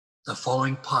The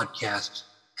following podcast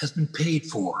has been paid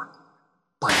for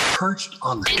by Perched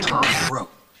on the Top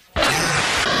Rope.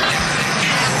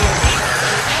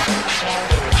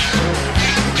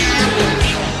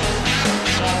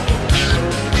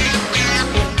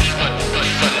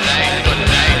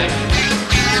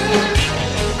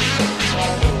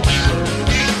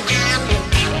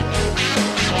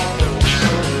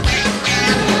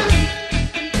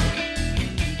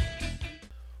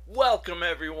 Welcome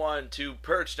everyone to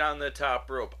Perched on the Top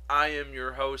Rope. I am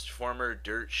your host, former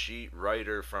dirt sheet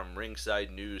writer from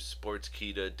Ringside News,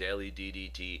 Sportskeeda, Daily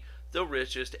DDT, The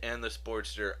Richest, and The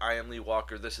Sportster. I am Lee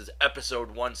Walker. This is episode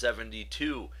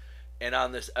 172, and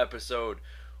on this episode,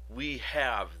 we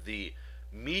have the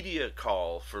media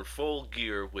call for Full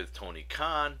Gear with Tony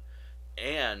Khan,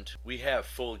 and we have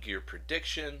Full Gear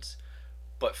predictions.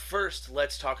 But first,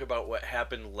 let's talk about what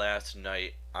happened last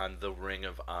night on the Ring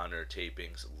of Honor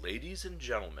tapings. Ladies and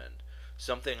gentlemen,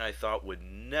 something I thought would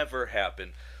never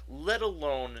happen, let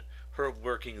alone her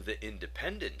working the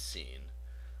independent scene.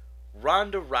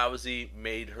 Ronda Rousey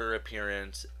made her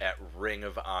appearance at Ring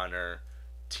of Honor,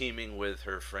 teaming with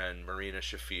her friend Marina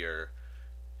Shafir,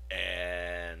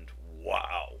 and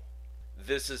wow.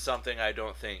 This is something I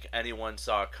don't think anyone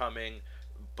saw coming,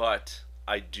 but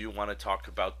I do want to talk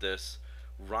about this.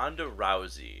 Ronda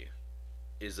Rousey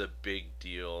is a big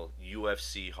deal,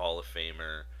 UFC Hall of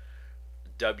Famer,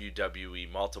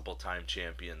 WWE multiple-time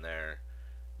champion there,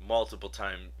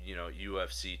 multiple-time,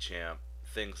 UFC champ,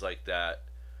 things like that.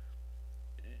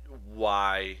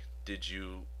 Why did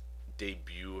you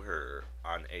debut her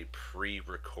on a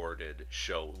pre-recorded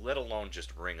show, let alone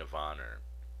just Ring of Honor?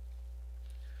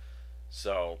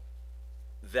 So,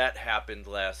 that happened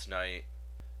last night.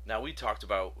 Now, we talked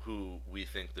about who we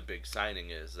think the big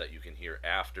signing is that you can hear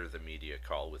after the media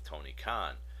call with Tony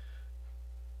Khan.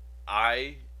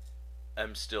 I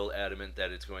am still adamant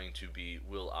that it's going to be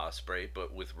Will Ospreay,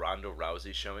 but with Ronda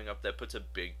Rousey showing up, that puts a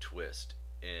big twist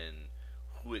in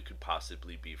who it could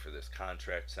possibly be for this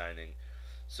contract signing.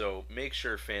 So make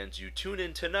sure, fans, you tune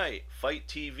in tonight. Fight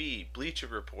TV, Bleacher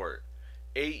Report,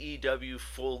 AEW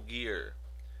Full Gear.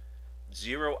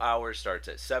 0 Hour starts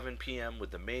at 7 p.m.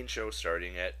 with the main show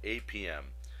starting at 8 p.m.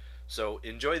 So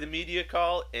enjoy the media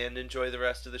call and enjoy the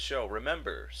rest of the show.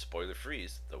 Remember, spoiler free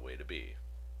is the way to be.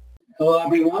 Hello,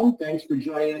 everyone. Thanks for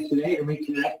joining us today to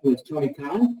reconnect with Tony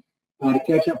Khan to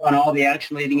catch up on all the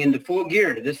action leading into Full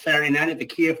Gear this Saturday night at the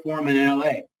Kia Forum in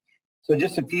L.A. So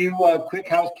just a few quick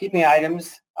housekeeping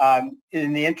items.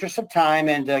 In the interest of time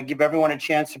and give everyone a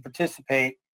chance to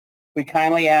participate, we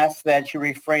kindly ask that you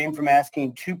refrain from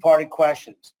asking two-parted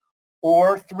questions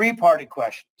or three-parted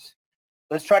questions.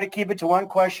 Let's try to keep it to one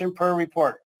question per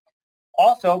reporter.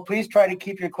 Also, please try to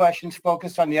keep your questions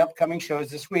focused on the upcoming shows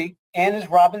this week. And as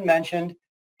Robin mentioned,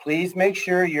 please make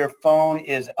sure your phone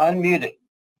is unmuted.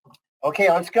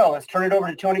 Okay, let's go. Let's turn it over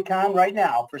to Tony Khan right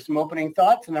now for some opening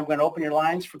thoughts, and I'm going to open your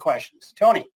lines for questions.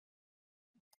 Tony.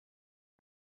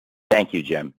 Thank you,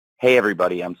 Jim. Hey,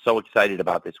 everybody. I'm so excited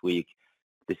about this week.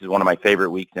 This is one of my favorite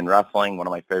weeks in wrestling, one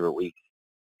of my favorite weeks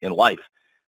in life,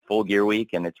 Full Gear Week,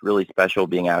 and it's really special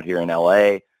being out here in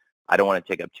LA. I don't want to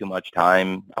take up too much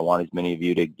time. I want as many of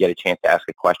you to get a chance to ask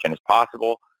a question as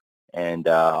possible, and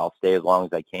I'll stay as long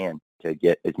as I can to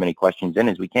get as many questions in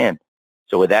as we can.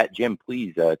 So with that, Jim,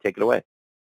 please take it away.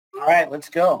 All right, let's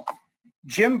go.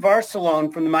 Jim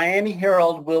Varsalone from the Miami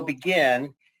Herald will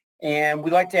begin. And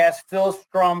we'd like to ask Phil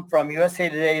Strum from USA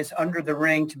Today's Under the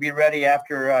Ring to be ready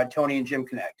after Tony and Jim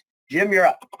connect. Jim, you're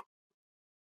up.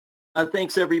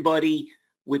 Thanks, everybody.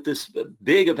 With this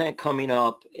big event coming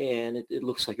up, and it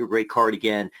looks like a great card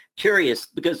again. Curious,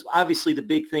 because obviously the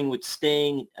big thing with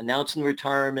Sting announcing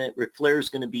retirement, Ric Flair's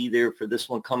going to be there for this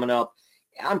one coming up.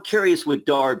 I'm curious with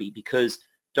Darby, because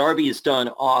Darby has done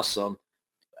awesome.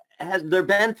 Has there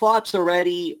been thoughts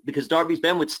already, because Darby's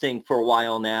been with Sting for a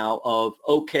while now, of,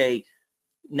 okay,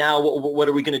 now what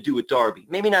are we going to do with Darby?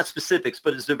 Maybe not specifics,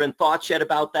 but has there been thoughts yet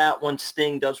about that once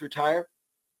Sting does retire?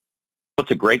 That's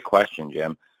a great question,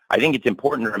 Jim. I think it's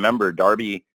important to remember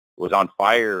Darby was on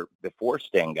fire before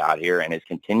Sting got here and has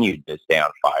continued to stay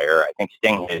on fire. I think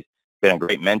Sting has been a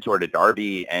great mentor to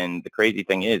Darby, and the crazy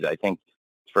thing is, I think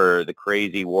for the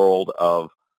crazy world of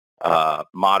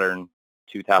modern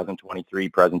 2023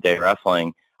 present-day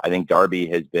wrestling, I think Darby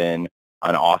has been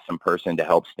an awesome person to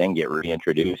help Sting get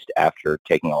reintroduced after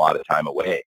taking a lot of time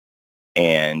away.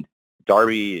 And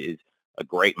Darby is a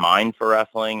great mind for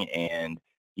wrestling, and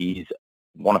he's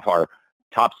one of our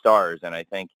top stars. And I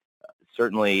think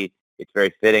certainly it's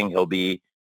very fitting he'll be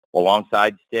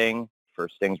alongside Sting for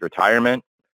Sting's retirement.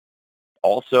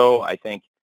 Also, I think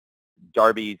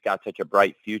Darby's got such a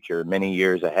bright future, many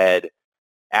years ahead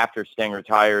after Sting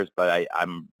retires, but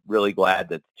I'm really glad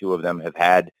that the two of them have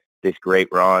had this great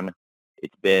run.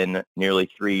 It's been nearly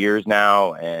 3 years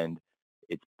now, and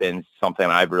it's been something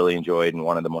I've really enjoyed and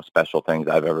one of the most special things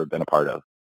I've ever been a part of.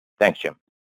 Thanks, Jim.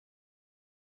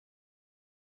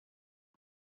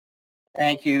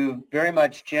 Thank you very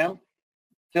much, Jim.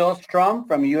 Phil Strum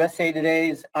from USA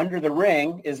Today's Under the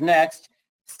Ring is next.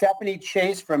 Stephanie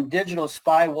Chase from Digital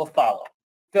Spy will follow.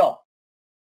 Phil.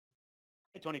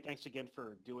 Hey, Tony, thanks again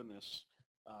for doing this.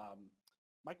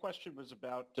 My question was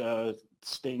about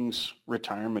Sting's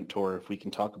retirement tour, if we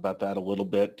can talk about that a little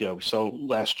bit. We saw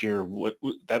last year what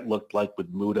that looked like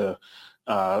with Muta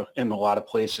in a lot of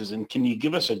places. And can you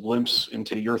give us a glimpse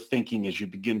into your thinking as you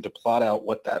begin to plot out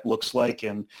what that looks like?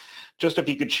 And just if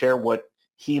you could share what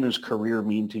he and his career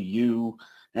mean to you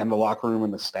and the locker room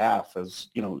and the staff as,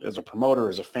 as a promoter,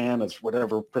 as a fan, as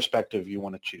whatever perspective you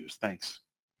want to choose. Thanks.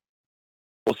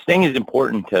 Well, Sting is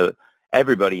important to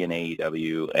everybody in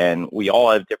AEW, and we all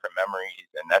have different memories,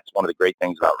 and that's one of the great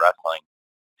things about wrestling.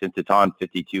 Since it's on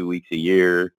 52 weeks a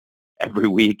year, every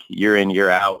week, year in, year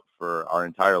out, for our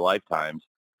entire lifetimes,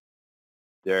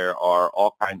 there are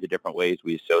all kinds of different ways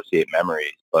we associate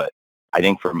memories. But I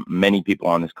think for many people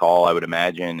on this call, I would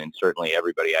imagine, and certainly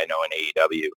everybody I know in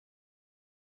AEW,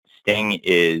 Sting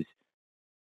is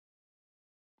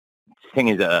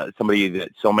somebody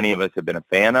that so many of us have been a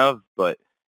fan of, but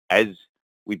as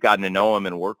we've gotten to know him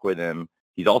and work with him,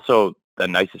 he's also the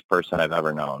nicest person I've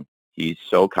ever known. He's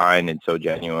so kind and so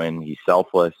genuine. He's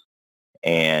selfless,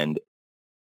 and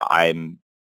I'm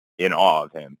in awe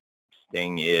of him.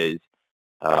 Sting is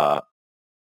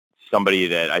somebody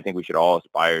that I think we should all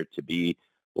aspire to be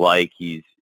like. He's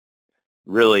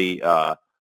really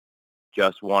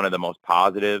just one of the most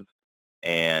positive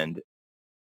and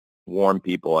warm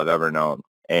people I've ever known.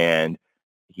 And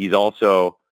he's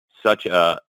also such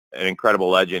an incredible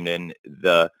legend, in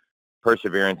the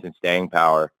perseverance and staying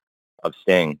power of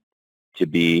Sting to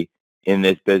be in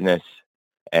this business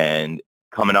and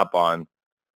coming up on,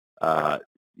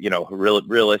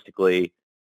 realistically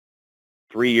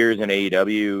 3 years in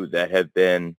AEW that have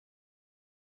been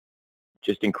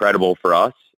just incredible for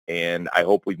us. And I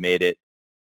hope we've made it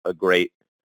a great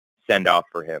send-off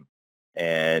for him.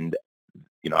 And,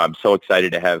 I'm so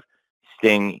excited to have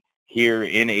Sting here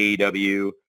in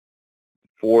AEW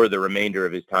for the remainder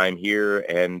of his time here,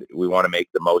 and we want to make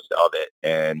the most of it.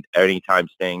 And anytime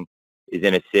Sting is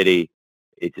in a city,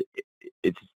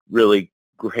 it's really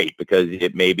great because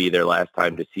it may be their last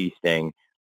time to see Sting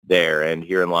there. And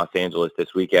here in Los Angeles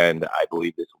this weekend, I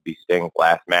believe this will be Sting's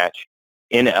last match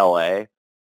in LA.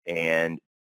 And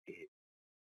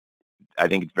I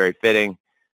think it's very fitting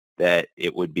that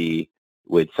it would be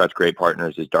with such great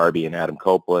partners as Darby and Adam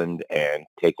Copeland, and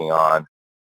taking on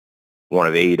one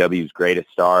of AEW's greatest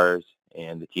stars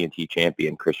and the TNT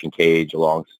champion, Christian Cage,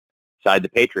 alongside the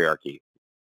Patriarchy,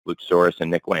 Luchasaurus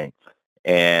and Nick Wayne.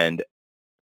 And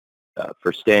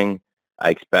for Sting, I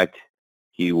expect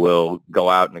he will go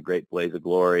out in a great blaze of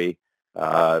glory.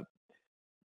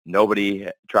 Nobody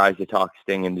tries to talk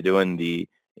Sting into doing the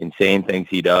insane things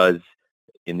he does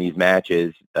in these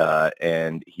matches,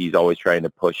 and he's always trying to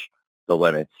push the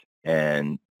limits.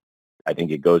 And I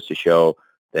think it goes to show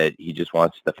that he just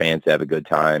wants the fans to have a good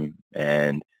time,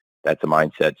 and that's a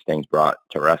mindset Sting's brought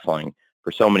to wrestling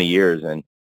for so many years. And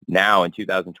now in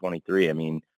 2023, I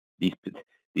mean, these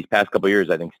past couple of years,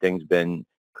 I think Sting's been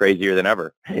crazier than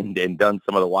ever and done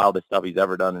some of the wildest stuff he's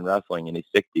ever done in wrestling in his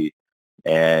 60s.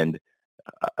 And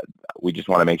we just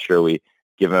want to make sure we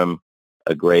give him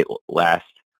a great last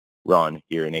run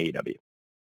here in AEW.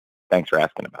 Thanks for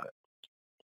asking about it.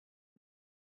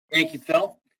 Thank you,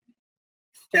 Phil.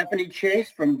 Stephanie Chase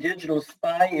from Digital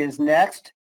Spy is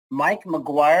next. Mike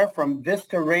McGuire from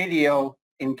Vista Radio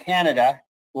in Canada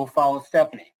will follow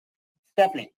Stephanie.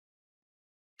 Stephanie.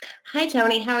 Hi,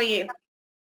 Tony. How are you?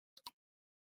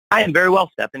 I am very well,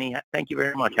 Stephanie. Thank you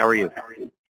very much. How are you?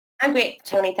 I'm great,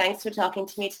 Tony. Thanks for talking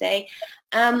to me today.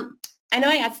 I know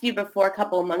I asked you before a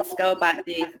couple of months ago about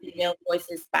the female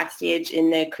voices backstage in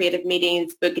the creative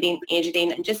meetings, booking,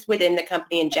 agenting, and just within the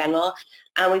company in general.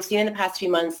 And we've seen in the past few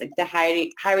months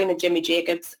the hiring of Jimmy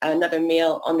Jacobs, another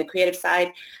male on the creative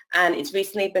side. And it's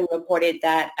recently been reported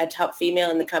that a top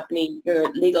female in the company, your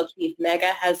legal chief,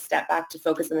 Mega, has stepped back to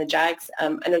focus on the Jags. I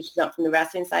know she's not from the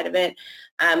wrestling side of it.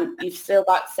 You've still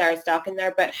got Sarah Stock in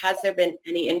there, but has there been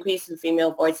any increase in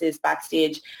female voices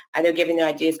backstage, either giving their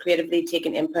ideas creatively,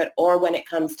 taking input, or when it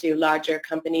comes to larger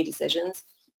company decisions?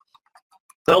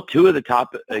 Well, two of the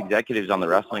top executives on the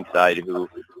wrestling side who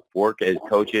work as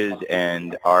coaches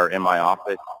and are in my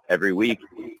office every week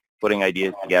putting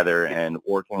ideas together and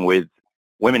working with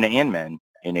women and men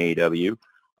in AEW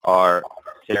are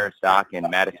Sarah Stock and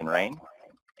Madison Rain,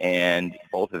 and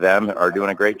both of them are doing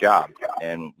a great job.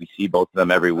 And we see both of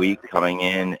them every week coming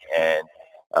in and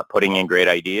putting in great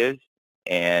ideas.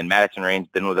 And Madison Rain's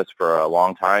been with us for a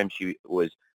long time. She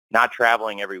was not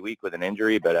traveling every week with an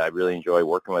injury, but I really enjoy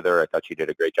working with her. I thought she did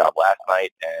a great job last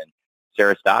night. And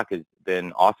Sarah Stock has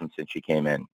been awesome since she came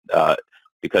in.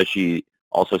 Because she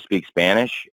also speaks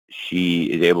Spanish, she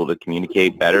is able to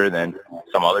communicate better than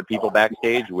some other people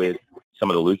backstage with some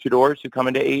of the luchadors who come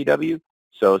into AEW.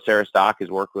 So Sarah Stock has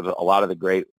worked with a lot of the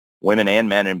great women and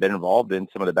men and been involved in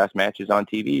some of the best matches on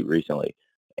TV recently.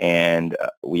 And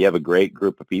we have a great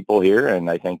group of people here, and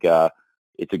I think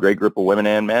it's a great group of women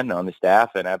and men on the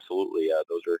staff, and absolutely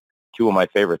those are two of my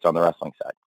favorites on the wrestling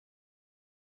side.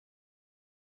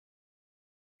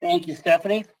 Thank you,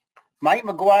 Stephanie. Mike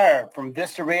McGuire from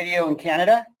Vista Radio in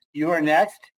Canada, you are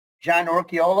next. John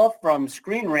Orchiola from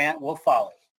Screen Rant will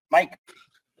follow. Mike.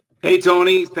 Hey,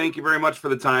 Tony. Thank you very much for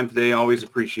the time today. Always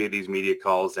appreciate these media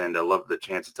calls, and I love the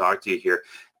chance to talk to you here.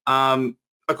 A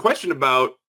question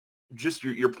about just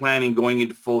your planning going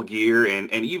into Full Gear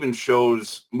and even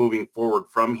shows moving forward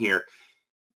from here.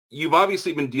 You've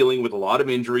obviously been dealing with a lot of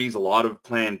injuries, a lot of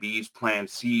plan Bs, plan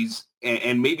Cs,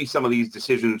 and maybe some of these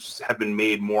decisions have been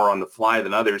made more on the fly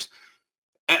than others.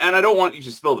 And I don't want you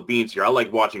to spill the beans here. I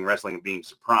like watching wrestling and being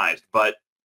surprised. But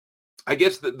I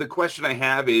guess the question I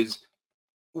have is,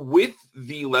 with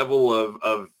the level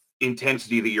of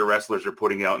intensity that your wrestlers are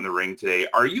putting out in the ring today,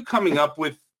 are you coming up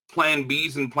with plan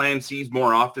Bs and plan Cs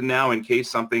more often now in case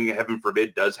something, heaven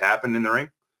forbid, does happen in the ring?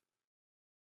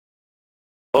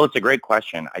 Well, it's a great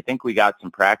question. I think we got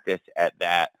some practice at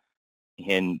that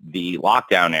in the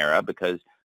lockdown era because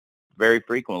very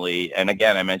frequently, and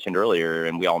again, I mentioned earlier,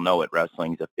 and we all know it,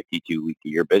 wrestling is a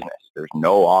 52-week-a-year business. There's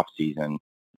no off season,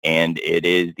 and it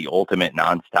is the ultimate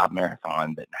nonstop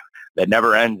marathon that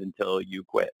never ends until you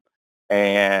quit.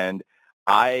 And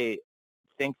I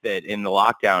think that in the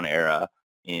lockdown era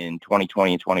in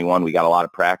 2020 and 21, we got a lot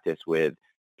of practice with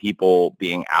people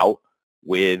being out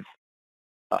with,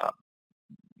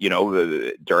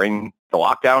 during the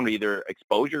lockdown, either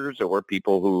exposures or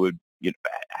people who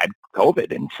had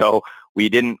COVID. And so we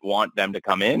didn't want them to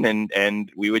come in,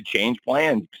 and we would change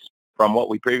plans from what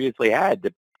we previously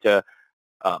had to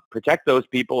protect those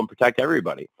people and protect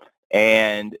everybody.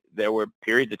 And there were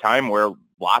periods of time where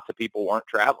lots of people weren't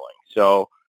traveling. So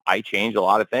I changed a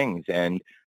lot of things, and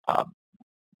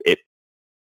it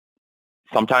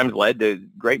sometimes led to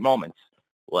great moments.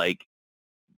 Like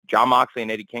Jon Moxley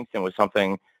and Eddie Kingston was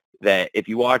something that if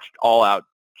you watched All Out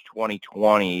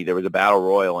 2020, there was a battle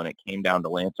royal, and it came down to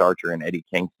Lance Archer and Eddie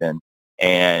Kingston.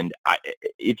 And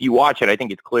if you watch it, I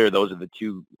think it's clear those are the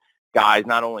two guys,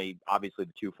 not only obviously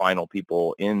the two final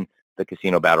people in the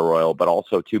Casino Battle Royal, but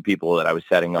also two people that I was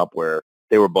setting up where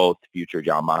they were both future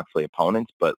Jon Moxley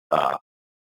opponents. But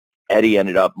Eddie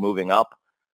ended up moving up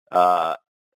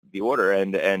the order,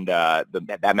 and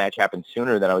that match happened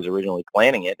sooner than I was originally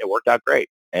planning it. It worked out great.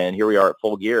 And here we are at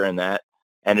Full Gear, and that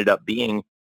ended up being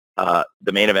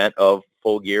the main event of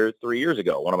Full Gear 3 years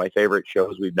ago, one of my favorite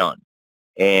shows we've done.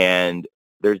 And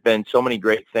there's been so many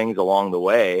great things along the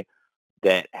way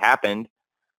that happened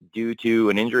due to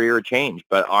an injury or a change.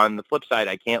 But on the flip side,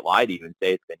 I can't lie to you and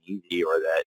say it's been easy or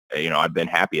that, I've been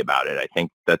happy about it. I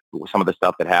think that some of the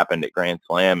stuff that happened at Grand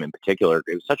Slam in particular,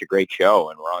 it was such a great show,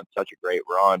 and we're on such a great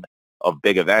run of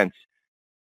big events,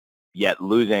 yet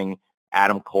losing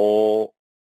Adam Cole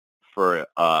for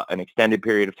an extended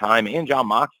period of time and Jon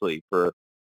Moxley for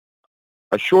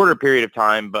a shorter period of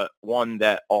time, but one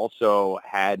that also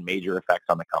had major effects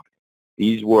on the company.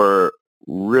 These were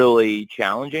really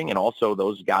challenging, and also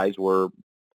those guys were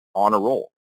on a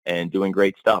roll and doing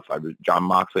great stuff. Jon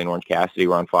Moxley and Orange Cassidy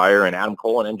were on fire, and Adam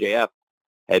Cole and MJF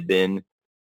had been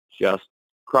just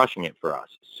crushing it for us.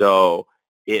 So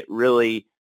it really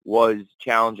was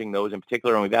challenging those in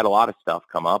particular, and we've had a lot of stuff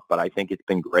come up, but I think it's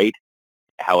been great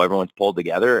how everyone's pulled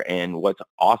together. And what's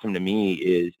awesome to me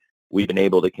is we've been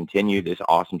able to continue this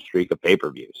awesome streak of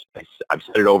pay-per-views. I've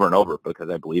said it over and over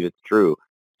because I believe it's true.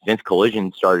 Since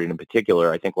Collision started in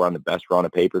particular, I think we're on the best run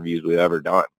of pay-per-views we've ever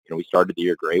done. We started the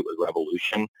year great with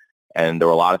Revolution, and there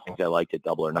were a lot of things I liked at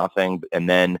Double or Nothing. And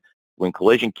then when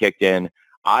Collision kicked in,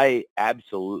 I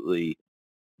absolutely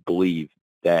believe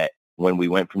that when we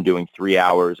went from doing 3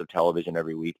 hours of television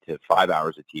every week to 5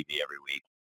 hours of TV every week,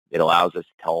 it allows us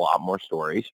to tell a lot more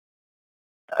stories.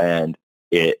 And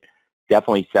it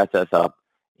definitely sets us up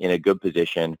in a good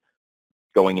position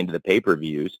going into the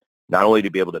pay-per-views, not only to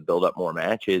be able to build up more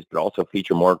matches, but also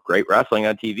feature more great wrestling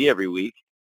on TV every week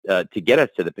to get us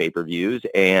to the pay-per-views.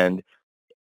 And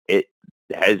it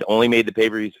has only made the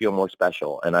pay-per-views feel more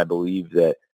special. And I believe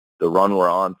that the run we're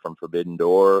on from Forbidden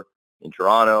Door in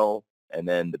Toronto, and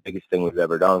then the biggest thing we've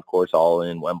ever done, of course, All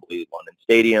In Wembley, London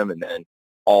Stadium, and then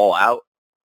All Out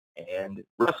and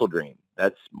Wrestle Dream.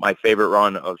 That's my favorite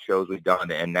run of shows we've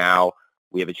done, and now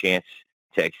we have a chance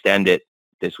to extend it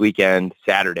this weekend,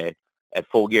 Saturday, at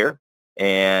Full Gear,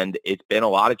 and it's been a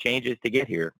lot of changes to get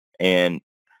here, and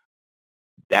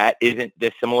that isn't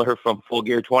dissimilar from Full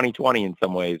Gear 2020 in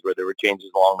some ways, where there were changes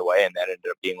along the way, and that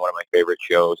ended up being one of my favorite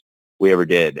shows we ever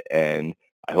did, and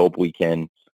I hope we can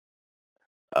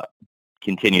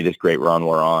continue this great run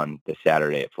we're on this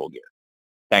Saturday at Full Gear.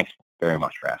 Thanks very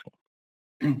much for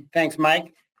asking. Thanks,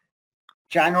 Mike.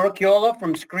 John Orchiola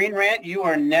from Screen Rant, you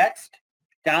are next.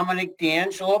 Dominic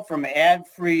D'Angelo from Ad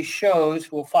Free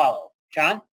Shows will follow.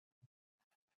 John?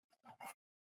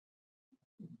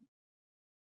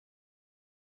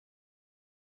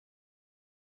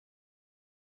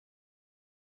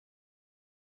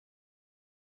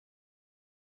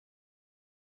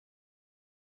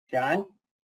 John?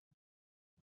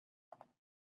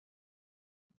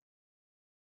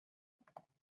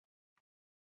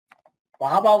 Well,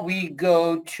 how about we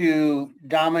go to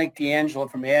Dominic D'Angelo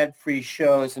from Ad Free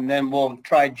Shows, and then we'll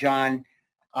try John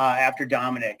after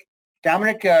Dominic.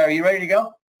 Dominic, are you ready to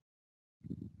go?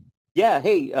 Yeah.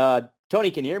 Hey, Tony,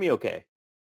 can you hear me okay?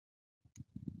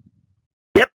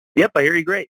 Yep, I hear you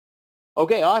great.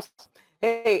 Okay, awesome.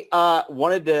 Hey,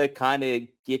 wanted to kind of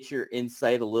get your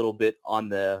insight a little bit on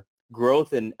the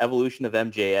growth and evolution of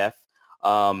MJF.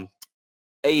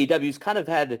 AEW's kind of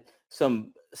had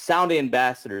some sound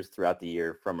ambassadors throughout the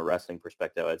year from a wrestling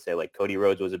perspective. I'd say like Cody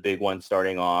Rhodes was a big one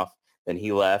starting off, then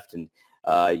he left, and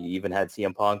you even had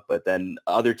CM Punk, but then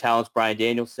other talents, Bryan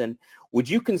Danielson. Would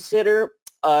you consider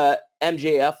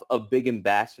MJF a big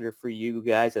ambassador for you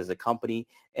guys as a company?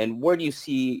 And where do you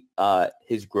see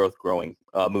his growth growing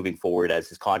moving forward as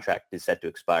his contract is set to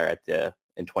expire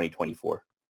in 2024?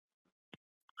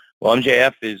 Well,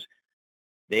 MJF is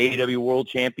the AEW World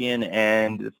Champion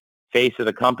and face of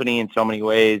the company in so many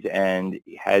ways, and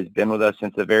has been with us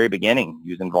since the very beginning.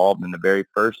 He was involved in the very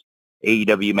first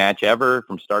AEW match ever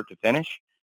from start to finish,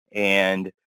 and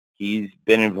he's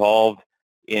been involved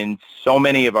in so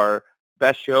many of our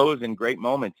best shows and great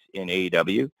moments in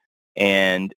AEW.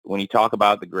 And when you talk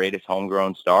about the greatest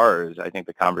homegrown stars, I think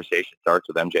the conversation starts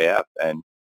with MJF, and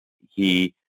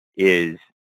he is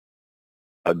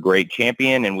a great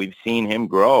champion, and we've seen him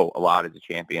grow a lot as a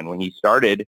champion. When he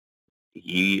started,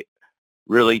 he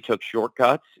really took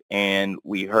shortcuts, and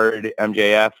we heard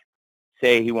MJF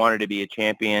say he wanted to be a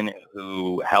champion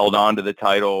who held on to the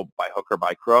title by hook or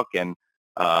by crook, and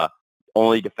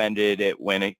only defended it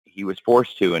when he was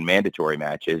forced to in mandatory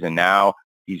matches. And now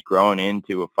he's grown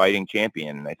into a fighting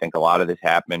champion, and I think a lot of this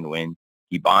happened when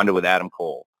he bonded with Adam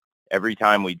Cole. Every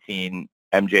time we'd seen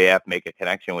MJF make a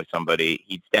connection with somebody,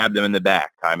 he'd stab them in the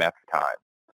back time after time.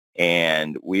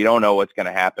 And we don't know what's going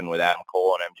to happen with Adam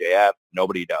Cole and MJF.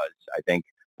 Nobody does, I think.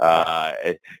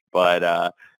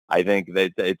 But I think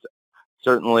that it's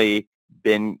certainly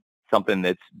been something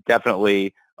that's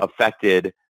definitely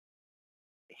affected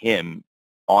him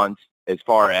on as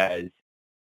far as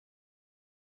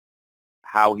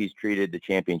how he's treated the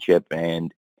championship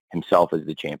and himself as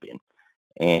the champion.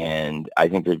 And I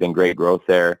think there's been great growth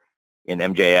there in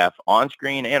MJF on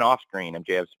screen and off screen.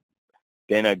 MJF's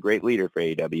been a great leader for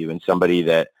AEW and somebody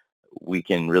that we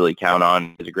can really count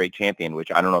on as a great champion,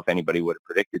 which I don't know if anybody would have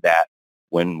predicted that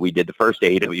when we did the first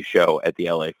AEW show at the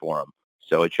LA Forum.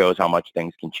 So it shows how much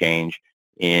things can change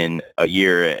in a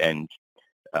year and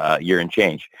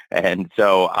change. And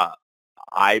so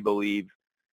I believe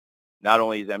not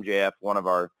only is MJF one of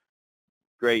our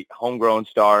great homegrown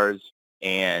stars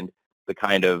and the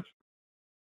kind of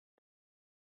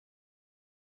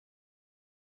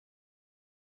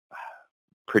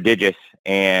prodigious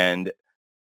and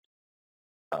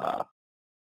the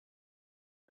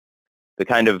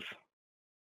kind of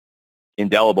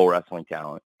indelible wrestling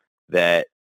talent that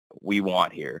we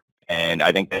want here. And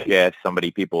I think that is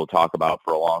somebody people will talk about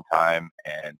for a long time.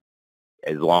 And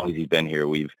as long as he's been here,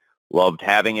 we've loved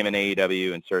having him in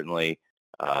AEW. And certainly,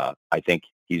 I think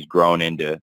he's grown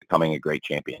into becoming a great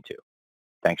champion too.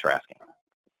 Thanks for asking.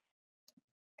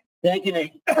 Thank you,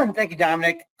 Nate. Thank you,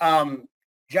 Dominic.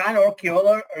 John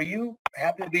Orchiola, are you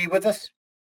happy to be with us?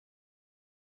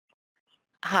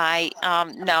 Hi.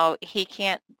 No, he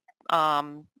can't.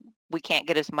 We can't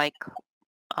get his mic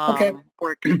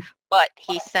working, but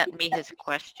he sent me his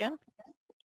question.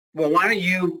 Well, why don't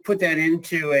you put that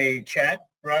into a chat,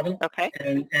 Robin? Okay.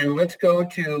 And let's go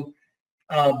to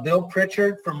Bill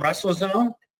Pritchard from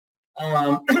WrestleZone.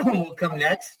 Will come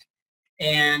next.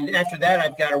 And after that,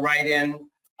 I've got to write in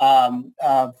from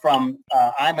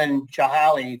Ayman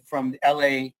Jahali from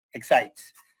LA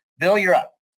Excites. Bill, you're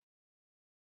up.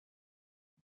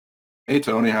 Hey,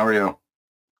 Tony, how are you?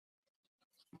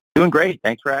 Doing great.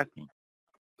 Thanks for asking.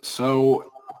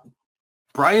 So,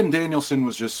 Bryan Danielson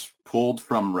was just pulled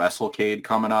from WrestleCade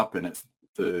coming up, and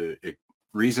the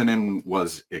reasoning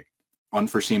was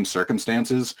unforeseen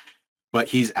circumstances. But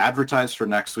he's advertised for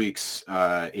next week's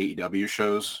AEW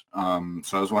shows.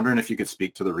 So I was wondering if you could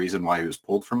speak to the reason why he was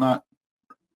pulled from that.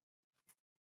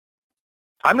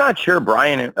 I'm not sure,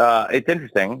 Brian. It's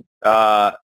interesting.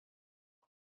 I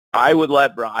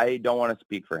don't want to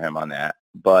speak for him on that,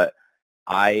 but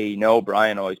I know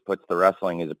Brian always puts the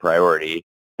wrestling as a priority.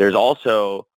 There's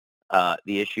also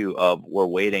the issue of we're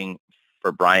waiting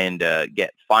for Brian to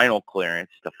get final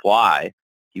clearance to fly.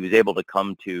 He was able to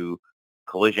come to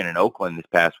Collision in Oakland this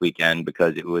past weekend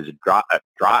because it was a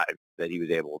drive that he was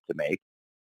able to make,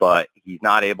 but he's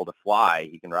not able to fly.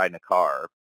 He can ride in a car.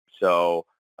 So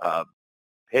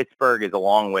Pittsburgh is a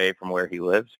long way from where he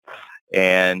lives,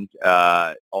 and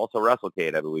also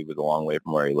WrestleCade, I believe, is a long way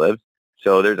from where he lives.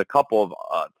 So there's a couple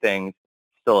of things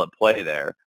still at play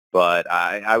there, but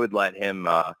I would let him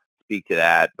speak to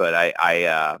that. But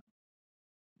I'm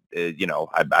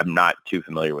not too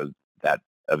familiar with that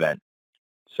event.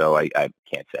 So I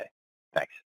can't say.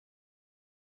 Thanks.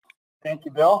 Thank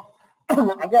you, Bill.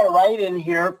 I've got a write-in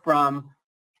here from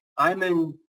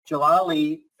Ayman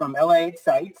Jalali from LA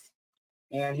Excites.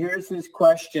 And here's his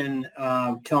question,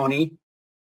 Tony.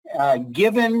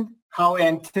 Given how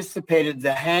anticipated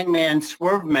the Hangman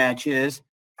Swerve match is,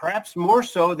 perhaps more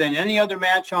so than any other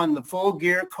match on the Full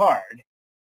Gear card,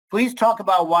 please talk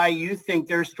about why you think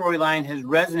their storyline has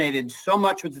resonated so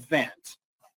much with the fans.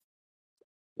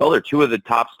 Well, they're two of the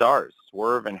top stars.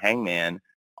 Swerve and Hangman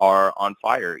are on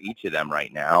fire, each of them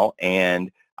right now, and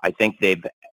I think they've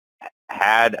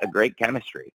had a great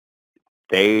chemistry.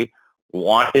 They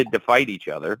wanted to fight each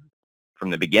other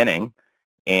from the beginning,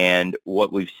 and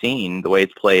what we've seen, the way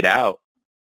it's played out,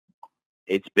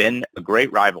 it's been a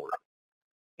great rivalry.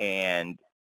 And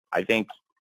I think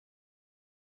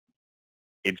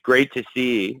it's great to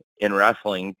see in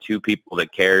wrestling two people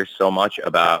that care so much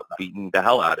about beating the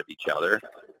hell out of each other.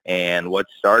 And what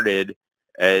started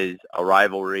as a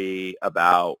rivalry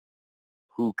about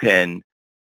who can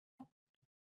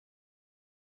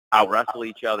out-wrestle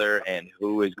each other and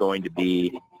who is going to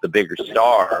be the bigger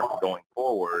star going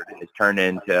forward has turned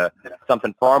into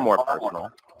something far more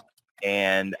personal.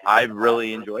 And I've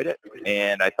really enjoyed it.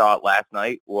 And I thought last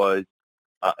night was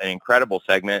an incredible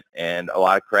segment, and a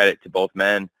lot of credit to both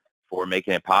men for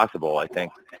making it possible. I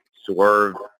think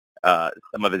Swerve,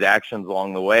 some of his actions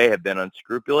along the way have been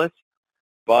unscrupulous,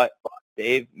 but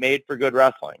they've made for good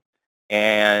wrestling.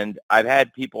 And I've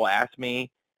had people ask me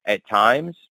at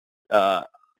times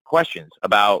questions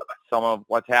about some of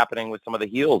what's happening with some of the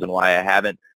heels and why I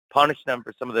haven't punished them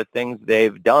for some of the things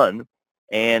they've done.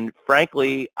 And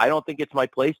frankly, I don't think it's my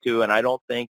place to, and I don't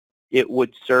think it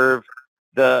would serve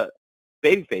the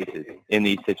baby faces in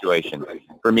these situations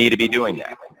for me to be doing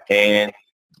that. And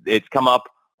it's come up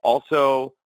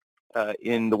also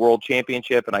in the World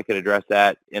Championship, and I could address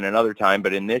that in another time.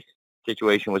 But in this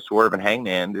situation with Swerve and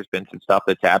Hangman, there's been some stuff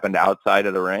that's happened outside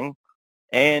of the ring,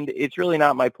 and it's really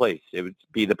not my place. It would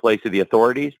be the place of the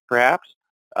authorities, perhaps.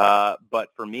 But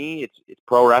for me, it's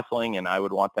pro wrestling, and I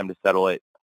would want them to settle it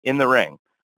in the ring.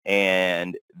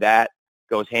 And that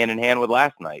goes hand in hand with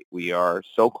last night. We are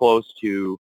so close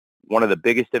to one of the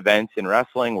biggest events in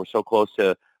wrestling. We're so close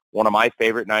to one of my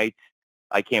favorite nights.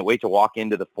 I can't wait to walk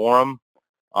into the Forum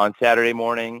on Saturday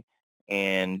morning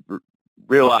and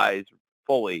realize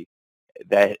fully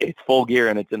that it's Full Gear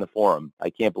and it's in the Forum. I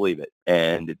can't believe it.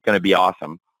 And it's going to be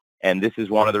awesome. And this is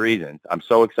one of the reasons. I'm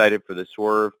so excited for the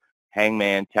Swerve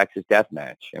Hangman Texas Death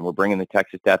Match. And we're bringing the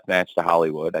Texas Death Match to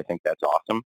Hollywood. I think that's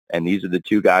awesome. And these are the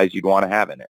two guys you'd want to have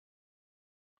in it.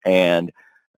 And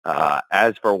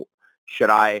as for should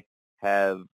I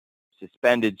have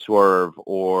suspended Swerve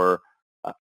or,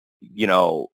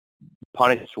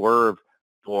 punished Swerve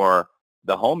for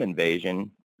the home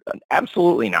invasion?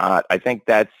 Absolutely not. I think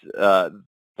that's the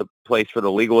place for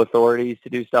the legal authorities to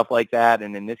do stuff like that.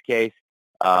 And in this case,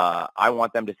 I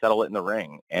want them to settle it in the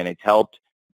ring. And it's helped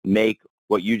make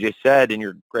what you just said in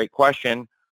your great question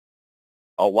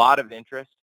a lot of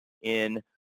interest in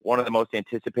one of the most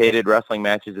anticipated wrestling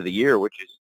matches of the year, which is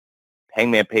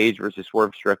Hangman Page versus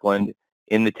Swerve Strickland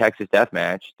in the Texas Death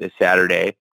Match this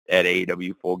Saturday at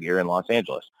AEW Full Gear in Los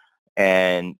Angeles.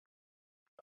 And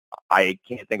I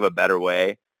can't think of a better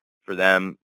way for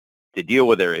them to deal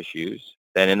with their issues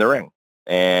than in the ring.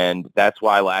 And that's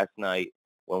why last night,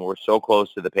 when we're so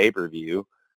close to the pay-per-view,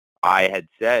 I had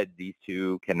said these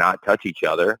two cannot touch each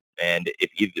other, and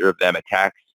if either of them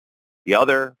attacks the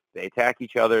other, they attack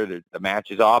each other, the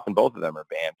match is off, and both of them are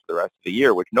banned for the rest of the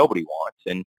year, which nobody wants,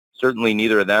 and certainly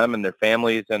neither of them and their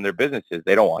families and their businesses,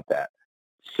 they don't want that.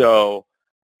 So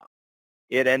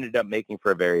it ended up making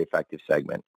for a very effective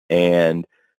segment, and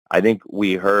I think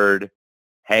we heard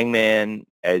Hangman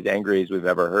as angry as we've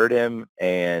ever heard him,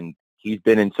 and he's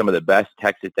been in some of the best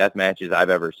Texas death matches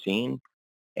I've ever seen.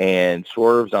 And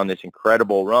Swerve's on this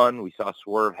incredible run. We saw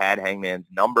Swerve had Hangman's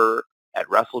number at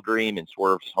Wrestle Dream in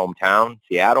Swerve's hometown,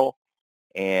 Seattle.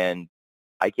 And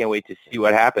I can't wait to see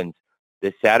what happens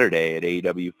this Saturday at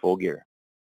AEW Full Gear.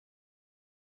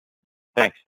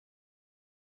 Thanks.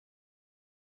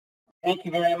 Thank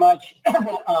you very much,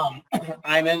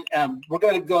 Ivan. We're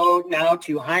going to go now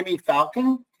to Jaime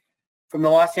Falcon from the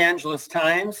Los Angeles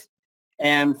Times.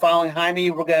 And following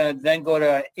Jaime, we're going to then go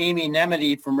to Amy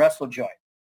Nemedy from WrestleJoy.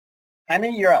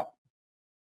 Jaime, you're up.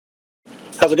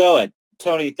 How's it going?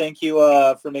 Tony, thank you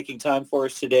for making time for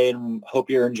us today, and hope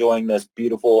you're enjoying this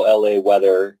beautiful LA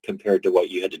weather compared to what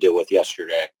you had to deal with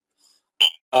yesterday.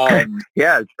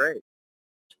 Yeah, it's great.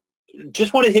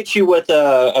 Just want to hit you with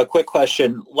a quick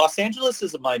question. Los Angeles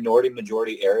is a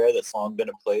minority-majority area that's long been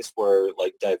a place where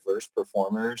like diverse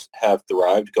performers have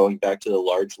thrived going back to the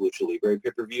large Lucha Libre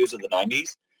pay-per-views of the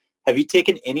 90s. Have you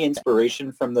taken any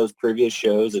inspiration from those previous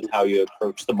shows and how you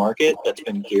approach the market that's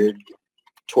been geared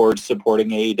towards supporting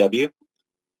AEW?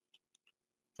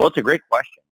 Well, it's a great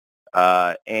question.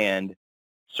 And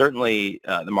certainly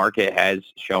the market has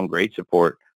shown great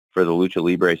support for the Lucha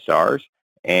Libre stars.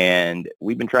 And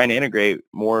we've been trying to integrate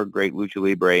more great Lucha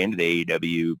Libre into the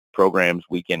AEW programs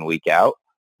week in, week out.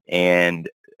 And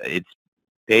it's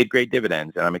paid great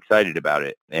dividends, and I'm excited about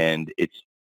it. And it's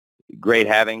great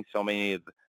having so many of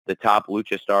the top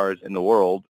Lucha stars in the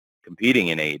world competing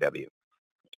in AEW.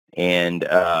 And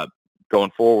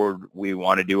going forward, we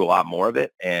want to do a lot more of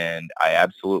it. And I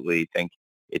absolutely think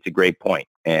it's a great point.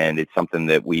 And it's something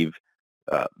that we've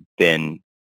been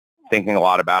thinking a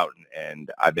lot about, and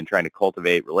I've been trying to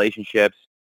cultivate relationships.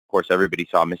 Of course, everybody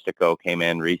saw Mystico came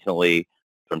in recently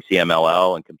from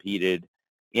CMLL and competed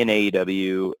in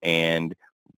AEW, and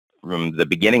from the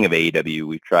beginning of AEW,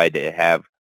 we've tried to have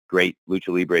great Lucha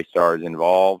Libre stars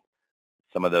involved.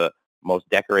 Some of the most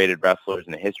decorated wrestlers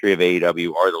in the history of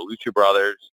AEW are the Lucha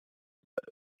Brothers,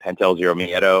 Pentel Zero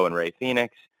Miedo and Rey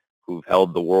Fenix, who've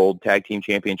held the World Tag Team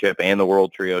Championship and the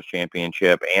World Trios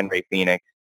Championship, and Rey Fenix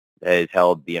has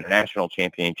held the International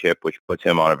Championship, which puts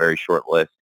him on a very short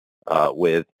list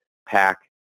with Pac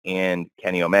and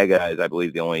Kenny Omega as, I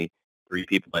believe, the only three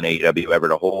people in AEW ever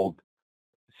to hold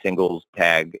singles,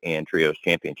 tag, and trios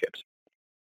championships.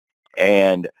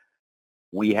 And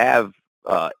we have,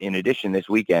 in addition, this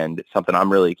weekend, something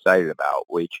I'm really excited about,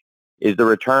 which is the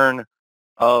return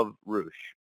of Roosh.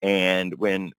 And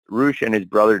when Roosh and his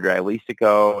brother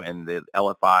Dralistico and the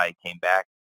LFI came back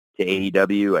to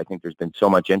AEW, I think there's been so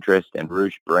much interest, and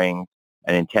Roosh brings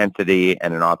an intensity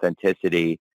and an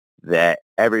authenticity that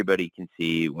everybody can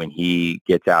see when he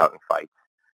gets out and fights.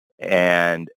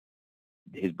 And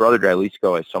his brother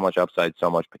Dralistico has so much upside,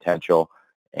 so much potential,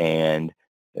 and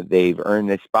they've earned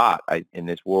this spot in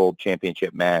this World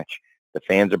Championship match. The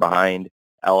fans are behind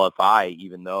LFI,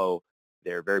 even though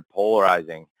they're very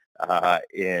polarizing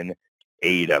in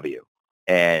AEW.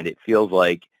 And it feels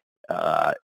like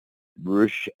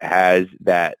Roosh has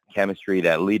that chemistry,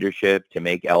 that leadership to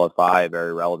make LFI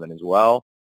very relevant as well.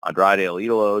 Andrade El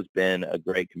Idolo has been a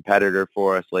great competitor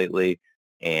for us lately.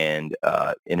 And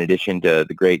in addition to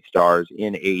the great stars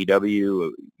in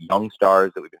AEW, young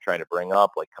stars that we've been trying to bring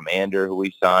up, like Commander, who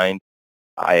we signed,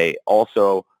 I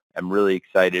also am really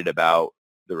excited about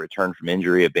the return from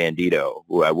injury of Bandito,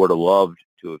 who I would have loved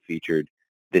to have featured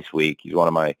this week. He's one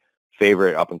of my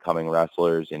favorite up-and-coming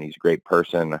wrestlers, and he's a great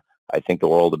person. I think the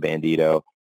world of Bandito,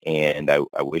 and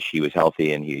I wish he was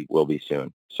healthy, and he will be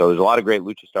soon. So there's a lot of great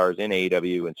lucha stars in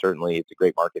AEW, and certainly it's a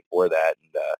great market for that.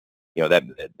 And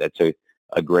that's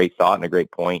a great thought and a great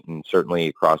point. And certainly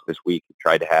across this week, we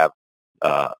tried to have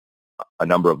a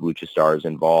number of lucha stars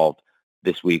involved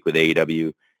this week with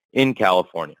AEW in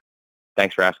California.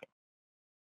 Thanks for asking.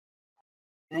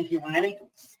 Thank you, Lanny.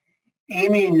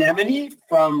 Amy Nemedy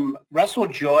from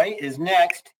WrestleJoy is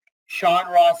next. Sean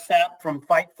Ross Sapp from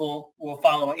Fightful will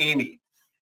follow Amy.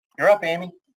 You're up,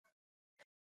 Amy.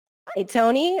 Hey,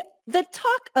 Tony. The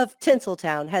talk of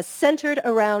Tinseltown has centered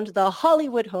around the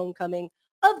Hollywood homecoming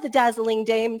of the dazzling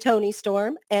Dame Toni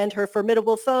Storm and her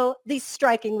formidable foe, the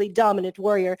strikingly dominant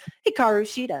warrior Hikaru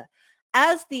Shida.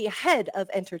 As the head of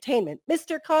entertainment,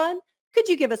 Mr. Khan, Could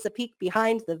you give us a peek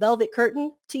behind the velvet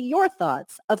curtain to your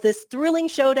thoughts of this thrilling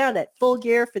showdown at Full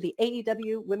Gear for the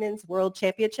AEW Women's World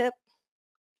Championship?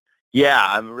 Yeah,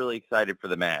 I'm really excited for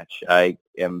the match. I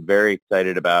am very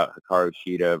excited about Hikaru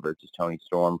Shida versus Toni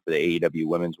Storm for the AEW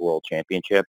Women's World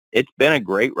Championship. It's been a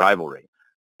great rivalry,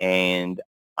 and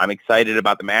I'm excited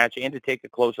about the match and to take a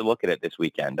closer look at it this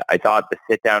weekend. I thought the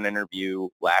sit-down interview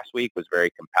last week was very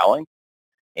compelling,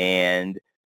 and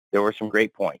there were some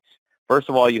great points. First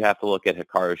of all, you have to look at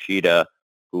Hikaru Shida,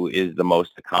 who is the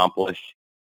most accomplished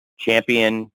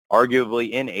champion,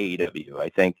 arguably, in AEW. I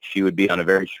think she would be on a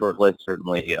very short list,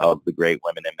 certainly, of the great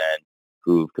women and men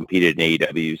who've competed in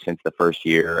AEW since the first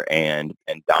year and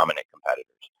dominant competitors.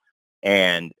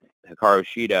 And Hikaru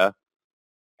Shida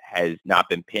has not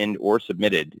been pinned or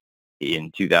submitted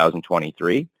in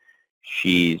 2023.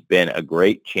 She's been a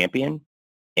great champion,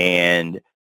 and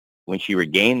when she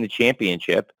regained the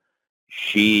championship,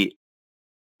 she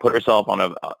put herself on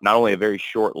not only a very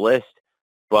short list,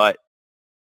 but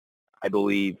I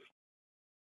believe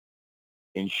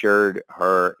ensured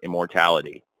her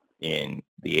immortality in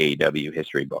the AEW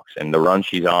history books. And the run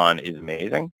she's on is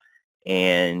amazing.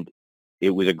 And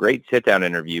it was a great sit-down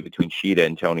interview between Shida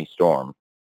and Toni Storm.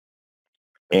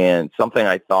 And something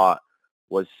I thought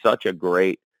was such a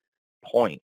great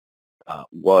point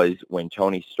was when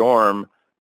Toni Storm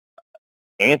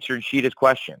answered Shida's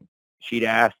question. Shida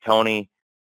asked Toni,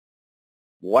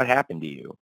 what happened to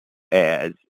you?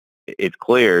 As it's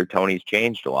clear, Toni's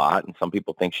changed a lot, and some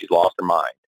people think she's lost her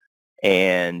mind.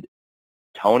 And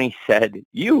Toni said,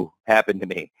 you happened to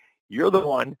me. You're the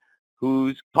one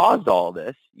who's caused all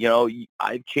this. You know,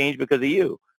 I've changed because of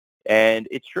you. And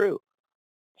it's true.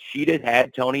 She'd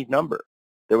had Toni's number.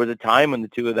 There was a time when the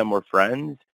two of them were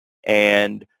friends,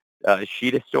 and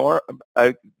Sheeta Storm,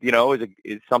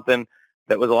 is something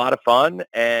that was a lot of fun,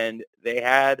 and they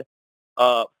had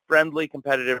a friendly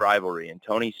competitive rivalry. And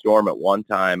Toni Storm at one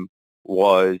time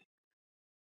was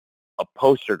a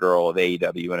poster girl of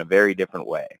AEW in a very different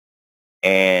way.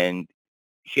 And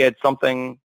she had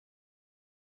something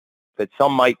that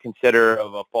some might consider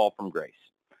of a fall from grace.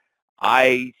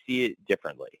 I see it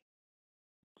differently.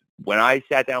 When I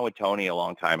sat down with Toni a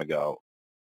long time ago,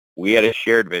 we had a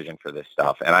shared vision for this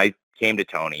stuff. And I came to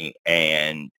Toni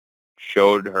and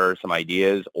showed her some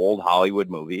ideas, old Hollywood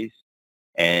movies,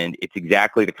 and it's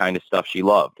exactly the kind of stuff she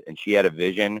loved. And she had a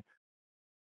vision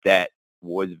that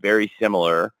was very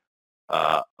similar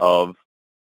of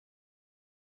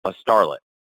a starlet.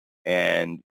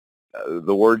 And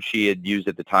the word she had used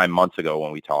at the time months ago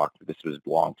when we talked, this was a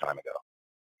long time ago.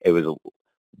 It was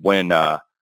when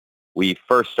we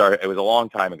first started, it was a long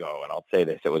time ago, and I'll say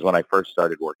this, it was when I first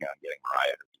started working on getting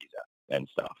Mariah her visa and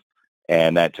stuff.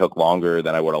 And that took longer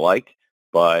than I would have liked,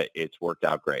 but it's worked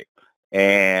out great.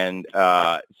 And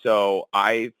so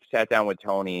I sat down with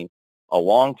Toni a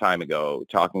long time ago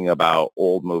talking about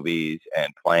old movies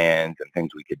and plans and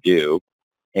things we could do.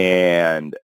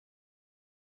 And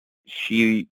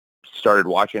she started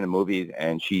watching the movies,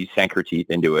 and she sank her teeth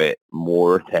into it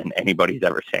more than anybody's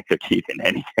ever sank their teeth in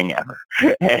anything ever.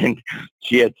 And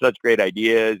she had such great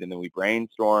ideas, and then we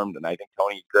brainstormed, and I think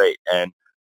Toni's great and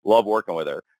love working with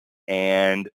her.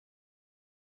 And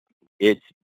it's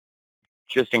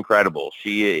just incredible.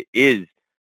 She is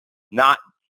not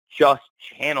just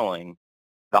channeling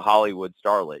the Hollywood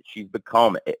starlet. She's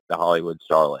become the Hollywood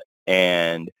starlet.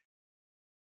 And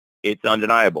it's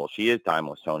undeniable. She is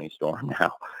timeless Toni Storm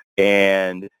now.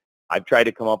 And I've tried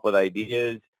to come up with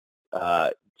ideas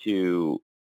to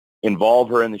involve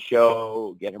her in the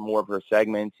show, get her more of her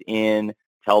segments in,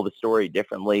 tell the story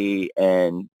differently,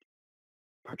 and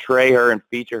portray her and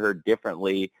feature her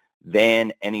differently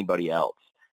than anybody else.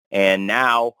 And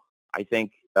now I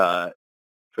think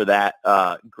for that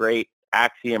great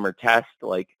axiom or test,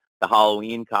 like the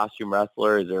Halloween costume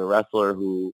wrestler, is there a wrestler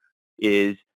who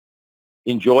is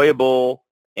enjoyable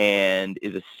and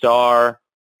is a star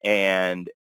and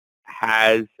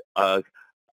has a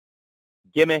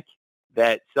gimmick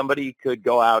that somebody could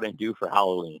go out and do for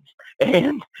Halloween,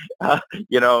 and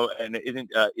and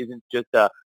isn't just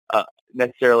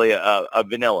necessarily a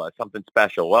vanilla, something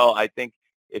special. Well, I think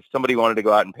if somebody wanted to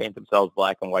go out and paint themselves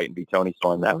black and white and be Toni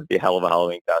Storm, that would be a hell of a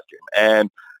Halloween costume. And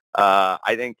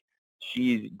I think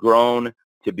she's grown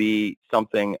to be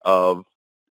something of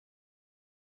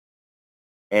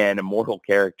an immortal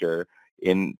character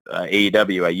in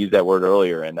AEW. I used that word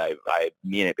earlier, and I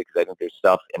mean it because I think there's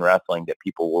stuff in wrestling that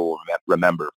people will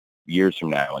remember years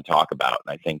from now and talk about.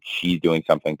 And I think she's doing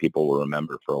something people will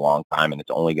remember for a long time, and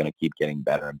it's only going to keep getting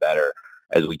better and better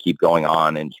as we keep going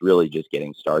on, and it's really just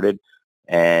getting started.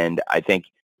 And I think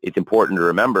it's important to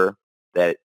remember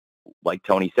that like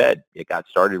Tony said, it got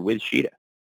started with Sheeta.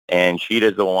 And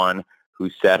Sheeta's the one who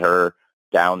set her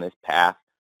down this path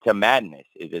to madness.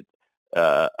 Is it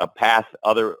a path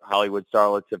other Hollywood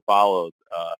starlets have followed,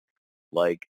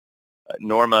 like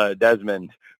Norma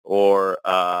Desmond or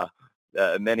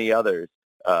many others?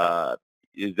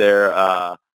 Is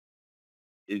there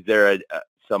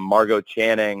some Margot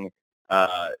Channing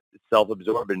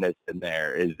self-absorbedness in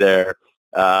there? Is there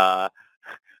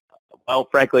well,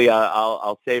 frankly,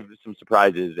 I'll save some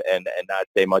surprises and not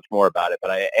say much more about it, but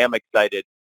I am excited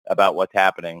about what's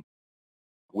happening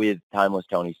with Timeless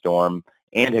Tony Storm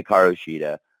and Hikaru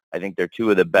Shida. I think they're two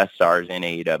of the best stars in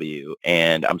AEW,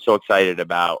 and I'm so excited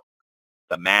about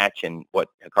the match and what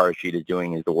Hikaru Shida is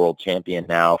doing as the world champion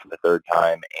now for the third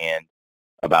time, and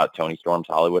about Tony Storm's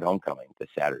Hollywood Homecoming this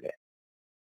Saturday.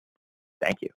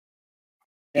 Thank you.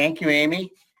 Thank you,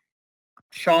 Amy.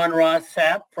 Sean Ross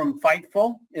Sapp from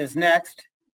Fightful is next,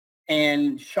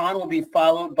 and Sean will be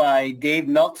followed by Dave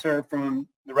Meltzer from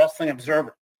the Wrestling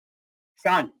Observer.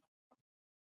 Sean.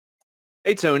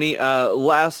 Hey, Tony. A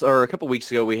couple weeks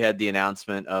ago, we had the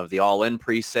announcement of the All In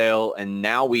pre-sale, and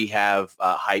now we have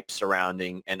hype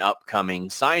surrounding an upcoming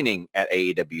signing at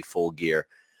AEW Full Gear.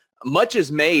 Much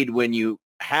is made when you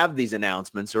have these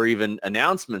announcements or even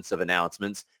announcements of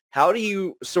announcements. How do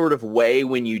you sort of weigh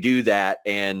when you do that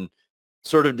and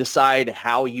sort of decide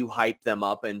how you hype them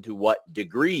up and to what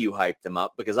degree you hype them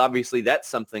up? Because obviously that's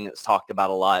something that's talked about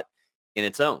a lot in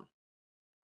its own.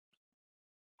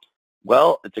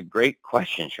 Well, it's a great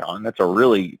question, Sean. That's a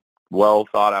really well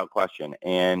thought out question.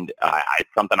 And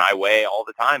it's something I weigh all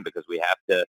the time because we have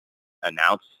to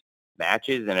announce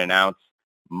matches and announce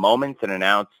moments and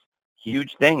announce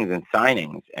huge things and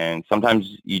signings. And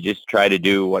sometimes you just try to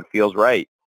do what feels right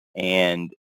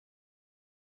and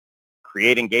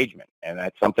create engagement. And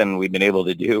that's something we've been able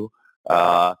to do,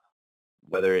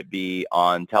 whether it be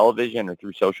on television or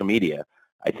through social media.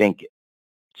 I think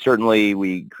certainly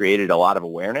we created a lot of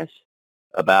awareness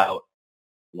about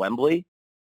Wembley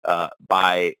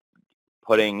by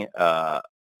putting a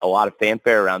lot of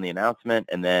fanfare around the announcement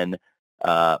and then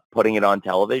putting it on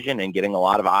television and getting a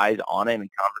lot of eyes on it and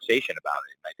conversation about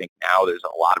it. And I think now there's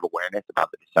a lot of awareness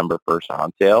about the December 1st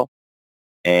on sale.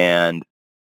 And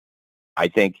I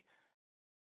think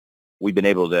we've been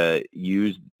able to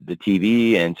use the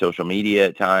TV and social media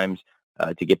at times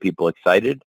to get people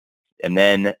excited. And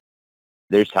then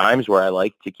there's times where I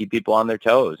like to keep people on their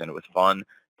toes. And it was fun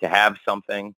to have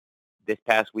something this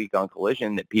past week on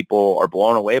Collision that people are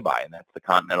blown away by. And that's the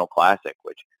Continental Classic,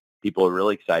 which people are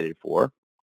really excited for.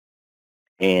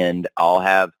 And I'll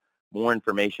have more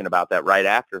information about that right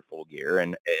after Full Gear.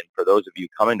 And for those of you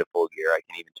coming to Full Gear, I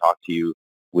can even talk to you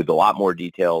with a lot more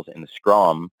details in the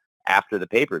scrum after the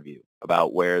pay-per-view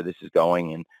about where this is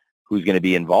going and who's going to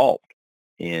be involved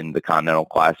in the Continental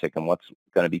Classic and what's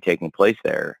going to be taking place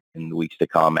there in the weeks to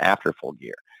come after Full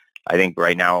Gear. I think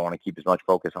right now I want to keep as much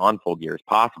focus on Full Gear as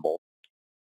possible.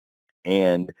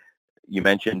 And you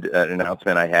mentioned an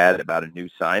announcement I had about a new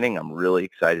signing. I'm really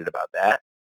excited about that.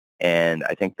 And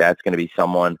I think that's going to be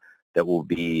someone that will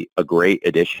be a great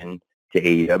addition to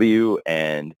AEW,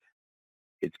 and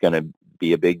it's going to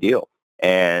be a big deal.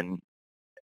 And,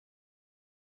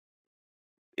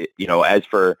 as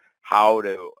for how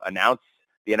to announce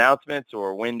the announcements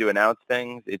or when to announce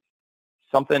things, it's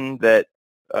something that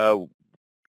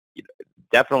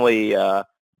definitely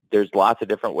there's lots of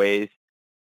different ways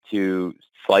to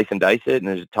slice and dice it, and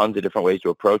there's tons of different ways to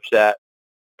approach that.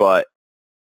 But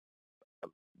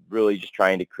really just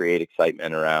trying to create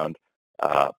excitement around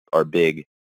our big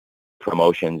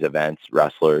promotions, events,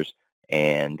 wrestlers,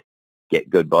 and get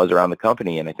good buzz around the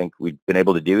company. And I think we've been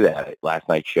able to do that. Last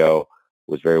night's show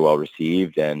was very well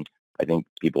received, and I think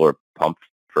people are pumped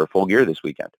for Full Gear this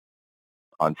weekend.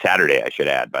 On Saturday, I should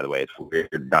add, by the way. It's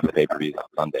weird, not the pay-per-view on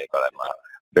Sunday, but I'm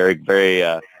very, very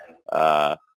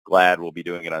glad we'll be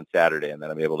doing it on Saturday, and then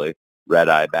I'm able to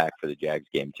red-eye back for the Jags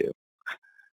game, too.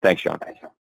 Thanks, Sean.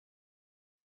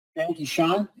 Thank you,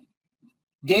 Sean.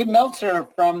 Dave Meltzer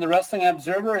from the Wrestling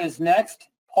Observer is next.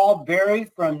 Paul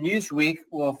Berry from Newsweek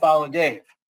will follow Dave.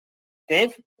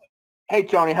 Dave? Hey,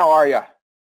 Tony, how are you?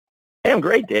 Hey, I'm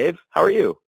great, Dave. How are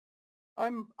you?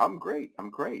 I'm great. I'm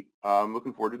great. I'm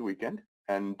looking forward to the weekend.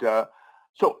 And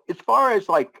so as far as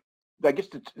I guess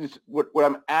it's what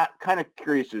I'm kind of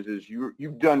curious is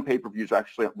you've done pay-per-views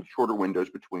actually with shorter windows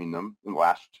between them in the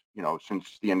last,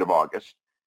 since the end of August.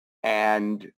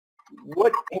 And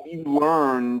what have you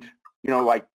learned,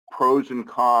 pros and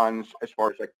cons as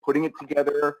far as putting it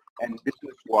together and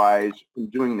business-wise in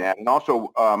doing that? And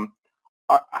also,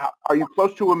 are you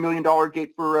close to $1 million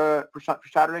gate for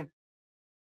Saturday?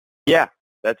 Yeah,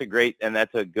 That's a great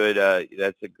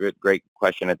great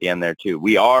question at the end there too.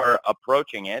 We are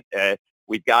approaching it.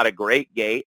 We've got a great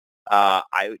gate.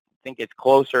 I think it's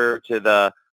closer to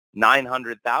the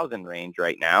 900,000 range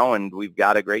right now, and we've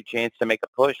got a great chance to make a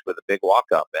push with a big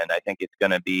walk-up. And I think it's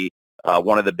going to be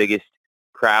one of the biggest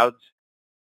crowds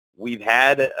we've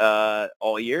had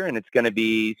all year, and it's going to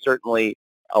be certainly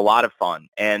a lot of fun.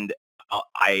 And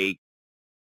I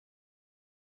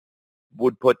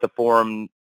would put the Forum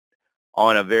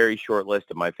on a very short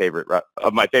list of my favorite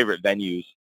venues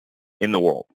in the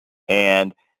world.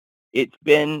 And it's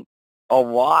been a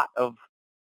lot of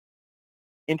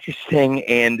interesting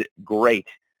and great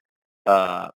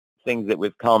things that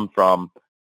we've come from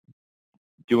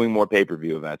doing more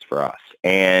pay-per-view events for us.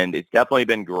 And it's definitely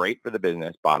been great for the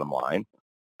business, bottom line.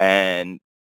 And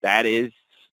that is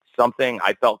something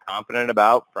I felt confident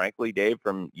about, frankly, Dave,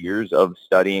 from years of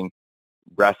studying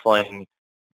wrestling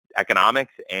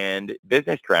economics and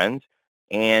business trends.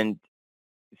 And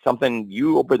something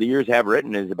you over the years have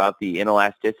written is about the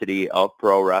inelasticity of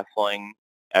pro wrestling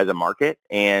as a market,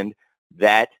 and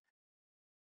that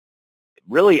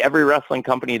really every wrestling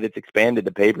company that's expanded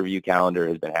the pay-per-view calendar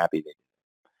has been happy.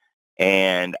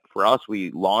 And for us,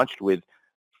 we launched with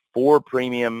 4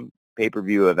 premium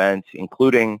pay-per-view events,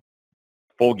 including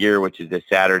Full Gear, which is this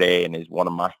Saturday and is one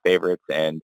of my favorites,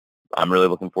 and I'm really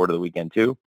looking forward to the weekend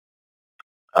too.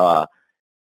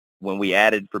 When we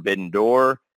added Forbidden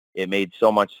Door, it made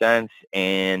so much sense.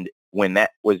 And when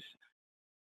that was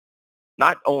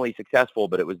not only successful,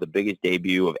 but it was the biggest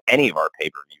debut of any of our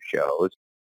pay-per-view shows,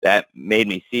 that made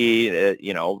me see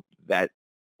that, that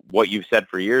what you've said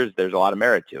for years, there's a lot of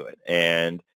merit to it.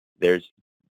 And there's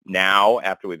now,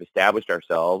 after we've established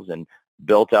ourselves and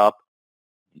built up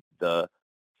the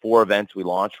 4 events we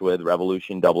launched with,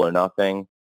 Revolution, Double or Nothing,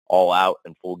 All Out,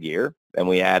 and Full Gear, and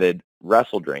we added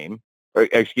Wrestle Dream, then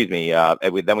we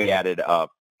added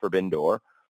Forbidden Door.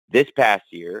 This past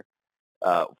year,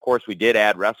 of course, we did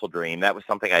add Wrestle Dream. That was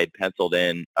something I had penciled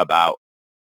in about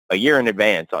a year in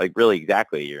advance, like really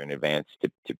exactly a year in advance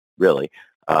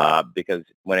because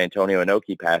when Antonio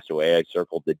Inoki passed away, I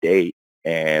circled the date,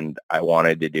 and I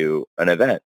wanted to do an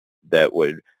event that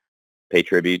would pay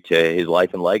tribute to his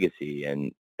life and legacy.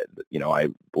 And, I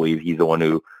believe he's the one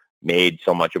who made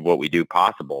so much of what we do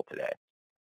possible today.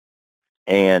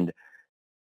 And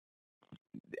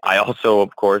I also,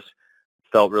 of course,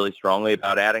 felt really strongly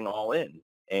about adding All In.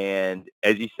 And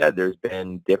as you said, there's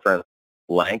been different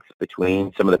lengths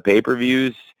between some of the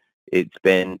pay-per-views. It's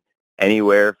been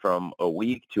anywhere from a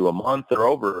week to a month or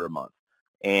over a month.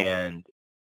 And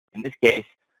in this case,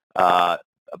 about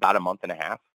a month and a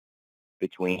half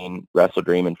between Wrestle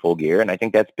Dream and Full Gear. And I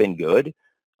think that's been good.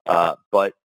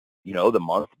 But, the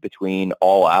month between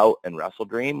All Out and Wrestle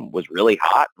Dream was really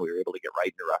hot. We were able to get right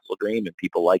into Wrestle Dream, and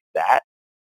people liked that.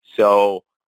 So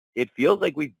it feels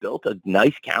like we've built a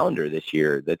nice calendar this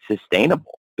year that's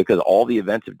sustainable because all the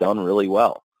events have done really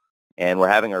well. And we're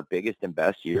having our biggest and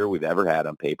best year we've ever had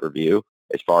on pay-per-view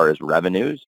as far as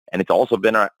revenues. And it's also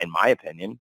been, in my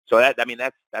opinion,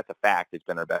 that's a fact. It's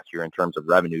been our best year in terms of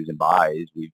revenues and buys.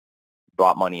 We've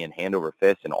brought money in hand over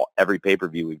fist, and every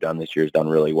pay-per-view we've done this year has done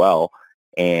really well.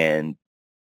 And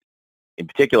in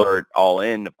particular, All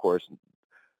In, of course,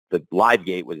 the live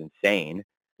gate was insane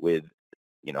with,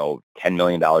 $10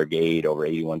 million gate, over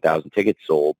 81,000 tickets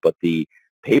sold. But the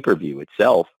pay-per-view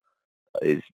itself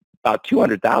is about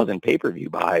 200,000 pay-per-view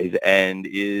buys and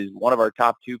is one of our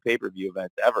top 2 pay-per-view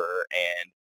events ever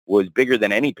and was bigger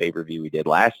than any pay-per-view we did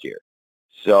last year.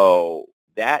 So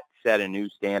that set a new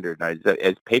standard.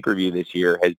 As pay-per-view this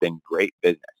year has been great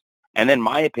business. And then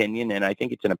my opinion, and I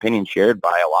think it's an opinion shared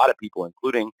by a lot of people,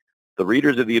 including the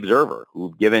readers of The Observer,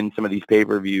 who've given some of these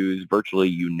pay-per-views virtually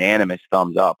unanimous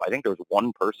thumbs up. I think there was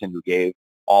one person who gave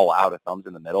All Out a thumbs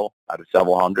in the middle out of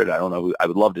several hundred. I don't know. I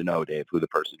would love to know, Dave, who the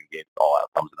person who gave All Out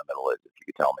thumbs in the middle is, if you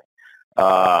could tell me.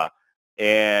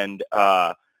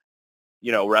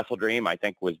 Wrestle Dream, I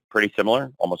think, was pretty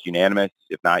similar, almost unanimous,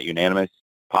 if not unanimous,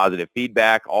 positive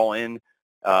feedback. All In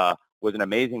was an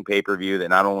amazing pay-per-view that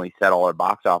not only set all our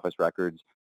box office records,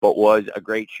 but was a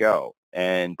great show.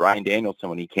 And Bryan Danielson,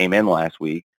 when he came in last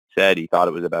week, said he thought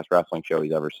it was the best wrestling show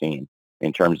he's ever seen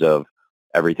in terms of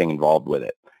everything involved with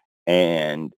it.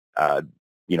 And,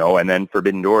 and then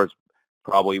Forbidden Door is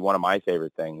probably one of my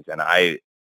favorite things. And I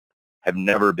have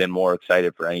never been more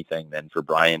excited for anything than for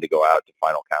Bryan to go out to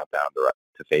Final Countdown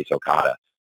to face Okada.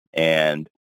 And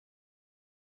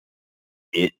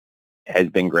it has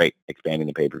been great expanding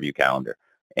the pay-per-view calendar.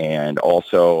 And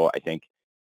also, I think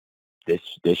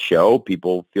this show,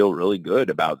 people feel really good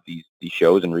about these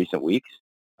shows in recent weeks.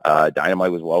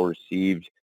 Dynamite was well received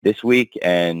this week,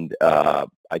 and I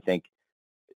think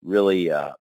really,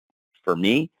 for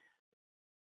me,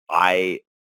 I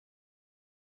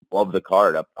love the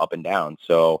card up and down.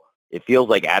 So it feels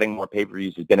like adding more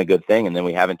pay-per-views has been a good thing. And then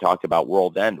we haven't talked about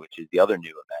World's End, which is the other new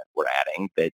event we're adding,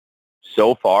 that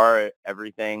so far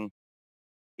everything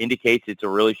indicates it's a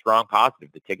really strong positive.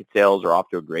 The ticket sales are off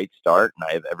to a great start, and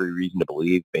I have every reason to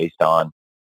believe, based on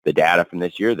the data from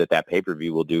this year, that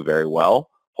pay-per-view will do very well,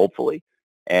 hopefully.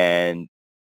 And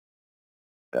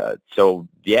so,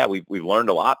 yeah, we've learned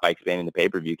a lot by expanding the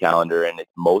pay-per-view calendar, and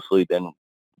it's mostly been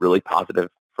really positive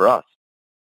for us.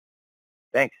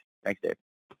 Thanks, Dave.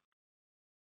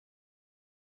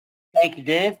 Thank you,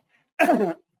 Dave.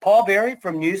 Paul Berry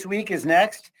from Newsweek is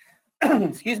next.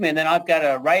 Excuse me. And then I've got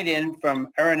a write-in from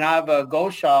Aranava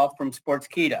Ghoshal from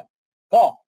Sportskeeda.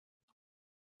 Paul.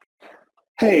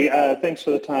 Hey, thanks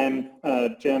for the time,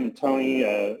 Jim and Tony.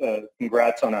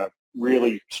 Congrats on a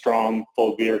really strong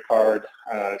Full Gear card,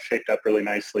 shaped up really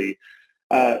nicely.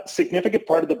 Significant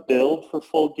part of the build for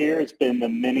Full Gear has been the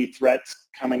many threats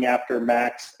coming after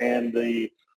Max and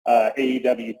the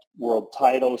AEW World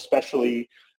Title, especially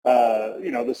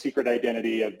the secret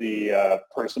identity of the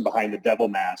person behind the devil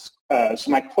mask. So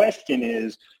my question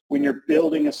is, when you're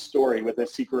building a story with a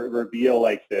secret reveal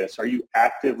like this, are you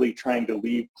actively trying to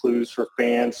leave clues for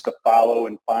fans to follow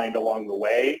and find along the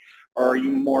way? Or are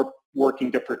you more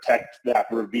working to protect that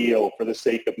reveal for the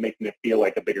sake of making it feel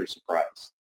like a bigger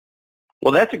surprise?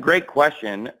 Well, that's a great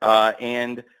question,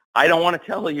 and I don't want to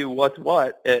tell you what's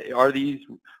what. Are these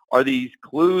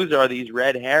clues? Are these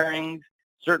red herrings?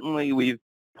 Certainly, we've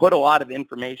put a lot of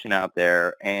information out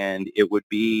there, and it would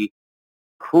be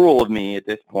cruel of me at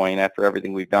this point, after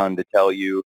everything we've done, to tell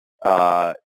you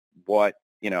what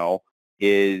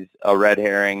is a red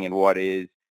herring and what is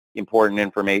important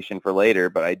information for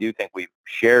later. But I do think we've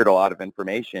shared a lot of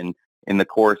information in the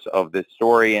course of this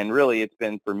story, and really, it's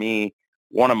been, for me,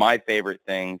 one of my favorite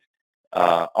things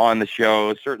on the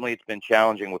show. Certainly, it's been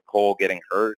challenging with Cole getting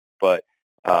hurt, but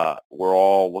we're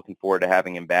all looking forward to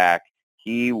having him back.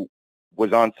 He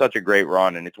was on such a great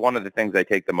run, and it's one of the things I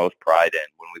take the most pride in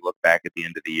when we look back at the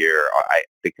end of the year,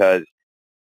 because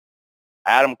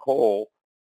Adam Cole,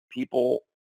 people,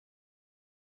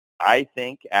 I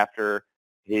think, after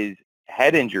his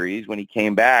head injuries, when he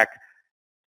came back,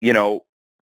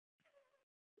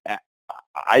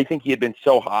 I think he had been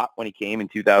so hot when he came in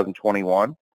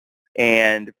 2021,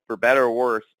 and for better or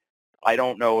worse, I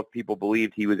don't know if people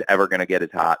believed he was ever going to get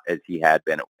as hot as he had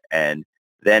been. And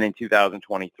then in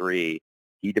 2023,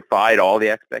 he defied all the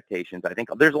expectations. I think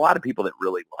there's a lot of people that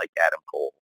really like Adam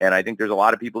Cole, and I think there's a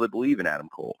lot of people that believe in Adam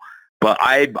Cole. But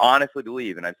I honestly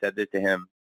believe, and I've said this to him,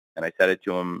 and I said it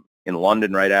to him in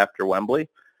London right after Wembley,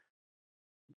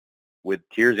 with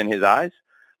tears in his eyes,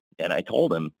 and I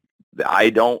told him that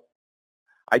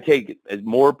I take as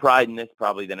more pride in this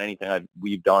probably than anything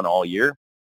we've done all year,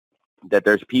 that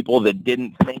there's people that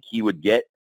didn't think he would get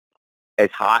as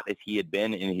hot as he had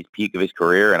been in his peak of his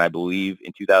career, and I believe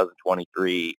in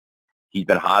 2023 he's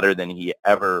been hotter than he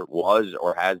ever was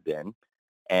or has been.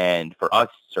 And for us,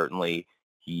 certainly,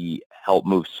 he helped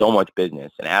move so much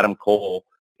business. And Adam Cole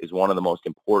is one of the most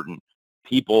important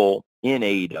people in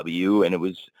AEW, and it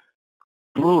was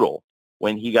brutal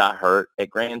when he got hurt at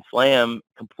Grand Slam,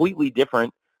 completely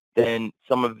different than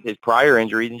some of his prior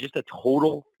injuries, and just a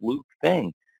total fluke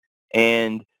thing.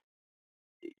 And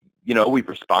we've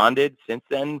responded since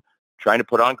then, trying to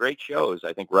put on great shows.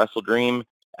 I think Wrestle Dream,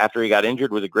 after he got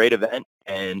injured, was a great event,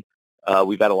 and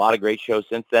we've had a lot of great shows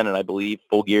since then, and I believe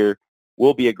Full Gear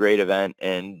will be a great event.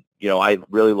 And, I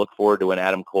really look forward to when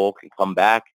Adam Cole can come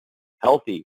back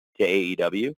healthy to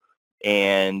AEW.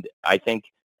 And I think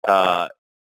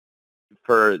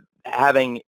for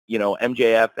having,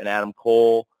 MJF and Adam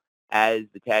Cole as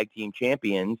the tag team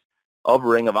champions of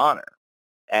Ring of Honor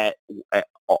at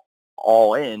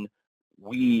All In,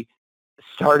 we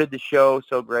started the show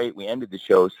so great, we ended the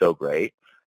show so great,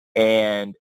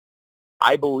 and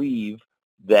I believe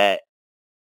that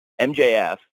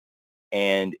MJF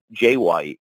and Jay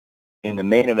White in the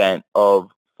main event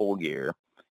of Full Gear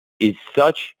is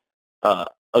such a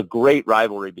great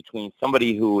rivalry between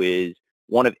somebody who is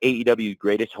one of AEW's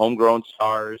greatest homegrown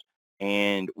stars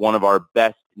and one of our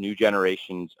best new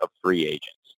generations of free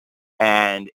agents.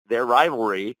 And their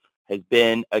rivalry has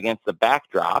been against the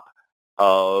backdrop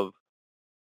of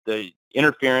the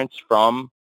interference from,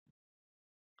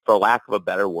 for lack of a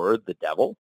better word, the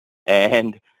devil.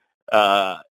 And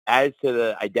as to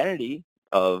the identity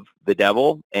of the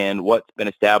devil and what's been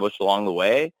established along the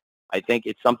way, I think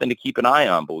it's something to keep an eye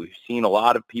on. But we've seen a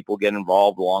lot of people get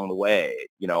involved along the way.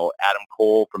 Adam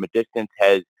Cole, from a distance,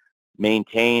 has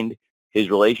maintained his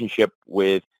relationship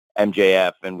with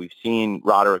MJF, and we've seen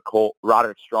Roderick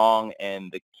Strong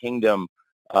and the Kingdom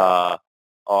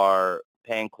are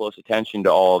paying close attention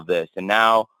to all of this. And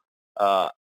now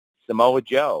Samoa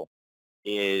Joe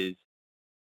is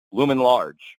looming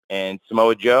large, and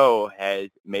Samoa Joe has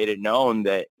made it known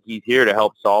that he's here to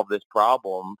help solve this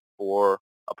problem for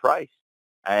a price.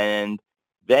 And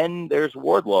then there's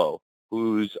Wardlow,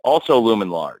 who's also looming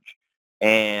large,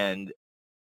 and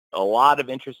a lot of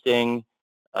interesting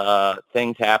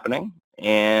things happening.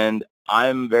 And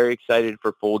I'm very excited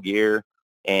for Full Gear,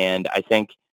 and I think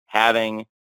having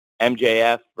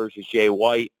MJF versus Jay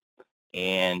White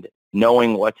and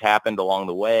knowing what's happened along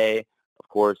the way, of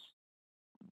course,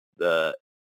 the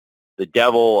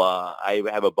Devil, I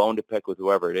have a bone to pick with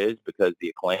whoever it is, because the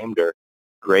Acclaimed are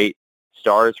great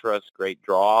stars for us, great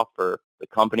draw for the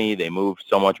company. They move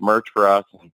so much merch for us.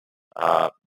 And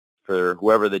for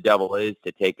whoever the Devil is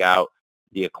to take out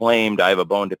the Acclaimed, I have a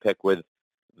bone to pick with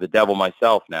the Devil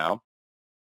myself now.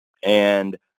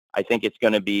 And I think it's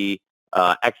going to be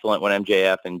excellent when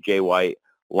MJF and Jay White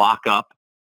lock up.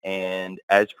 And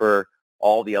as for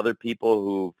all the other people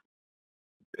who've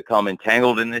become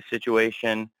entangled in this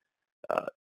situation,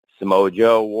 Samoa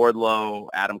Joe, Wardlow,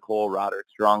 Adam Cole, Roderick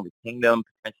Strong, the Kingdom,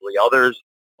 potentially others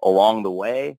along the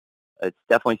way, it's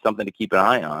definitely something to keep an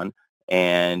eye on,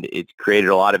 and it's created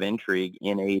a lot of intrigue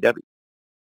in AEW.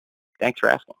 Thanks for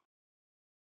asking.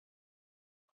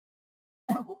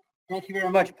 Thank you very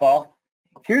much, Paul.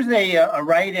 Here's a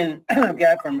write-in I've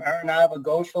got from Arnava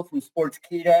Ghoshal from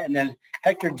Sportskeeda, and then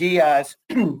Hector Diaz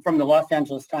from the Los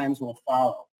Angeles Times will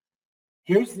follow.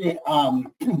 Here's the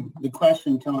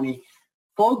question, Tony.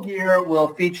 Full Gear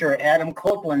will feature Adam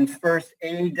Copeland's first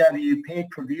AEW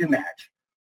pay-per-view match.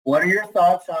 What are your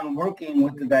thoughts on working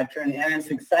with the veteran and his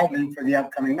excitement for the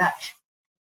upcoming match?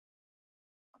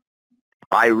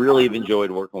 I really have enjoyed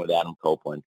working with Adam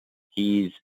Copeland.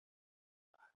 He's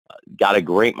got a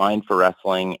great mind for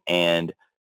wrestling, and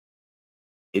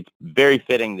it's very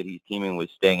fitting that he's teaming with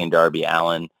Sting and Darby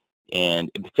Allin.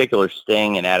 And in particular,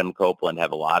 Sting and Adam Copeland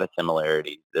have a lot of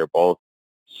similarities. They're both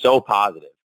so positive.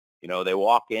 You know, they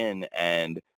walk in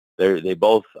and they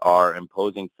both are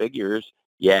imposing figures,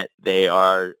 yet they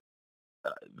are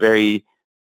very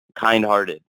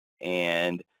kind-hearted,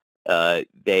 and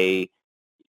they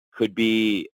could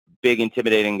be big,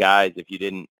 intimidating guys if you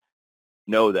didn't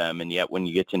know them. And yet when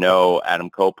you get to know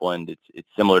Adam Copeland, it's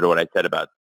similar to what I said about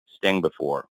Sting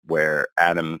before, where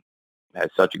Adam has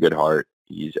such a good heart.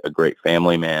 He's a great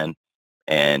family man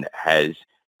and has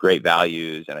great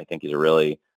values, and I think he's a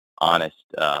really honest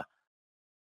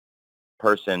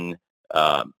person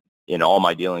in all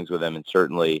my dealings with him, and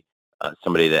certainly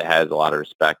somebody that has a lot of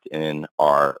respect in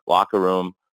our locker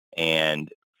room and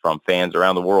from fans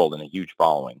around the world, and a huge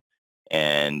following.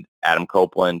 And Adam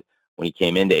Copeland, when he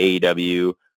came into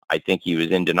AEW, I think he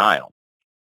was in denial.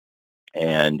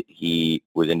 And he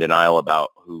was in denial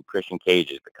about who Christian Cage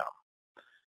has become.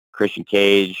 Christian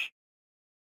Cage,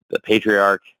 the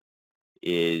patriarch,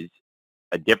 is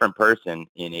a different person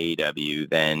in AEW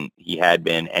than he had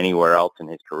been anywhere else in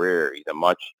his career. He's a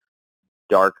much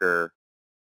darker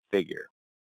figure.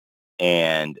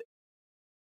 And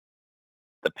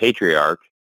the patriarch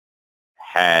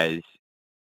has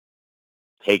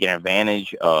taken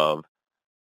advantage of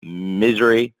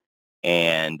misery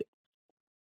and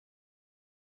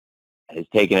has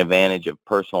taken advantage of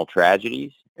personal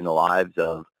tragedies in the lives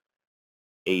of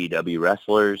AEW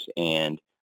wrestlers, and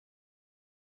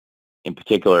in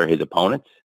particular his opponents.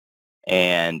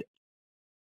 And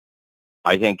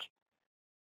I think,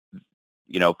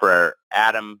 you know, for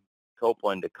Adam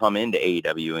Copeland to come into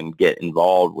AEW and get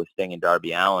involved with Sting and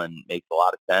Darby Allin makes a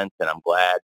lot of sense, and I'm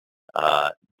glad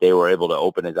they were able to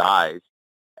open his eyes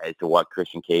as to what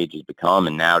Christian Cage has become.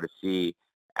 And now to see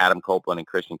Adam Copeland and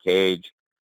Christian Cage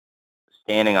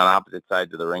standing on opposite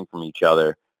sides of the ring from each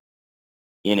other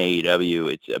in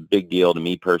AEW, it's a big deal to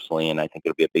me personally, and I think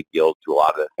it'll be a big deal to a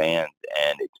lot of the fans.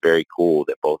 And it's very cool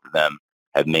that both of them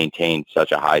have maintained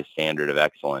such a high standard of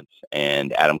excellence.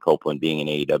 And Adam Copeland being in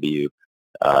AEW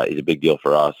is a big deal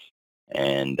for us.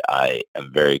 And I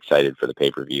am very excited for the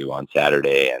pay-per-view on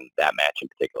Saturday and that match in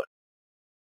particular.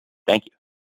 Thank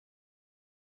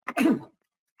you.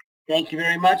 Thank you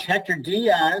very much. Hector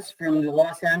Diaz from the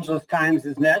Los Angeles Times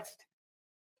is next.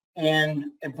 And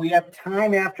if we have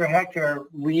time after Hector,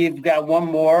 we've got one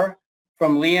more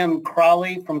from Liam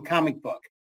Crawley from Comic Book.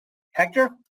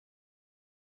 Hector?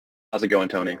 How's it going,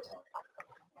 Tony?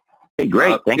 Hey,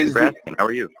 great. Thank you for asking. How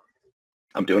are you?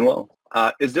 I'm doing well.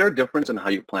 Is there a difference in how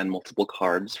you plan multiple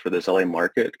cards for this LA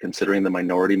market, considering the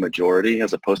minority majority,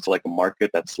 as opposed to like a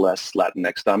market that's less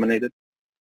Latinx dominated?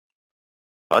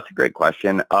 That's a great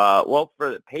question. Well,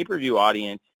 for the pay-per-view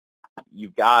audience,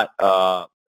 you've got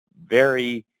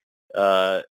very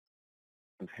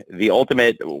the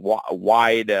ultimate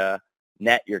wide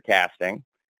net you're casting,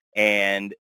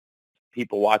 and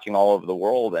people watching all over the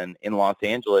world. And in Los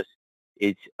Angeles,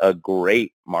 it's a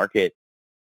great market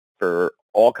for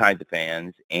all kinds of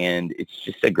fans, and it's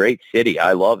just a great city.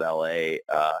 I love LA,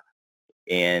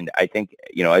 and I think,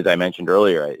 as I mentioned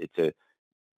earlier, it's a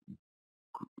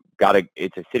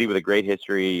city with a great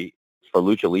history for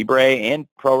lucha libre and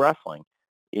pro wrestling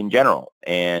in general.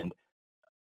 And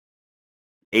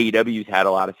AEW's had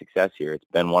a lot of success here. It's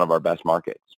been one of our best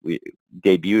markets. We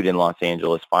debuted in Los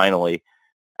Angeles finally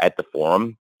at the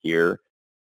Forum here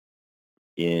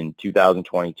in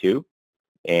 2022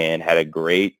 and had a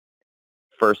great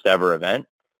first ever event.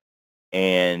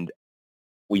 And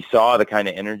we saw the kind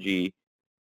of energy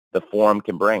the Forum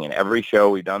can bring. And every show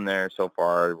we've done there so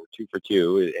far, 2 for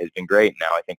 2, it has been great. Now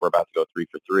I think we're about to go 3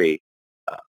 for 3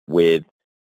 with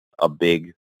a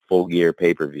big Full Gear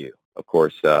pay-per-view. Of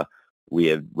course, we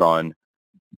have run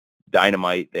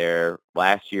Dynamite there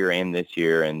last year and this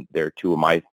year, and they're two of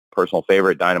my personal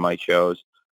favorite Dynamite shows.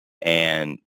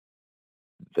 And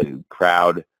the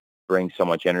crowd brings so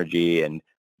much energy, and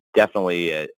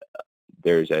definitely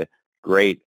there's a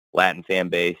great Latin fan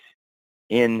base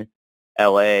in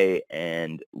LA,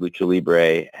 and Lucha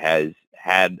Libre has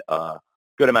had a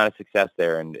good amount of success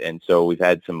there. And so we've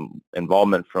had some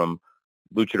involvement from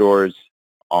luchadors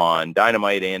on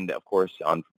Dynamite and, of course,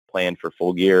 on plan for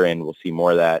Full Gear, and we'll see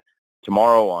more of that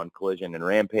tomorrow on Collision and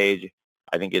Rampage,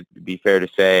 I think it'd be fair to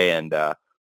say, and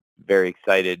very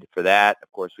excited for that.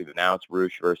 Of course, we've announced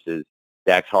Roosh versus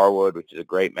Dax Harwood, which is a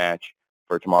great match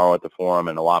for tomorrow at the Forum,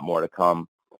 and a lot more to come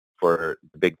for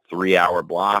the big 3-hour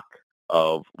block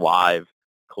of live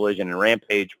Collision and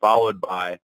Rampage, followed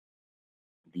by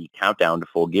the countdown to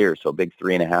Full Gear. So a big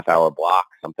 3.5-hour block,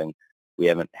 something we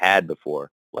haven't had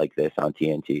before like this on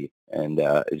TNT, and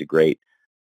is a great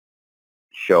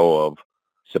show of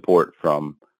support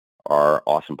from our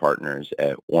awesome partners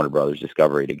at Warner Brothers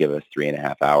Discovery to give us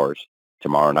 3.5 hours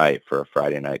tomorrow night for a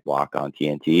Friday night block on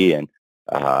TNT. And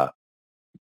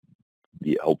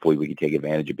hopefully we can take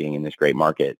advantage of being in this great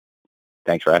market.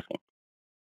 Thanks for asking.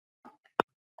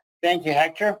 Thank you,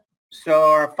 Hector.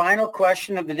 So our final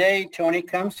question of the day, Tony,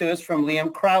 comes to us from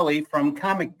Liam Crowley from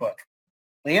Comic Book.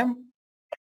 Liam?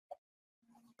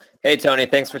 Hey, Tony,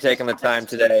 thanks for taking the time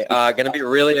today. Going to be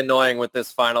really annoying with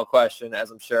this final question, as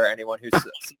I'm sure anyone who's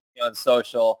seen me on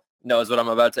social knows what I'm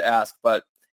about to ask. But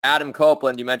Adam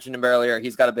Copeland, you mentioned him earlier.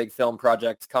 He's got a big film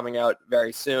project coming out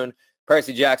very soon.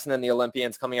 Percy Jackson and the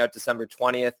Olympians coming out December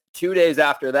 20th. 2 days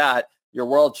after that, your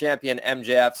world champion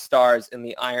MJF stars in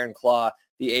the Iron Claw,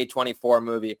 the A24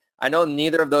 movie. I know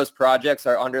neither of those projects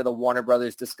are under the Warner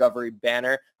Brothers Discovery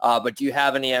banner, but do you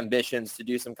have any ambitions to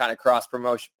do some kind of cross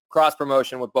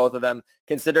promotion with both of them,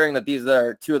 considering that these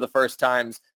are two of the first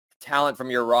times talent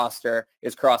from your roster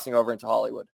is crossing over into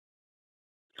Hollywood?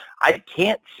 I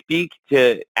can't speak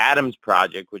to Adam's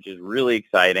project, which is really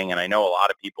exciting, and I know a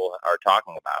lot of people are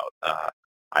talking about.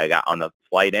 I got on the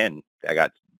flight in, I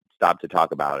got stopped to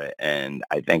talk about it, and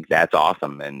I think that's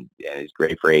awesome, and it's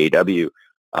great for AEW.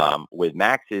 With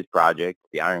Max's project,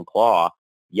 the Iron Claw,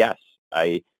 yes,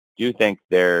 I do think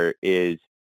there is.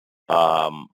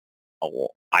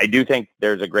 I do think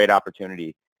there's a great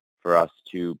opportunity for us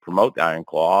to promote the Iron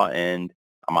Claw, and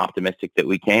I'm optimistic that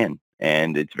we can.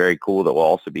 And it's very cool that we'll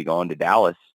also be going to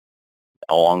Dallas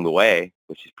along the way,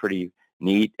 which is pretty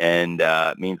neat and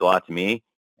means a lot to me.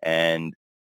 And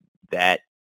that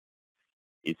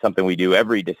is something we do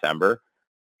every December,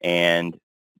 and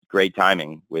great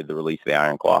timing with the release of the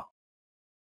Iron Claw.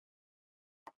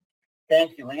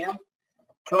 Thank you, Liam.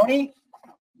 Tony,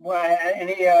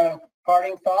 any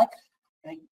parting thoughts?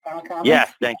 Any final comments?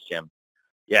 Yes, thanks, Jim.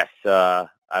 Yes,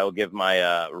 I will give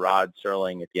my Rod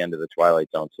Serling at the end of the Twilight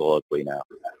Zone soliloquy now.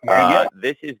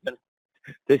 This is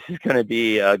going to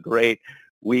be a great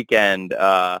weekend,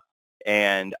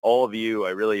 and all of you, I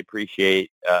really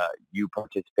appreciate you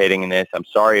participating in this. I'm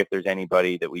sorry if there's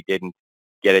anybody that we didn't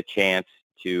get a chance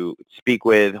to speak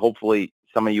with. Hopefully,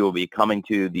 some of you will be coming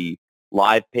to the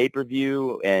live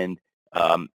pay-per-view, and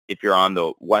if you're on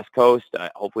the West Coast,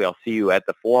 hopefully I'll see you at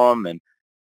the Forum, and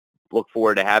look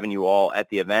forward to having you all at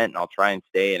the event. And I'll try and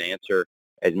stay and answer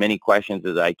as many questions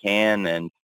as I can, and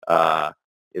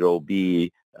it'll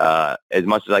be as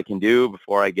much as I can do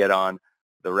before I get on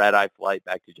the red-eye flight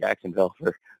back to Jacksonville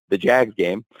for the Jags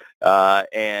game.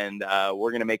 And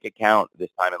we're going to make it count this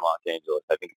time in Los Angeles.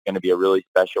 I think it's going to be a really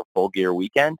special Full Gear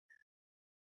weekend.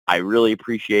 I really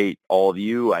appreciate all of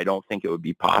you. I don't think it would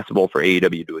be possible for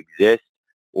AEW to exist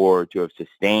or to have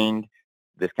sustained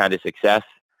this kind of success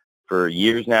for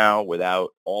years now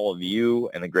without all of you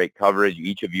and the great coverage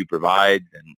each of you provides.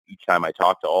 And each time I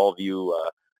talk to all of you,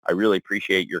 I really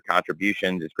appreciate your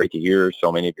contributions. It's great to hear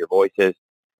so many of your voices.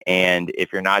 And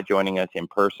if you're not joining us in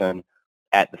person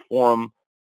at the forum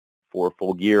for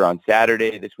Full Gear on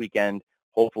Saturday this weekend,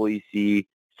 hopefully see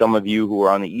some of you who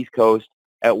are on the East Coast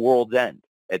at World's End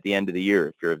at the end of the year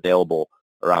if you're available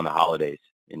around the holidays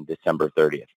in December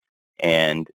 30th.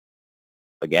 And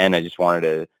again, I just wanted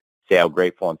to say how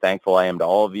grateful and thankful I am to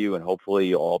all of you, and hopefully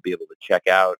you'll all be able to check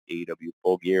out AEW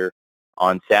Full Gear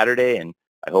on Saturday, and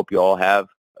I hope you all have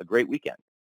a great weekend.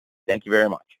 Thank you very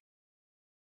much.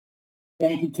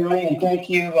 Thank you, Tony, and thank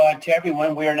you to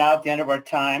everyone. We are now at the end of our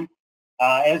time.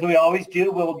 As we always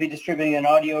do, we will be distributing an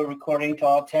audio recording to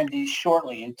all attendees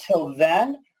shortly. Until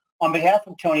then, on behalf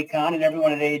of Tony Khan and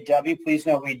everyone at AEW, please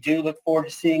know we do look forward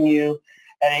to seeing you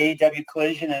at AEW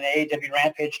Collision and AEW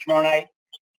Rampage tomorrow night,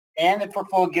 and for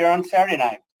Full Gear on Saturday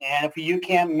night. And if you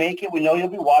can't make it, we know you'll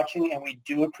be watching, and we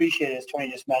do appreciate it, as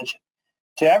Tony just mentioned.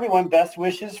 To everyone, best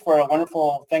wishes for a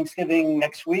wonderful Thanksgiving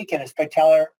next week and a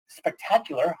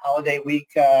spectacular holiday week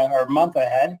or month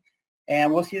ahead.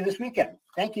 And we'll see you this weekend.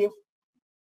 Thank you.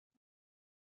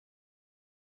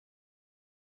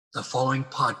 The following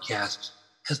podcast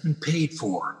has been paid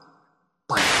for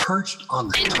by Perched on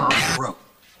the Top Rope.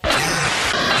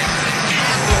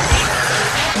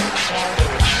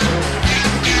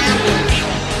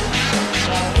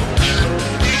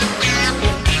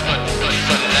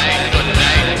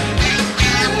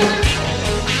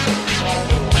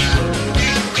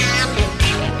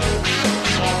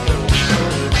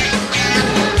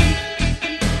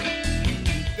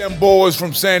 Them boys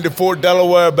from Sandy Fort,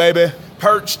 Delaware, baby.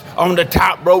 Perched on the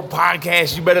Top Rope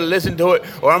podcast. You better listen to it,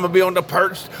 or I'm going to be on the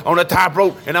Perched on the Top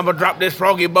Rope, and I'm going to drop this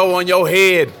froggy bow on your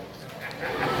head.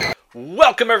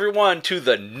 Welcome, everyone, to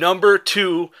the number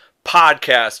 2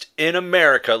 podcast in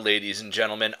America, ladies and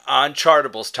gentlemen, on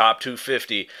Chartable's Top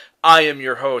 250. I am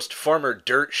your host, former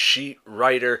dirt sheet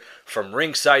writer from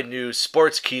Ringside News,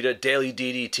 Sportskeeda, Daily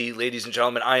DDT. Ladies and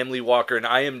gentlemen, I am Lee Walker, and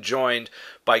I am joined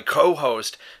by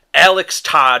co-host Alex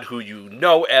Todd, who you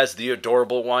know as the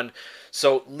Adorable One.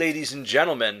 So, ladies and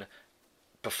gentlemen,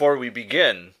 before we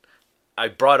begin, I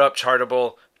brought up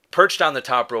Chartable. Perched on the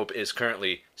Top Rope is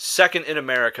currently 2nd in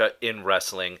America in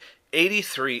wrestling,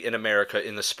 83 in America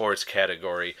in the sports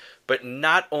category. But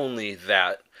not only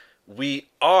that, we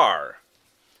are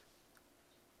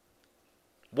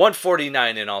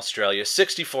 149 in Australia,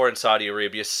 64 in Saudi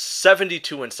Arabia,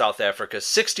 72 in South Africa,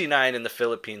 69 in the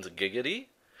Philippines, giggity.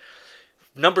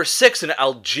 Number 6 in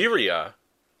Algeria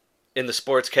in the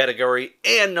sports category,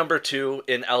 and number 2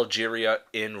 in Algeria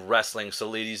in wrestling. So,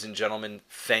 ladies and gentlemen,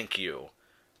 thank you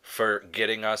for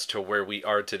getting us to where we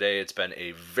are today. It's been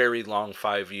a very long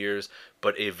 5 years,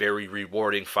 but a very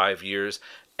rewarding 5 years.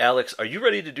 Alex, are you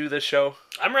ready to do this show?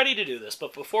 I'm ready to do this,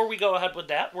 but before we go ahead with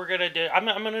that, I'm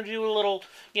gonna do a little,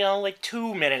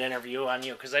 2-minute interview on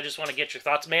you, because I just want to get your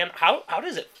thoughts, man. How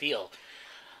does it feel,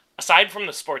 aside from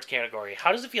the sports category?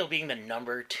 How does it feel being the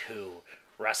number 2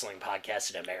 wrestling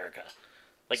podcast in America?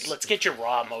 Let's get your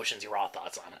raw emotions, your raw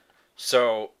thoughts on it.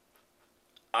 So,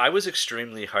 I was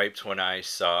extremely hyped when I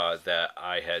saw that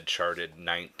I had charted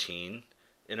 19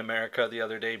 in America the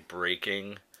other day,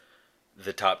 breaking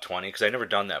the top 20, because I'd never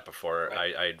done that before.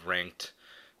 Right. I'd ranked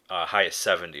high as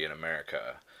 70 in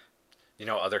America.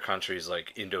 Other countries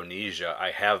like Indonesia,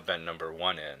 I have been number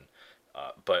 1 in.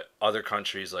 But other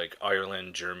countries like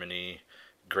Ireland, Germany,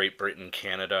 Great Britain,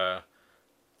 Canada,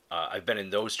 I've been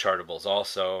in those chartables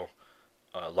also,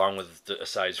 along with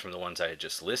aside from the ones I had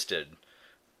just listed.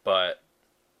 But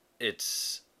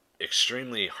it's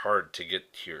extremely hard to get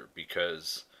here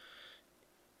because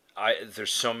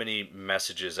there's so many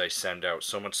messages I send out,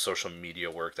 so much social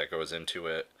media work that goes into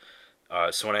it.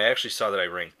 So when I actually saw that I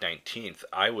ranked 19th,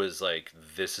 I was like,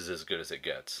 this is as good as it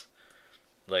gets.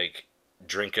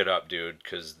 Drink it up, dude,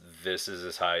 because this is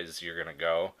as high as you're going to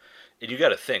go. And you got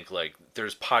to think,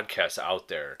 there's podcasts out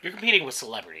there. You're competing with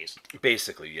celebrities.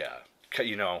 Basically, yeah.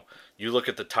 You look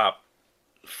at the top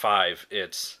 5,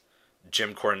 it's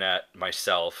Jim Cornette,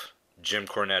 myself, Jim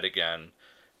Cornette again,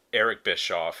 Eric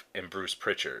Bischoff, and Bruce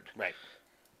Pritchard. Right.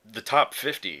 The top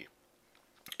 50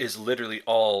 is literally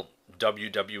all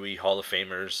WWE Hall of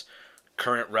Famers,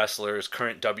 current wrestlers,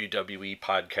 current WWE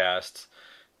podcasts.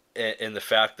 And the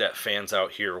fact that fans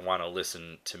out here want to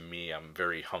listen to me, I'm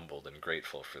very humbled and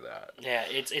grateful for that. Yeah,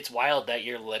 it's wild that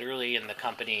you're literally in the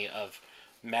company of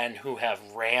men who have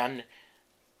ran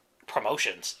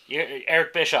promotions.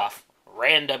 Eric Bischoff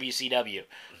ran WCW.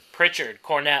 Pritchard,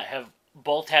 Cornette have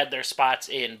both had their spots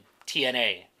in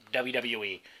TNA,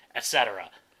 WWE,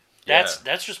 etc.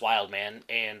 That's just wild, man.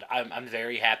 And I'm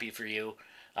very happy for you.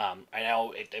 I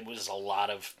know it was a lot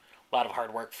of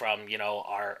hard work from, you know,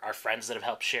 our friends that have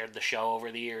helped share the show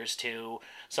over the years too.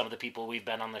 Some of the people we've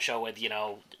been on the show with, you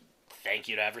know, thank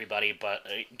you to everybody, but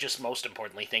just most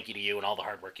importantly, thank you to you and all the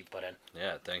hard work you've put in.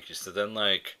 Yeah, thank you. So then,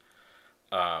 like,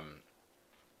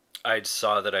 I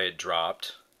saw that I had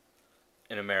dropped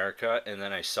in America, and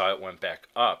then I saw it went back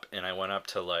up, and I went up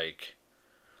to, like,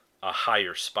 a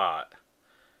higher spot.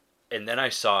 And then I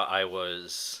saw I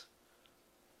was,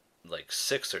 like,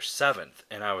 6th or 7th,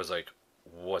 and I was like,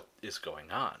 what is going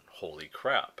on? Holy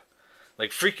crap.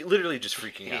 Like, literally just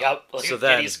freaking out. Yep, like so a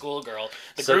then, giddy schoolgirl.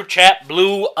 The group chat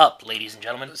blew up, ladies and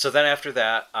gentlemen. So then after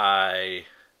that,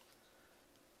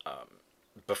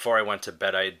 before I went to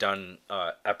bed, I had done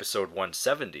episode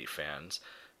 170, fans.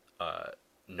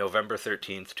 November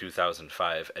 13th,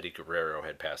 2005, Eddie Guerrero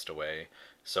had passed away.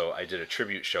 So I did a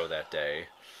tribute show that day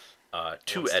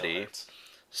to Eddie.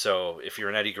 So if you're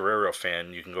an Eddie Guerrero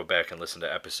fan, you can go back and listen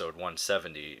to episode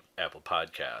 170, Apple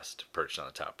Podcast, Perched on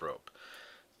the Top Rope.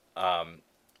 I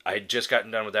had just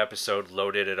gotten done with the episode,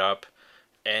 loaded it up,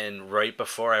 and right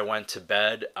before I went to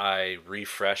bed, I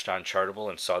refreshed on Chartable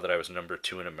and saw that I was number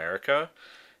 2 in America.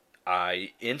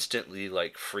 I instantly,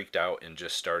 like, freaked out and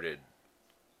just started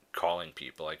calling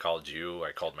people. I called you,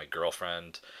 I called my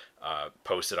girlfriend,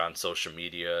 posted on social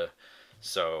media.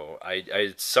 So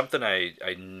it's something I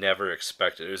never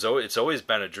expected. It's always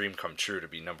been a dream come true to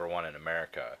be number 1 in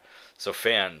America. So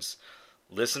fans,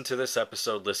 listen to this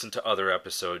episode, listen to other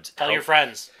episodes. Tell your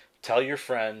friends. Tell your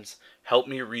friends. Help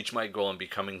me reach my goal in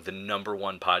becoming the number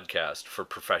 1 podcast for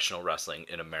professional wrestling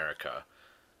in America.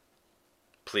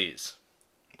 Please.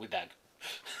 We beg.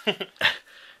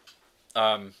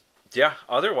 Yeah,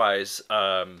 otherwise,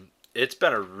 it's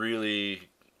been a really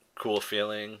cool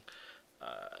feeling.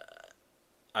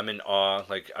 I'm in awe.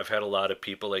 Like, I've had a lot of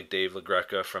people like Dave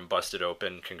LaGreca from Busted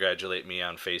Open congratulate me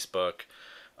on Facebook.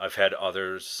 I've had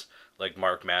others like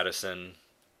Mark Madison,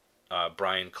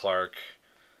 Brian Clark,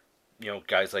 you know,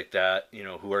 guys like that, you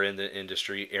know, who are in the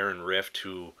industry. Aaron Rift,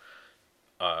 who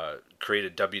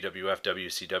created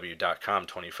WWFWCW.com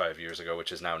 25 years ago,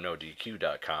 which is now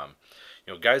NoDQ.com.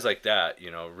 You know, guys like that,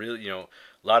 you know, really, you know,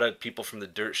 a lot of people from the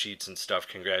dirt sheets and stuff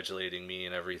congratulating me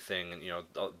and everything. And, you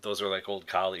know, those are like old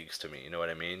colleagues to me, you know what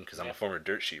I mean? Because I'm a former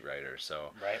dirt sheet writer. So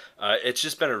right. It's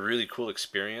just been a really cool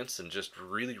experience and just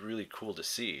really, really cool to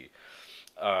see.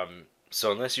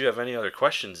 So unless you have any other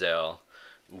questions, Al,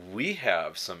 we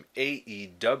have some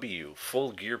AEW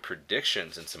Full Gear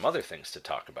predictions and some other things to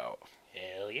talk about.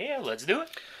 Hell yeah, let's do it.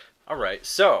 All right,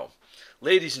 so,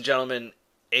 ladies and gentlemen,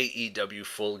 AEW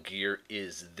Full Gear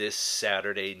is this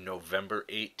Saturday, November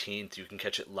 18th. You can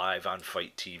catch it live on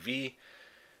Fight TV.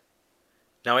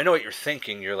 Now, I know what you're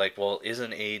thinking. You're like, well,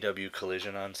 isn't AEW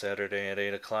Collision on Saturday at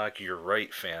 8 o'clock? You're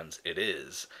right, fans, it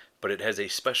is. But it has a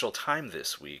special time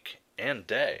this week and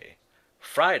day.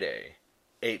 Friday,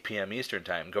 8 p.m. Eastern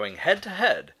Time, going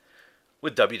head-to-head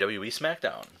with WWE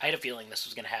SmackDown. I had a feeling this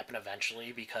was going to happen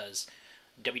eventually because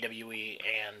WWE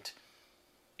and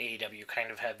AEW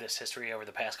kind of had this history over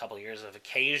the past couple of years of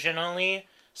occasionally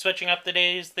switching up the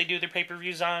days they do their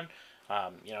pay-per-views on.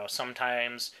 You know,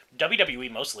 sometimes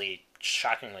WWE mostly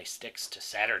shockingly sticks to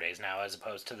Saturdays now as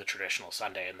opposed to the traditional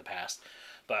Sunday in the past.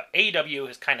 But AEW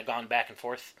has kind of gone back and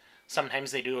forth.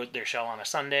 Sometimes they do their show on a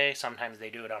Sunday, sometimes they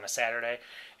do it on a Saturday.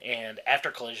 And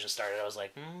after Collision started, I was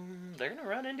like, they're going to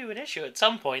run into an issue at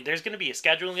some point. There's going to be a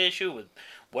scheduling issue with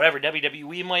whatever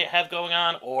WWE might have going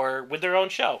on or with their own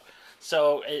show.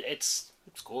 So it's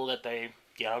cool that they,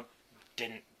 you know,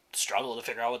 didn't struggle to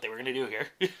figure out what they were going to do here.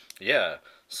 Yeah.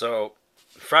 So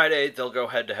Friday, they'll go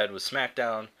head-to-head with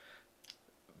SmackDown.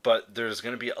 But there's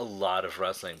going to be a lot of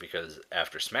wrestling because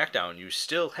after SmackDown, you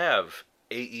still have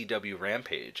AEW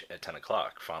Rampage at 10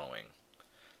 o'clock following.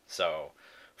 So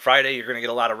Friday, you're going to get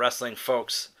a lot of wrestling,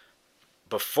 folks,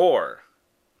 before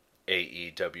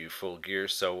AEW Full Gear.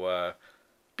 So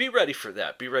be ready for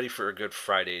that. Be ready for a good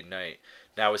Friday night.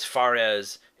 Now, as far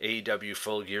as AEW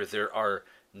Full Gear, there are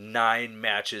 9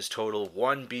 matches total,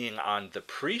 one being on the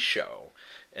pre-show.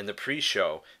 And the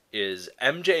pre-show is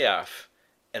MJF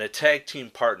and a tag team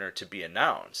partner to be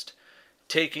announced,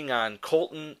 taking on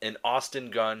Colton and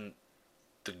Austin Gunn,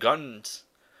 the Guns,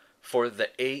 for the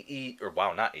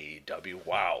not AEW,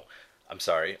 wow. I'm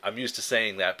sorry. I'm used to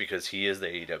saying that because he is the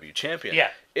AEW champion. Yeah.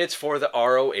 It's for the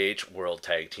ROH World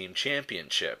Tag Team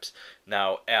Championships.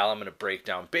 Now, Al, I'm going to break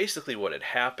down basically what had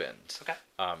happened. Okay.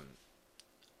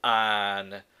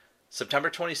 On September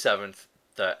 27th,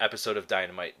 the episode of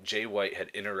Dynamite, Jay White had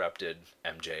interrupted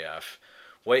MJF.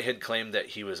 White had claimed that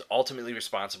he was ultimately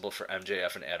responsible for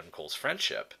MJF and Adam Cole's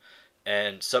friendship.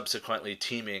 and subsequently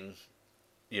teaming,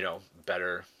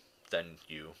 better than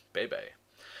you, Bebe.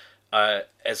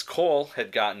 As Cole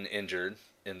had gotten injured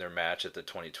in their match at the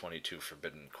 2022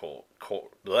 Forbidden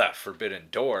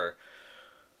Door,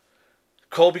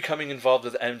 Cole becoming involved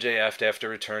with MJF after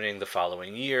returning the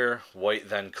following year, White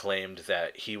then claimed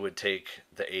that he would take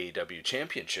the AEW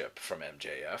Championship from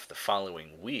MJF the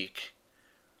following week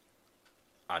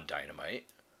on Dynamite.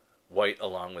 White,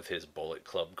 along with his Bullet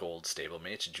Club Gold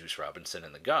stablemates Juice Robinson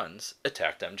and the Guns,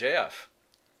 attacked MJF.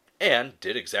 And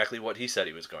did exactly what he said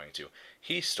he was going to.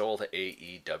 He stole the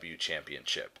AEW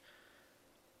Championship.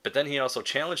 But then he also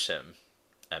challenged him,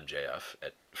 MJF,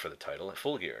 for the title at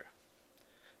Full Gear.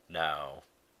 Now,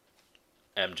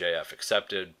 MJF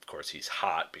accepted. Of course, he's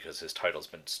hot because his title's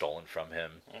been stolen from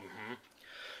him. Mm-hmm.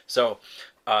 So,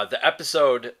 the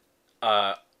episode,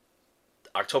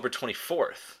 October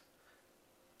 24th,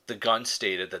 the Gun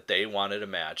stated that they wanted a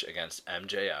match against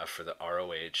MJF for the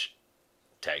ROH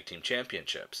Tag Team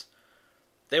Championships.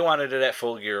 They wanted it at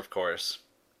Full Gear, of course,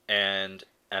 and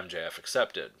MJF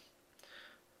accepted.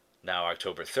 Now,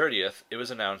 October 30th, it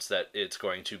was announced that it's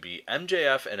going to be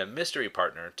MJF and a mystery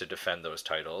partner to defend those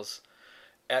titles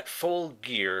at Full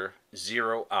Gear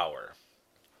 0 Hour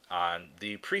on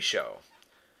the pre-show,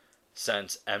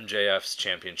 since MJF's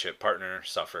championship partner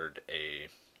suffered a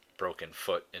broken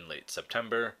foot in late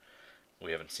September.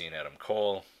 We haven't seen Adam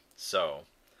Cole, so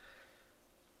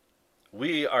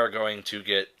we are going to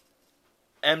get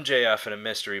MJF and a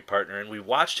mystery partner, and we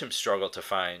watched him struggle to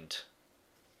find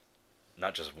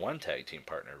not just one tag team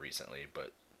partner recently,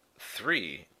 but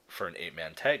 3 for an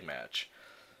 8-man tag match,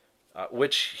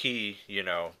 which he,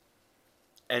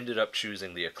 ended up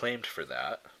choosing the Acclaimed for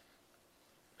that,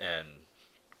 and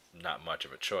not much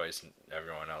of a choice.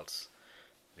 Everyone else,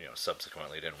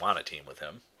 subsequently didn't want to team with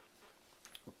him.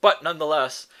 But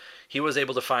nonetheless, he was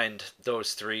able to find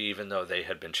those 3, even though they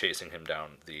had been chasing him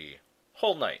down the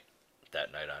whole night,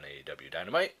 that night on AEW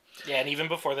Dynamite. Yeah, and even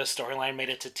before this storyline made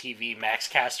it to TV, Max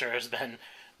Caster has been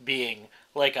being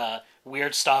like a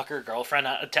weird stalker girlfriend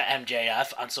to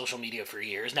MJF on social media for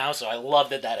years now, so I love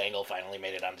that angle finally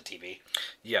made it onto TV.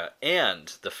 Yeah,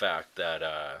 and the fact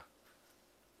that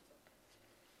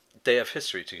they have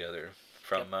history together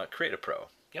from Create a Pro.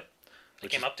 Yep, they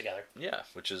came up together. Yeah,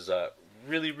 which is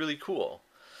really, really cool.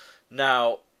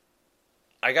 Now,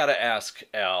 I gotta ask,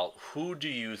 Al, who do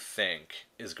you think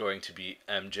is going to be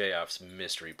MJF's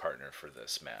mystery partner for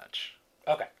this match?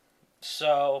 Okay,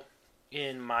 so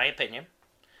in my opinion,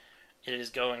 it is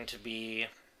going to be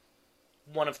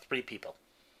one of 3 people.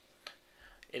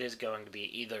 It is going to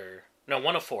be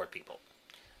one of 4 people.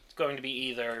 It's going to be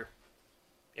either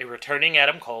a returning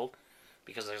Adam Cole,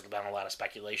 because there's been a lot of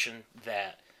speculation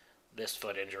that this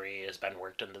foot injury has been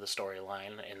worked into the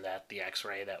storyline, and that the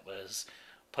x-ray that was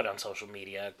put on social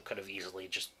media could have easily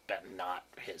just been not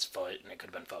his foot, and it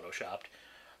could have been photoshopped.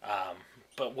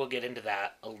 But we'll get into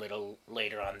that a little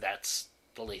later on. That's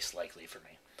the least likely for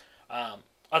me.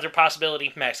 Other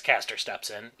possibility, Max Caster steps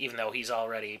in, even though he's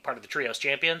already part of the Trios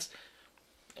Champions.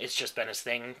 It's just been his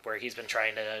thing where he's been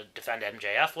trying to defend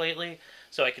MJF lately,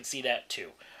 so I could see that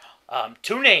too.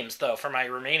 2 names, though, for my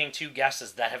remaining 2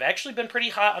 guesses that have actually been pretty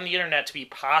hot on the internet to be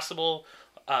possible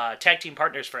tag team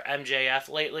partners for MJF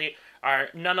lately are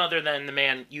none other than the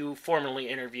man you formerly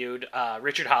interviewed,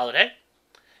 Richard Holiday,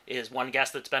 is one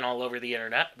guest that's been all over the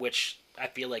internet, which I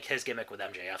feel like his gimmick with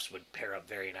MJF's would pair up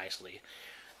very nicely.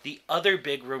 The other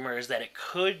big rumor is that it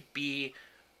could be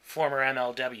former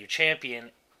MLW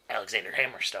champion Alexander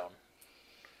Hammerstone.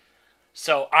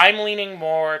 So I'm leaning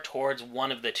more towards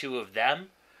one of the 2 of them.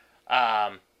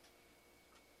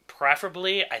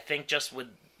 Preferably, I think just with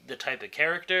the type of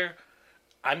character,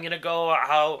 I'm going to go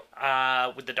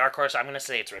out with the dark horse. I'm going to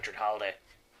say it's Richard Holiday.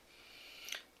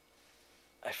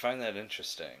 I find that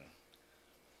interesting.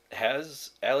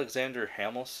 Has Alexander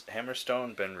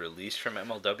Hammerstone been released from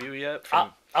MLW yet?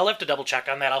 I'll have to double check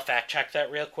on that. I'll fact check that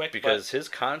real quick. Because his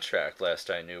contract, last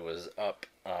I knew, was up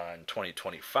on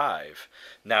 2025.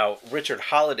 Now, Richard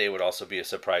Holiday would also be a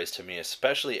surprise to me,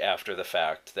 especially after the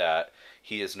fact that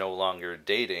he is no longer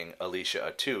dating Alicia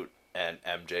Atout, and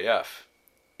MJF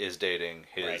is dating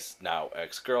his now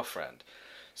ex-girlfriend.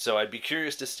 So I'd be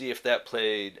curious to see if that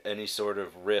played any sort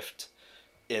of rift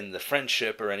in the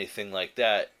friendship or anything like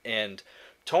that. And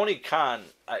Tony Khan,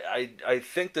 I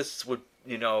think this would,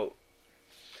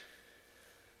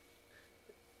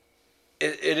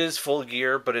 it is Full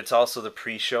Gear, but it's also the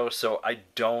pre-show, so I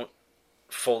don't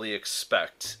fully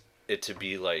expect it to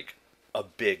be like a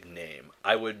big name.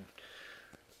 I would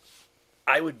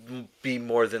be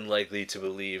more than likely to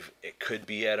believe it could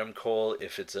be Adam Cole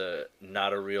if it's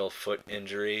not a real foot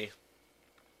injury.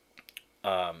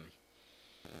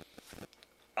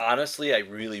 honestly, I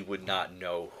really would not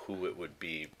know who it would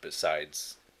be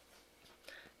besides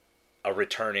a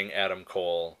returning Adam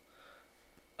Cole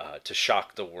to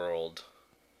shock the world.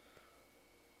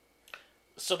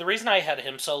 So the reason I had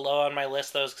him so low on my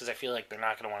list, though, is because I feel like they're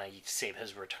not going to want to save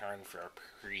his return for a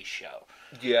pre-show.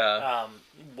 Yeah.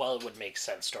 Well, it would make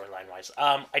sense storyline-wise.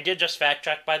 I did just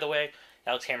fact-check, by the way.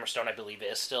 Alex Hammerstone, I believe,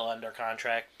 is still under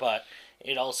contract, but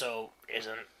it also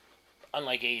isn't,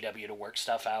 unlike AEW, to work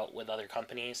stuff out with other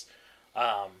companies.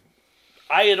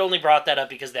 I had only brought that up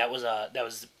because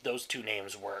those two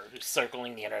names were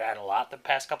circling the internet a lot the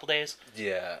past couple days.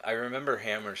 Yeah, I remember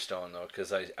Hammerstone, though,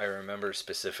 because I remember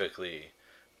specifically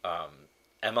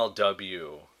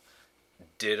MLW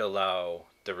did allow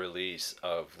the release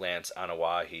of Lance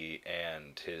Anawahi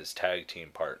and his tag team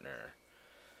partner,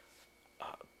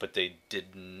 but they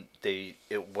didn't.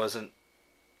 It wasn't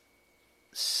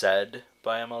said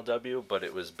by MLW, but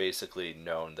it was basically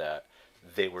known that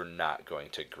they were not going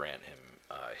to grant him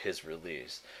his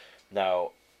release.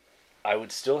 Now, I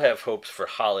would still have hopes for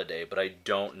Holiday, but I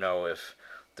don't know if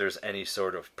there's any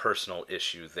sort of personal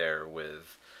issue there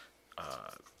with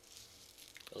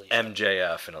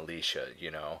MJF and Alicia,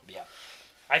 you know? Yeah.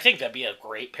 I think that'd be a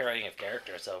great pairing of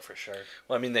characters, though, for sure.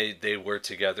 Well, I mean, they were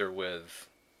together with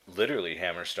literally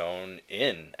Hammerstone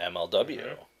in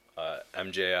MLW.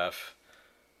 MJF,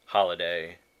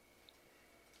 Holiday,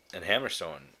 and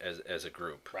Hammerstone as a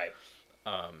group. Right.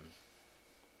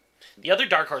 The other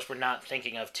dark horse we're not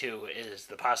thinking of, too, is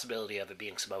the possibility of it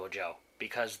being Samoa Joe.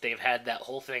 Because they've had that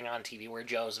whole thing on TV where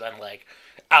Joe's been like,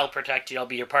 I'll protect you, I'll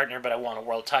be your partner, but I want a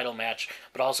world title match.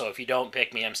 But also, if you don't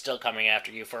pick me, I'm still coming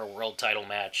after you for a world title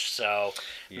match. So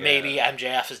maybe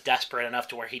MJF is desperate enough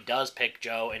to where he does pick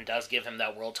Joe and does give him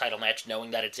that world title match,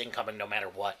 knowing that it's incoming no matter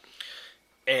what.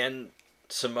 And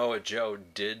Samoa Joe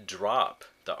did drop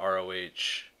the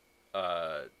ROH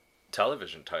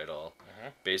television title,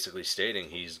 basically stating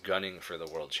he's gunning for the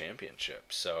world championship.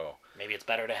 So maybe it's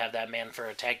better to have that man for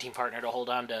a tag team partner to hold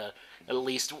on to at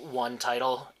least one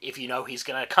title if you know he's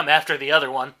going to come after the other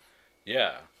one.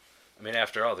 Yeah. I mean,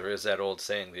 after all, there is that old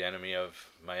saying, the enemy of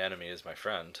my enemy is my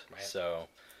friend. Right. So,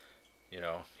 you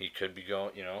know, he could be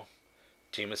going, you know,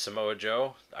 team with Samoa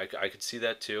Joe. I could see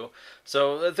that too.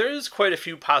 So there is quite a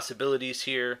few possibilities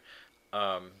here.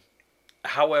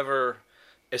 However,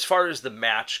 as far as the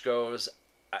match goes,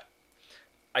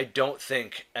 I don't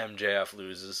think MJF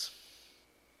loses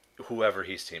whoever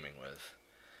he's teaming with.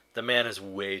 The man is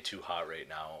way too hot right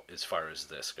now as far as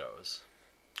this goes.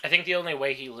 I think the only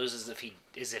way he loses if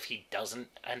he doesn't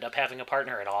end up having a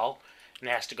partner at all and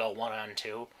has to go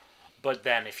 1-on-2. But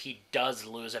then if he does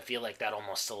lose, I feel like that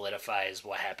almost solidifies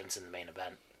what happens in the main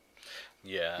event.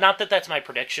 Yeah. Not that that's my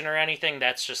prediction or anything.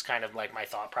 That's just kind of like my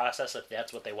thought process if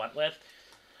that's what they went with.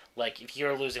 Like, if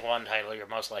you're losing one title, you're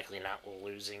most likely not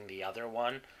losing the other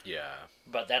one. Yeah.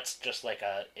 But that's just like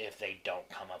if they don't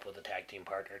come up with a tag team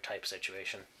partner type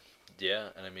situation. Yeah,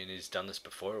 and I mean, he's done this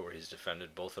before where he's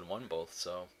defended both and won both,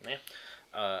 so.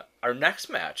 Yeah. Our next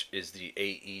match is the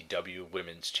AEW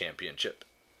Women's Championship.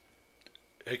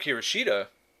 Hikaru Shida,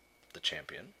 the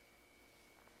champion,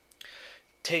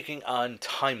 taking on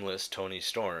timeless Toni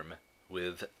Storm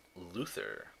with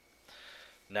Luther.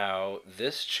 Now,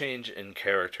 this change in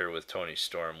character with Toni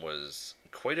Storm was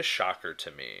quite a shocker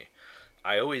to me.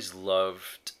 I always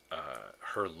loved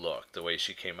her look, the way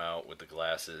she came out with the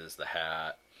glasses, the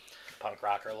hat. Punk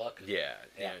rocker look? Yeah.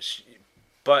 You know,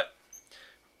 but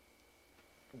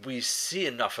we see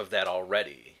enough of that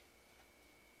already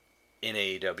in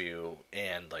AEW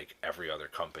and like every other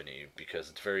company because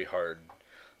it's very hard,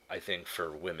 I think,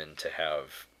 for women to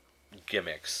have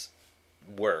gimmicks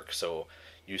work. So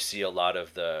you see a lot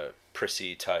of the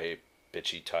prissy type,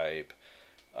 bitchy type,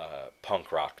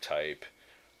 punk rock type,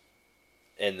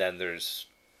 and then there's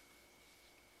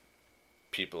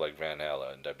people like Van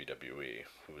Halen in WWE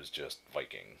who was just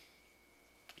Viking,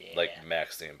 like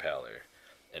Max the Impaler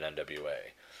in NWA.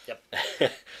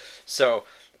 Yep. So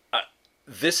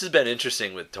this has been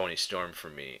interesting with Toni Storm for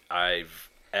me. I've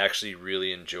actually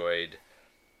really enjoyed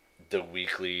the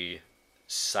weekly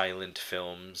silent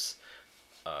films.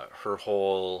 Her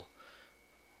whole,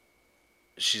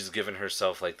 she's given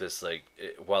herself like this, like,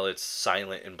 while it's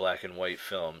silent in black and white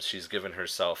films, she's given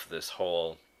herself this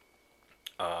whole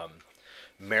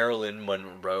Marilyn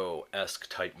Monroe-esque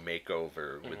type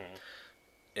makeover with,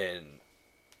 and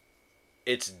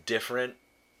it's different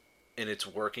and it's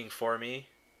working for me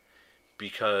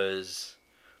because,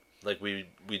 like we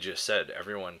just said,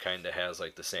 everyone kind of has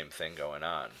like the same thing going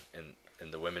on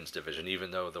in the women's division,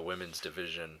 even though the women's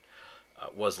division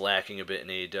was lacking a bit in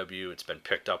AEW. It's been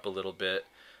picked up a little bit.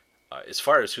 As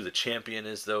far as who the champion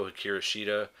is, though, Hikaru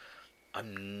Shida,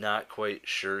 I'm not quite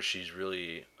sure she's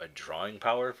really a drawing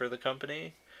power for the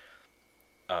company.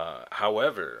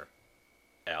 However,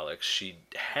 Alex, she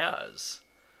has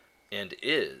and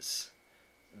is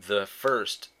the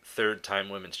first third-time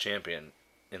women's champion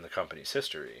in the company's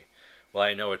history. Well,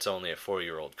 I know it's only a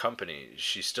 4-year-old company.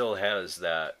 She still has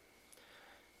that.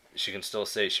 She can still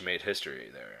say she made history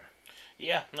there.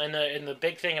 Yeah, and the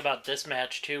big thing about this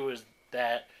match too is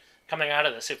that coming out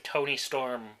of this, if Toni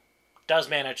Storm does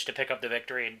manage to pick up the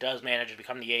victory and does manage to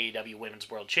become the AEW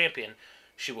Women's World Champion,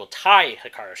 she will tie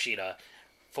Hikaru Shida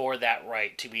for that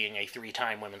right to being a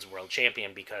 3-time Women's World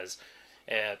Champion, because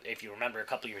if you remember a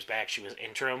couple years back, she was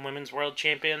interim Women's World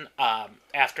Champion.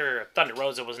 After Thunder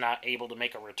Rosa was not able to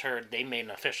make a return, they made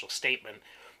an official statement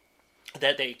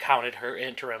that they counted her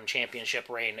interim championship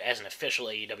reign as an official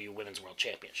AEW Women's World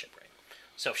Championship reign.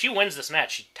 So if she wins this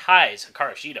match, she ties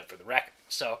Hikaru Shida for the record.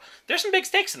 So there's some big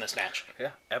stakes in this match.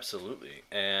 Yeah, absolutely.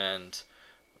 And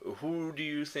who do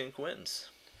you think wins?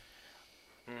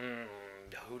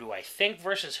 Who do I think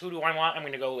versus who do I want? I'm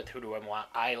going to go with who do I want.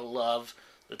 I love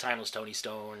the Timeless Toni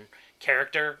Stone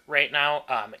character right now.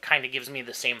 It kind of gives me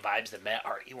the same vibes that Matt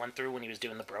Hardy went through when he was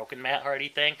doing the broken Matt Hardy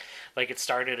thing. Like, it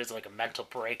started as like a mental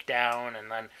breakdown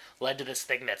and then led to this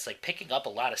thing that's like picking up a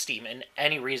lot of steam. And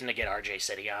any reason to get RJ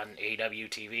City on AEW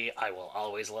TV, I will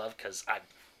always love, because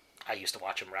I used to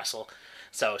watch him wrestle.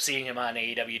 So seeing him on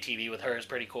AEW TV with her is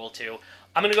pretty cool too.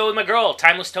 I'm going to go with my girl.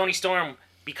 Timeless Toni Storm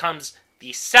becomes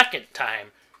the second time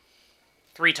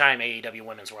 3-time AEW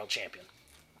Women's World Champion.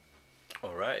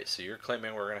 All right, so you're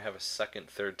claiming we're going to have a second,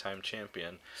 third-time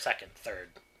champion. Second, third.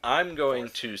 I'm going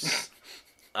to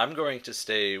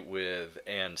stay with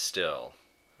Ann Still.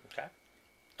 Okay.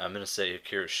 I'm going to say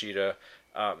Hikaru Shida.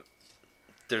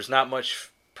 There's not much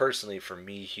personally for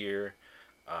me here,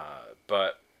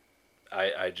 but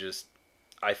I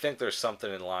think there's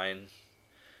something in line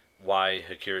why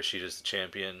Hikaru Shida is the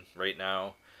champion right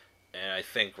now, and I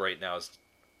think right now is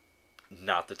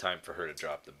not the time for her to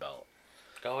drop the belt.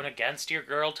 Going against your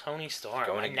girl, Toni Storm.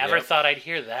 I Yep. never thought I'd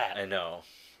hear that. I know.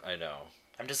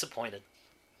 I'm disappointed.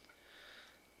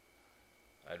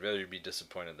 I'd rather be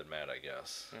disappointed than mad, I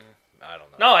guess. I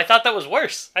don't know. No, I thought that was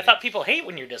worse. I thought people hate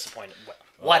when you're disappointed.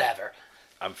 Whatever.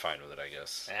 I'm fine with it, I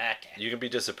guess. Okay. You can be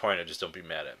disappointed, just don't be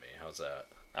mad at me. How's that?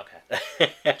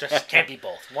 Okay. Just can't be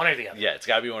both. One or the other. Yeah, it's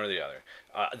got to be one or the other.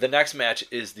 The next match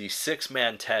is the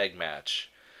 6-man tag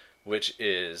match, which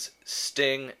is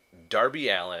Sting, Darby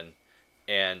Allin,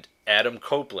 and Adam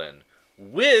Copeland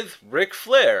with Ric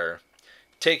Flair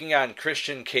taking on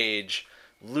Christian Cage,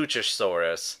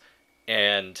 Luchasaurus,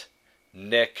 and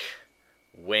Nick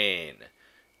Wayne.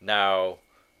 Now,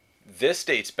 this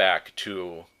dates back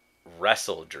to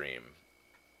Wrestle Dream,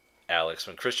 Alex,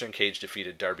 when Christian Cage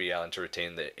defeated Darby Allin to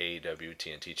retain the AEW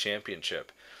TNT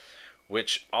Championship,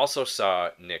 which also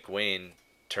saw Nick Wayne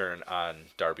turn on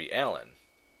Darby Allin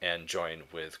and join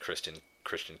with Christian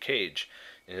Cage.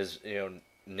 And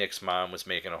Nick's mom was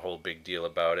making a whole big deal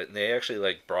about it, and they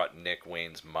actually brought Nick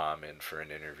Wayne's mom in for an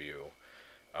interview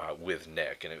with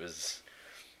Nick, and it was.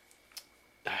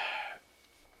 I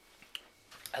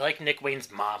like Nick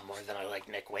Wayne's mom more than I like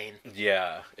Nick Wayne.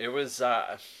 Yeah, it was.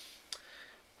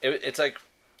 It's like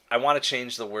I want to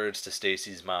change the words to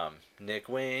Stacy's mom. Nick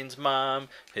Wayne's mom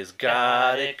has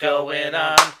got it going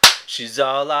on. She's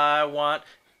all I want.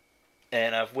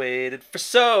 And I've waited for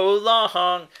so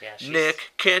long. Yeah,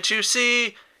 Nick, can't you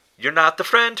see? You're not the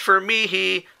friend for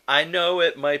me. I know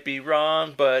it might be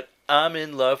wrong, but I'm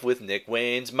in love with Nick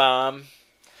Wayne's mom.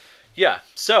 Yeah,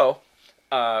 so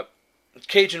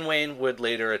Cage and Wayne would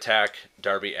later attack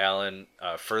Darby Allin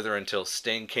further until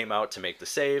Sting came out to make the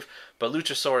save. But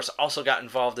Luchasaurus also got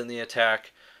involved in the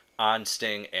attack on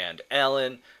Sting and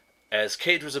Allin. As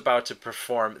Cage was about to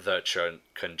perform the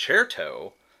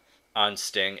concerto on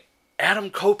Sting, Adam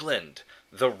Copeland,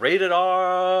 the rated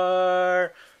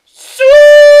R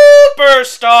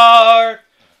superstar,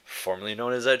 formerly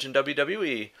known as Edge in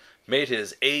WWE, made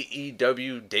his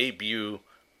AEW debut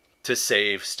to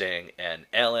save Sting and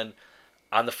Allin.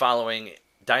 On the following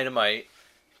Dynamite,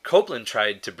 Copeland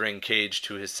tried to bring Cage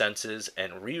to his senses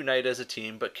and reunite as a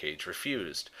team, but Cage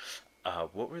refused.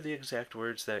 What were the exact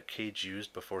words that Cage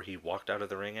used before he walked out of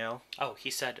the ring, Al? Oh,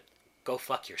 he said, "Go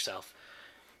fuck yourself."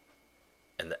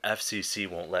 And the FCC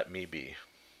won't let me be.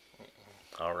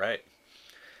 All right.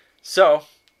 So,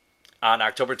 on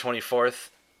October 24th,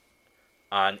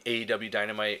 on AEW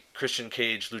Dynamite, Christian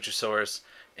Cage, Luchasaurus,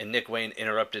 and Nick Wayne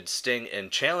interrupted Sting and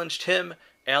challenged him,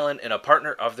 Allin, and a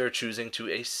partner of their choosing to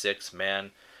a 6-man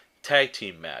tag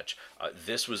team match.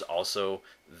 This was also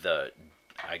the,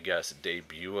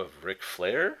 debut of Ric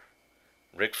Flair.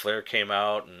 Ric Flair came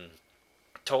out and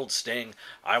told Sting,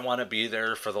 I want to be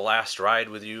there for the last ride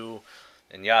with you,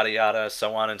 and yada yada,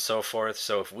 so on and so forth.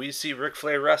 So if we see Ric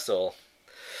Flair wrestle,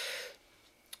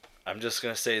 I'm just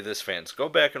going to say this, fans. Go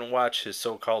back and watch his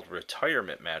so-called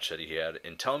retirement match that he had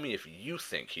and tell me if you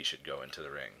think he should go into the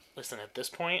ring. Listen, at this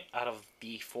point, out of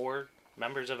the 4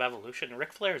 members of Evolution,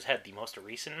 Ric Flair's had the most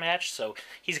recent match, so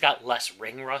he's got less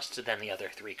ring rust than the other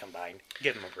 3 combined.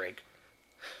 Give him a break.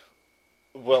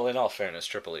 Well, in all fairness,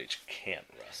 Triple H can't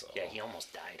wrestle. Yeah, he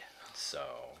almost died. So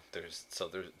there's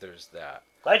that.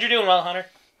 Glad you're doing well, Hunter.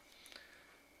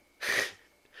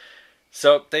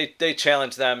 So they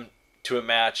challenged them to a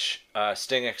match.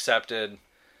 Sting accepted.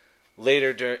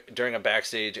 Later, during a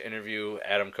backstage interview,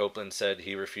 Adam Copeland said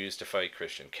he refused to fight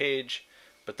Christian Cage.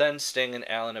 But then Sting and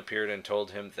Allen appeared and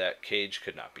told him that Cage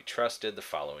could not be trusted. The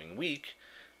following week,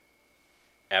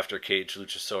 after Cage,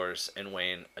 Luchasaurus, and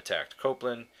Wayne attacked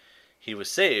Copeland, he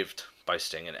was saved by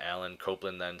Sting and Allen.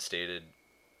 Copeland then stated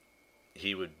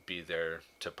he would be there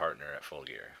to partner at Full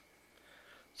Gear.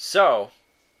 So,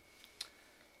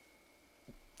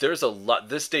 there's a lot.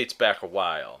 This dates back a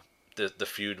while. The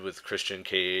feud with Christian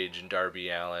Cage and Darby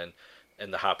Allin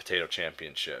and the Hot Potato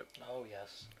Championship. Oh,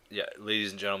 yes. Yeah,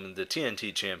 ladies and gentlemen, the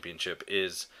TNT Championship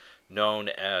is known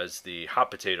as the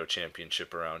Hot Potato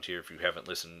Championship around here. If you haven't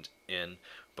listened in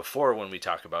before when we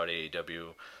talk about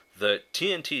AEW, the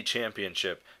TNT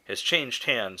Championship has changed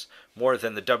hands more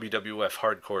than the WWF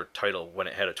Hardcore title when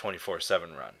it had a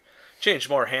 24/7 run. Changed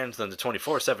more hands than the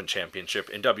 24/7 Championship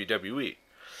in WWE.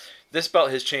 This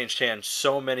belt has changed hands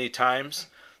so many times.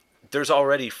 There's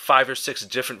already 5 or 6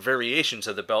 different variations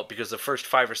of the belt because the first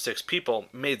 5 or 6 people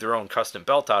made their own custom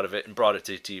belt out of it and brought it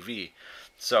to TV.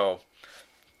 So,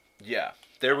 yeah,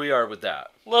 there we are with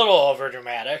that. A little over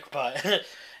dramatic, but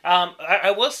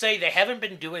I will say they haven't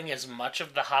been doing as much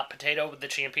of the hot potato with the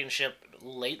championship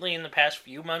lately in the past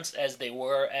few months as they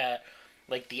were at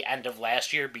like the end of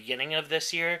last year, beginning of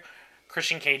this year.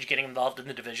 Christian Cage getting involved in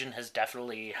the division has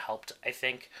definitely helped, I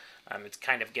think. It's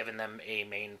kind of given them a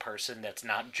main person that's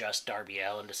not just Darby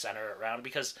Allin to center it around,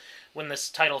 because when this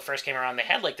title first came around, they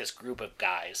had like this group of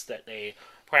guys that they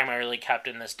primarily kept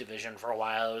in this division for a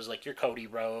while. It was like your Cody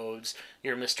Rhodes,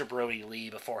 your Mr. Brody Lee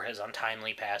before his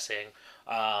untimely passing,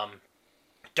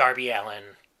 Darby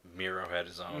Allin, Miro had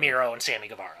his own. Miro and Sammy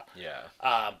Guevara.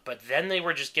 Yeah. But then they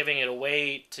were just giving it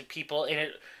away to people,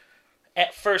 and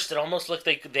at first it almost looked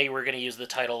like they were going to use the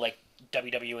title like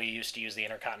WWE used to use the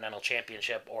Intercontinental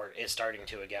Championship, or is starting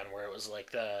to again, where it was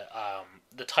like the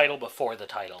title before the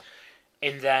title.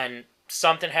 And then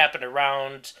something happened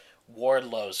around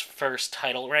Wardlow's first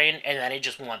title reign, and then it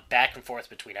just went back and forth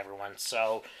between everyone.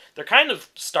 So they're kind of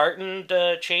starting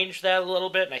to change that a little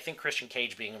bit, and I think Christian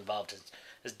Cage being involved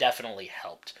has definitely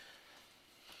helped.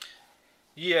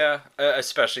 Yeah,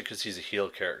 especially because he's a heel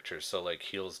character, so like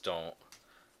heels don't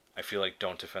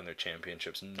defend their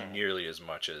championships nearly as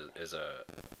much as a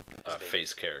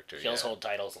face character. Heels hold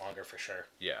titles longer for sure.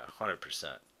 Yeah,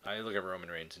 100%. I look at Roman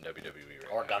Reigns in WWE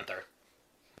right or now. Gunther.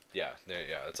 Yeah,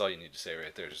 that's all you need to say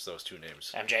right there. Just those 2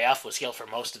 names. MJF was heel for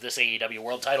most of this AEW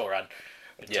World Title run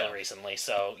until recently.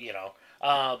 So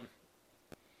I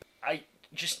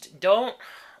just don't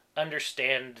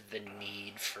understand the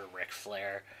need for Ric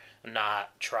Flair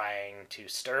not trying to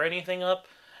stir anything up.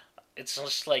 It's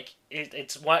just like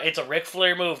it's a Ric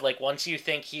Flair move. Like once you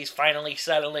think he's finally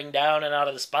settling down and out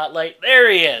of the spotlight,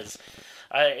 there he is.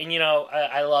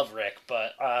 I love Rick,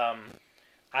 but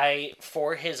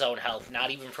for his own health,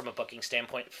 not even from a booking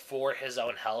standpoint, for his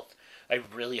own health, I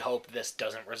really hope this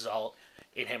doesn't result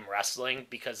in him wrestling,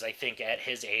 because I think at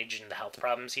his age and the health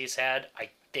problems he's had, I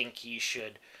think he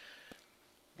should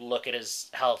look at his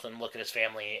health and look at his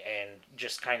family and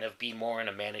just kind of be more in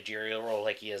a managerial role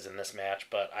like he is in this match.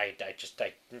 But I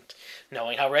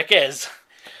knowing how Rick is,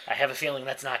 I have a feeling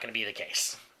that's not going to be the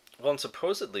case. Well, and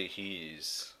supposedly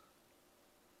he's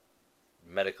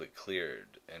medically cleared,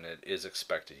 and it is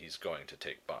expected he's going to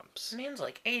take bumps. This man's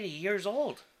like 80 years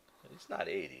old. He's not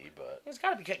 80, but he's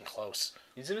got to be getting close.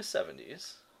 He's in his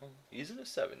 70s.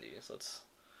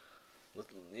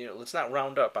 Let's not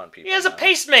round up on people. He has a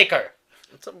pacemaker.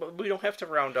 We don't have to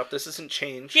round up. This isn't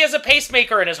change. He has a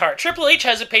pacemaker in his heart. Triple H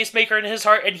has a pacemaker in his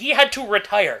heart, and he had to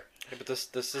retire. Yeah, but this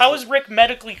is how is Rick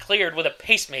medically cleared with a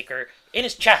pacemaker in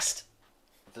his chest?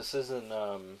 This isn't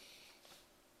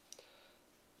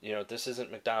this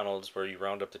isn't McDonald's where you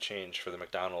round up the change for the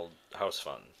McDonald house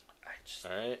fund.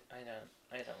 All right.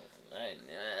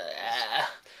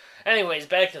 Anyways,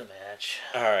 back to the match.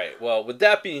 All right. Well, with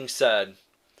that being said,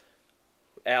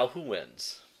 Al, who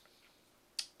wins?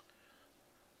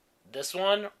 This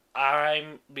one,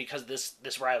 because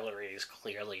this rivalry is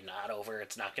clearly not over.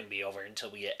 It's not going to be over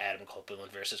until we get Adam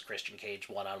Copeland versus Christian Cage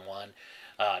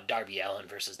 1-on-1, Darby Allin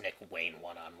versus Nick Wayne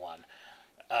 1-on-1.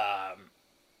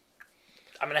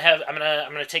 I'm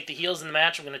gonna take the heels in the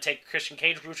match. I'm gonna take Christian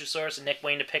Cage, Luchasaurus, and Nick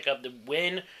Wayne to pick up the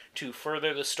win to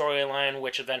further the storyline,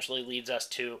 which eventually leads us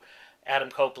to Adam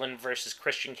Copeland versus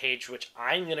Christian Cage, which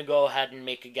I'm gonna go ahead and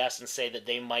make a guess and say that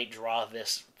they might draw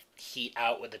this heat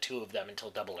out with the two of them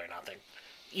until Double or Nothing.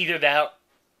 Either that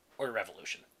or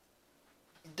Revolution.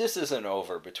 This isn't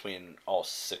over between all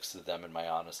 6 of them, in my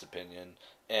honest opinion.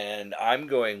 And I'm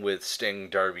going with Sting,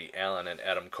 Darby Allin, and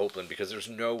Adam Copeland because there's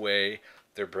no way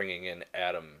they're bringing in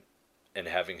Adam and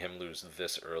having him lose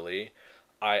this early.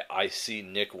 I see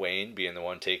Nick Wayne being the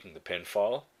one taking the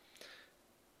pinfall.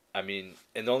 I mean,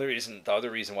 and the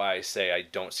other reason why I say I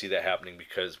don't see that happening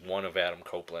because one of Adam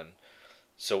Copeland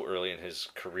so early in his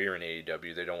career in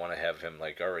AEW, they don't want to have him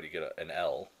like already get an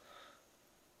L.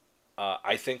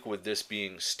 I think with this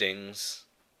being Sting's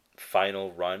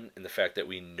final run and the fact that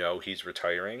we know he's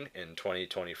retiring in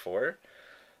 2024,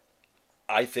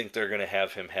 I think they're going to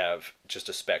have him have just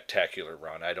a spectacular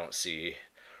run. I don't see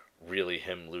really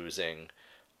him losing.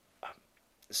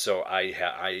 So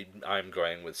I'm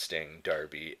going with Sting,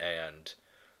 Darby, and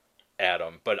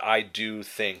Adam. But I do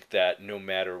think that no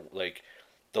matter like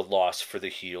the loss for the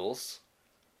heels,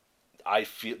 I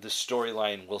feel the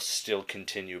storyline will still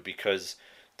continue because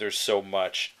there's so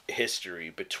much history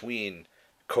between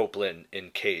Copeland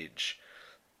and Cage.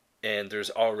 And there's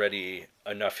already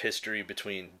enough history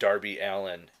between Darby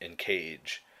Allin and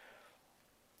Cage.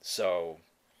 So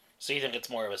you think it's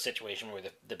more of a situation where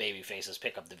the baby faces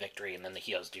pick up the victory and then the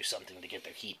heels do something to get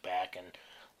their heat back and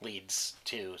leads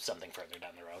to something further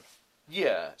down the road?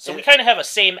 Yeah. So we kind of have a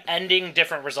same ending,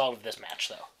 different result of this match,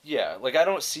 though. Yeah, like I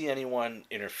don't see anyone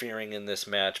interfering in this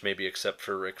match, maybe except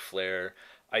for Ric Flair.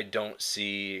 I don't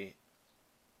see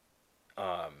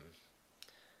the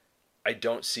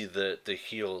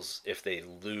heels, if they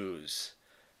lose,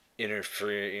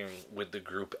 interfering with the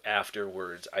group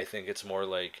afterwards. I think it's more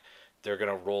like they're going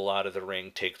to roll out of the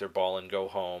ring, take their ball, and go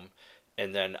home.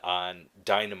 And then on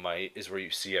Dynamite is where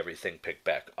you see everything pick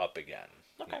back up again.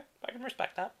 Okay, I can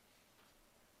respect that.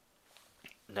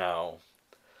 Now,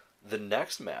 the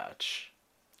next match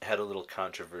had a little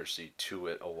controversy to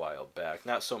it a while back.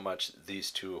 Not so much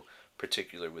these two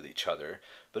particular with each other,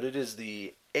 but it is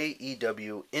the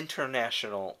AEW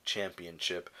International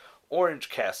Championship. Orange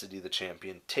Cassidy, the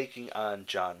champion, taking on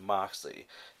Jon Moxley.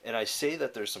 And I say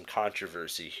that there's some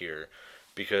controversy here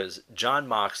because Jon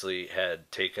Moxley had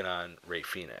taken on Rey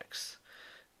Fenix.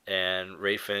 And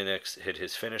Rey Fenix hit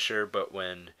his finisher, but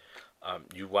when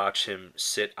you watch him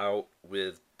sit out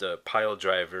with the pile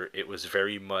driver, it was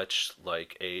very much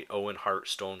like a Owen Hart,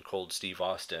 Stone Cold Steve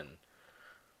Austin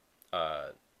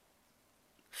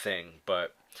thing.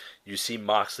 But you see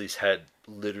Moxley's head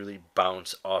literally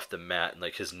bounce off the mat and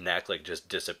like his neck like just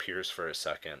disappears for a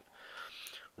second.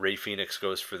 Rey Fenix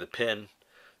goes for the pin.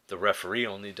 The referee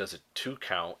only does a 2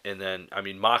 count, and then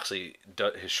Moxley,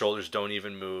 his shoulders don't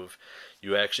even move.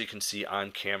 You actually can see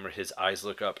on camera his eyes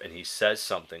look up and he says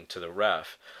something to the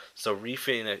ref. So Rey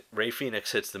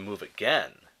Fenix hits the move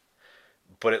again,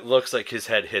 but it looks like his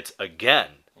head hits again.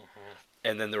 Mm-hmm.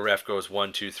 And then the ref goes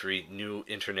 1, 2, 3, new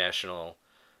international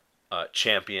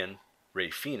champion Rey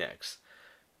Fenix.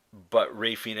 But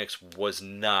Rey Fenix was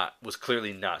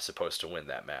clearly not supposed to win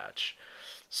that match.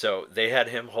 So they had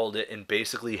him hold it and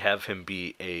basically have him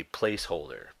be a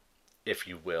placeholder, if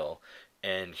you will.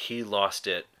 And he lost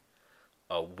it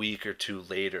a week or 2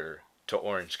 later to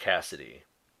Orange Cassidy.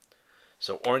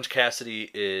 So Orange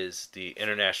Cassidy is the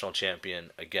international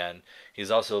champion again.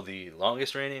 He's also the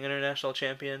longest reigning international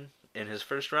champion in his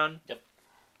first run. Yep.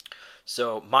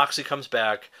 So Moxley comes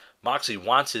back. Moxley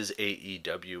wants his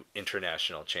AEW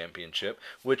International Championship,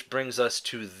 which brings us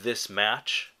to this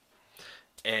match.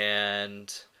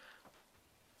 And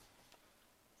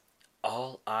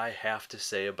all I have to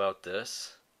say about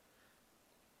this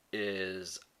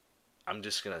is, I'm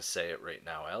just going to say it right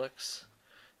now, Alex.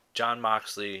 Jon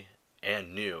Moxley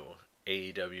and new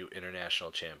AEW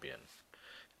International Champion.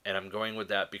 And I'm going with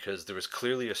that because there was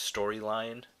clearly a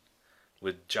storyline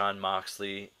with Jon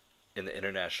Moxley in the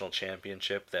International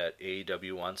Championship that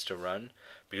AEW wants to run,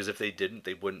 because if they didn't,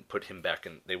 they wouldn't put him back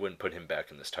in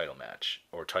this title match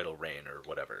or title reign or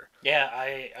whatever. Yeah,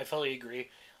 I fully agree.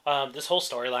 This whole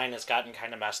storyline has gotten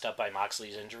kind of messed up by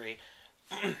Moxley's injury.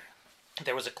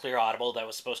 There was a clear audible that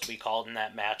was supposed to be called in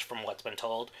that match from what's been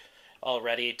told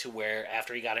already, to where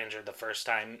after he got injured the first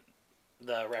time,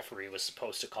 the referee was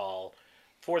supposed to call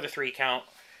for the 3 count.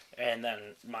 And then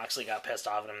Moxley got pissed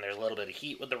off at him. There's a little bit of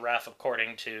heat with the ref,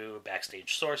 according to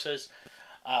backstage sources.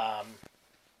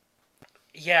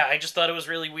 Yeah, I just thought it was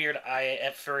really weird.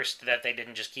 At first that they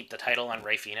didn't just keep the title on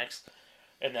Rey Fenix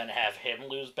and then have him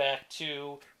lose back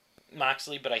to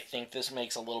Moxley, but I think this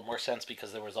makes a little more sense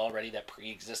because there was already that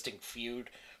pre-existing feud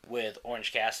with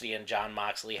Orange Cassidy and John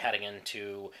Moxley heading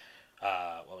into,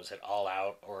 what was it, All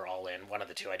Out or All In, one of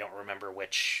the two. I don't remember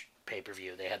which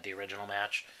pay-per-view they had the original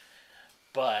match.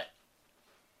 But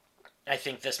I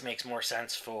think this makes more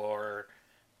sense for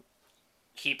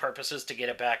key purposes to get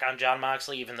it back on John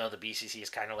Moxley, even though the BCC is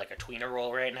kind of like a tweener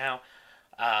role right now.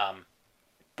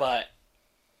 But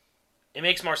it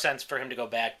makes more sense for him to go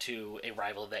back to a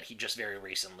rival that he just very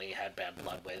recently had bad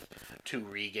blood with to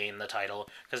regain the title,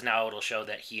 because now it'll show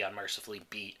that he unmercifully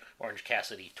beat Orange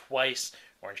Cassidy twice.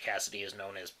 Orange Cassidy is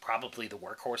known as probably the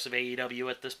workhorse of AEW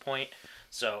at this point,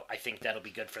 so I think that'll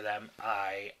be good for them.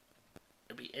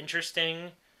 It'll be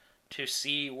interesting to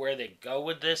see where they go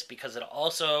with this, because it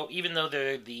also, even though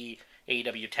they're the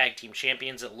AEW Tag Team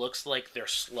Champions, it looks like they're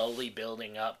slowly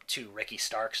building up to Ricky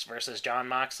Starks versus John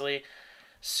Moxley.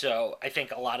 So I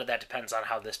think a lot of that depends on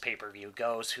how this pay-per-view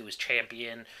goes, who's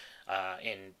champion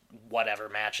in whatever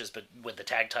matches, but with the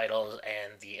tag titles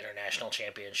and the international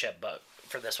championship. But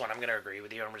for this one, I'm going to agree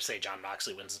with you. I'm going to say John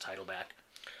Moxley wins the title back.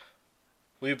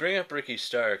 We bring up Ricky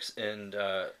Starks, and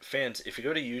fans, if you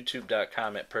go to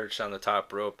youtube.com at Perched on the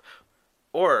Top Rope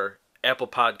or Apple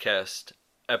Podcast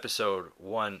episode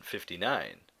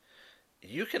 159,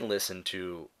 you can listen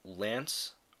to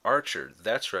Lance Archer.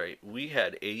 That's right, we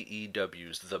had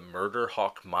AEW's The Murder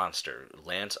Hawk Monster,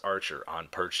 Lance Archer, on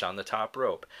Perched on the Top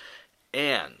Rope,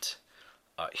 and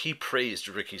he praised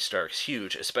Ricky Starks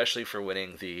huge, especially for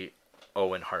winning the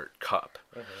Owen Hart Cup.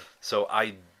 So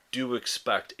I do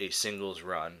expect a singles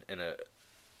run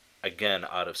again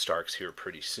out of Starks here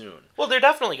pretty soon. Well, they're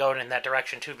definitely going in that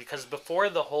direction too, because before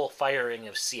the whole firing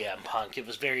of CM Punk, it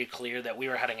was very clear that we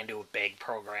were heading into a big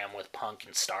program with Punk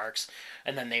and Starks,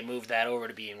 and then they moved that over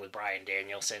to being with Bryan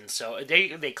Danielson. So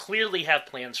they clearly have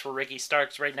plans for Ricky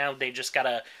Starks right now. They just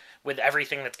gotta, with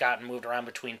everything that's gotten moved around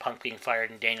between Punk being fired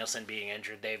and Danielson being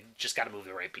injured, they've just got to move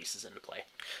the right pieces into play.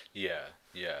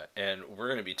 Yeah, and we're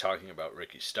going to be talking about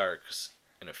Ricky Starks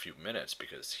in a few minutes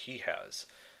because he has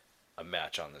a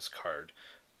match on this card.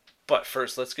 But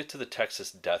first, let's get to the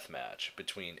Texas Death Match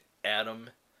between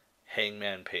Adam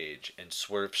Hangman Page and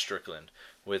Swerve Strickland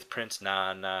with Prince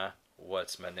Nana,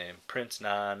 what's my name? Prince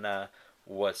Nana,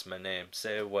 what's my name?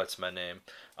 Say what's my name.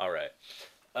 All right.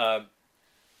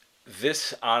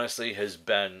 This honestly has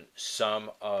been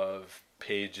some of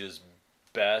Page's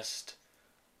best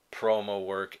promo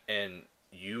work, and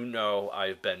you know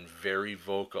I've been very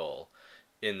vocal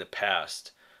in the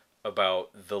past about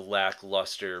the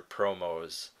lackluster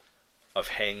promos of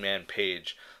Hangman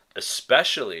Page,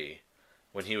 especially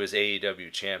when he was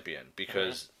AEW champion,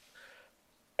 because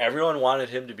everyone wanted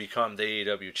him to become the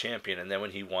AEW champion, and then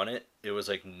when he won it, it was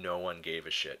like no one gave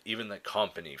a shit. Even the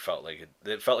company felt like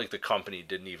it felt like the company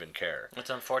didn't even care. It's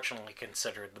unfortunately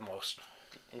considered the most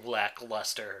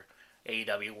lackluster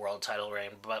AEW world title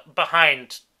reign, but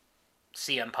behind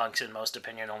CM Punk's in most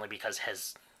opinion, only because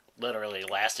his literally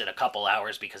lasted a couple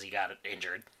hours because he got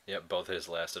injured. Yeah, both his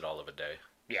lasted all of a day.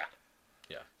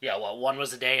 Yeah, well, one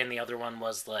was a day and the other one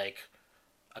was like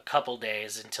a couple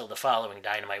days until the following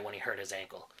Dynamite when he hurt his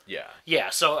ankle. Yeah,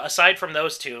 so aside from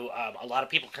those two, a lot of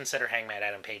people consider Hangman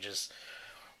Adam Page's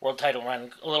world title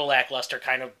run a little lackluster,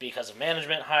 kind of because of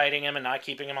management hiding him and not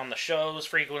keeping him on the shows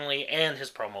frequently and his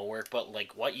promo work. But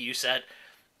like what you said,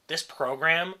 this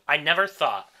program, I never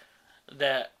thought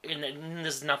that, and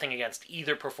this is nothing against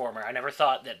either performer, I never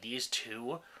thought that these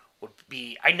two would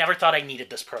be, I never thought I needed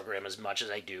this program as much as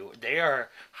I do. They are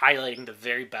highlighting the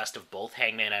very best of both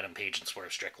Hangman Adam Page and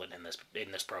Swerve Strickland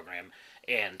in this program,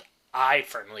 and I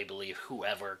firmly believe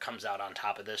whoever comes out on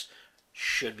top of this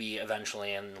should be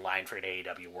eventually in line for an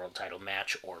AEW world title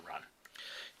match or run.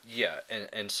 Yeah,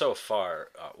 and so far,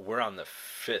 we're on the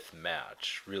fifth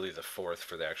match, really the fourth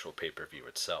for the actual pay-per-view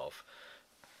itself.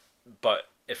 But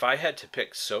if I had to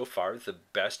pick so far, the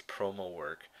best promo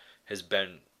work has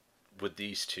been with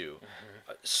these two.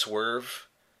 Swerve,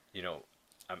 you know,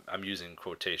 I'm using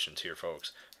quotations here,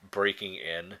 folks, breaking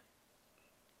in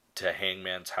to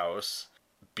Hangman's house,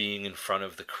 being in front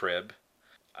of the crib.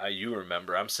 You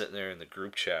remember, I'm sitting there in the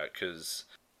group chat because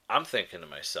I'm thinking to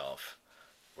myself,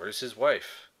 where's his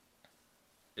wife?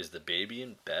 Is the baby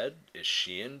in bed? Is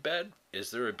she in bed? Is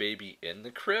there a baby in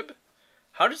the crib?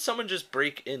 How did someone just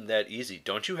break in that easy?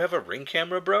 Don't you have a Ring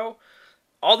camera, bro?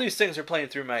 All these things are playing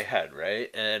through my head, right?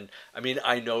 And, I mean,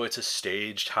 I know it's a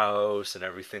staged house and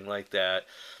everything like that.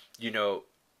 You know,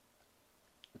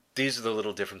 these are the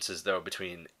little differences, though,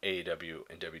 between AEW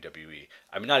and WWE.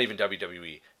 I mean, not even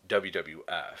WWE,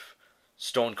 WWF.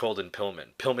 Stone Cold and Pillman.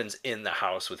 Pillman's in the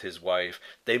house with his wife.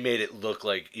 They made it look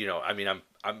like, I mean,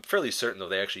 I'm fairly certain, though,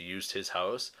 they actually used his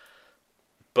house.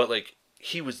 But, like,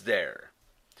 he was there.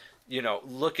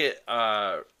 Look at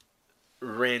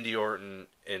Randy Orton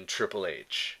and Triple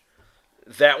H.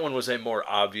 That one was a more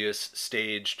obvious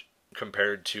staged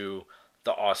compared to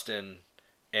the Austin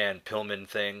and Pillman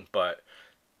thing, but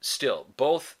still,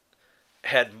 both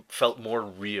had felt more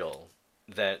real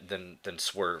than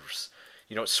Swerve's.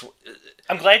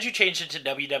 I'm glad you changed it to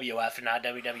WWF and not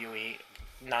WWE,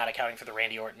 not accounting for the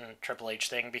Randy Orton Triple H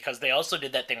thing, because they also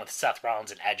did that thing with Seth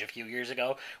Rollins and Edge a few years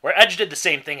ago, where Edge did the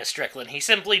same thing as Strickland. He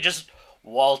simply just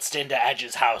waltzed into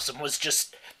Edge's house and was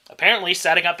just apparently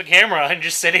setting up a camera and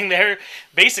just sitting there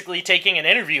basically taking an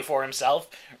interview for himself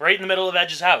right in the middle of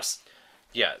Edge's house.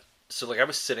 Yeah, so like I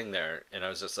was sitting there and I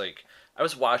was just like, I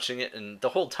was watching it, and the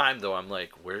whole time though I'm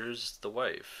like, where's the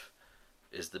wife?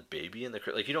 Is the baby in the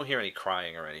crib? Like, you don't hear any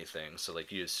crying or anything, so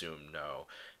like you assume no.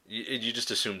 You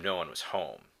just assume no one was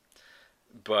home.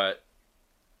 But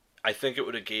I think it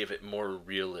would have gave it more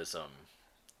realism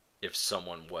if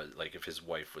someone was, like, if his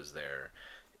wife was there.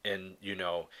 And,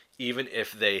 even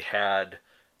if they had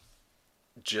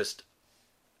just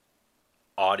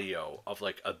audio of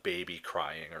like a baby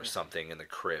crying or something in the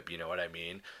crib, you know what I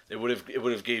mean? It would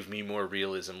have gave me more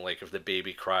realism, like if the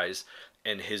baby cries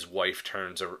and his wife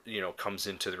turns or comes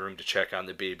into the room to check on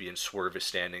the baby and Swerve is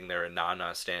standing there and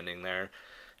Nana standing there,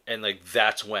 and like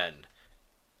that's when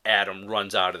Adam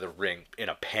runs out of the ring in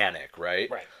a panic, right?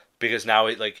 Right. Because now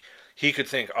he could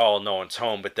think, oh, no one's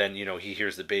home, but then he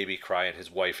hears the baby cry and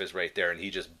his wife is right there and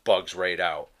he just bugs right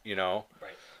out, Right.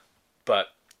 But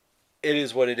it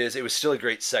is what it is. It was still a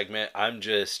great segment. I'm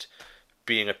just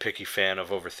being a picky fan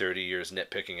of over 30 years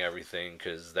nitpicking everything,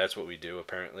 because that's what we do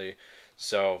apparently.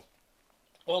 So,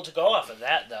 well, to go off of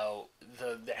that though,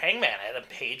 the Hangman Adam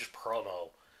Page promo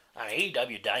on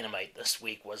AEW Dynamite this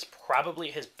week was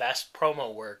probably his best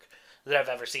promo work that I've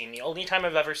ever seen. The only time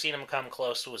I've ever seen him come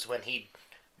close was when he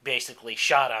basically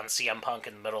shot on CM Punk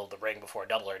in the middle of the ring before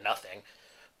Double or Nothing.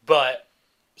 But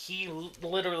he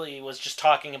literally was just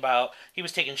talking about, he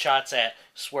was taking shots at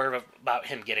Swerve about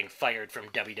him getting fired from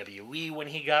WWE when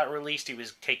he got released. He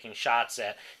was taking shots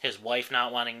at his wife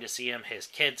not wanting to see him, his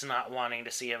kids not wanting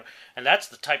to see him. And that's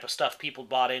the type of stuff people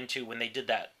bought into when they did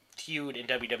that feud in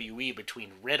WWE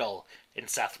between Riddle and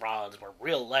Seth Rollins, where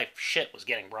real life shit was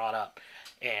getting brought up.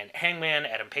 And Hangman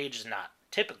Adam Page is not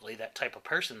typically that type of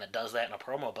person that does that in a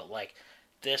promo, but like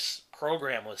this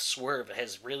program with Swerve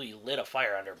has really lit a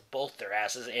fire under both their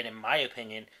asses, and in my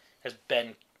opinion has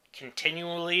been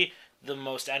continually the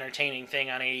most entertaining thing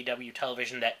on AEW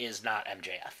television that is not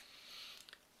MJF.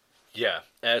 Yeah,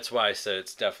 that's why I said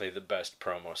it's definitely the best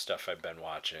promo stuff I've been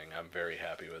watching. I'm very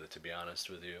happy with it, to be honest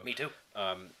with you. Me too.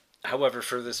 However,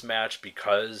 for this match,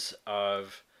 because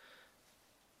of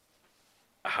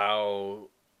how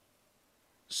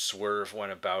Swerve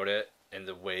went about it and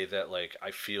the way that, like,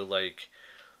 I feel like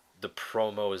the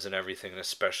promos and everything, and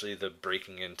especially the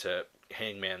breaking into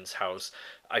Hangman's house,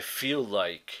 I feel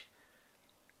like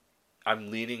I'm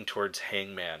leaning towards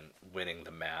Hangman winning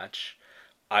the match.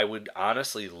 I would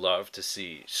honestly love to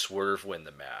see Swerve win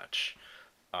the match,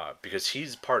 because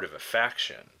he's part of a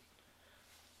faction.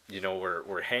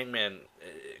 Where Hangman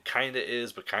kind of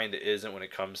is, but kind of isn't when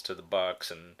it comes to the Bucks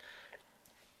and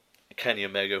Kenny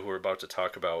Omega, who we're about to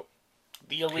talk about.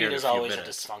 The Elite is always a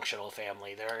dysfunctional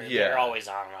family. They're always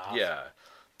on and off. Yeah.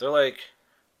 They're like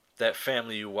that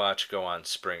family you watch go on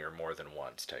Springer more than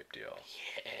once type deal.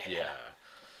 Yeah.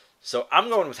 So I'm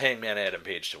going with Hangman Adam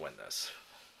Page to win this.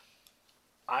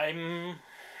 I'm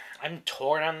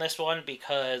torn on this one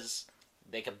because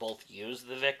they could both use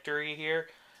the victory here.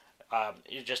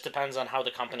 It just depends on how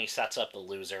the company sets up the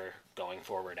loser going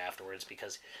forward afterwards,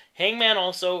 because Hangman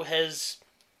also has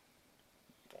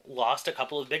lost a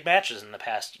couple of big matches in the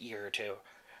past year or two.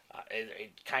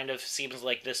 It kind of seems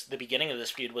like the beginning of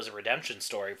this feud was a redemption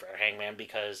story for Hangman,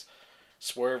 because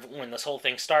Swerve, when this whole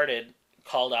thing started,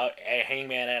 called out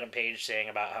Hangman Adam Page saying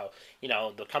about how,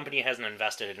 the company hasn't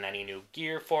invested in any new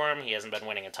gear for him, he hasn't been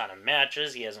winning a ton of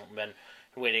matches, he hasn't been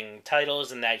winning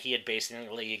titles, and that he had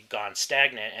basically gone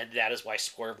stagnant, and that is why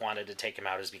Swerve wanted to take him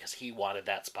out, is because he wanted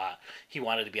that spot. He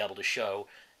wanted to be able to show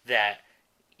that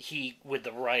he, with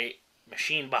the right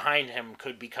machine behind him,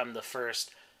 could become the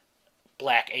first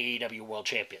black AEW world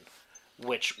champion,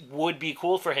 which would be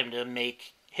cool for him to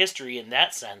make history in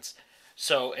that sense.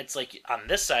 So it's like, on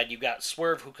this side, you've got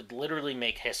Swerve, who could literally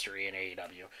make history in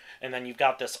AEW, and then you've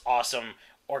got this awesome,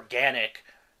 organic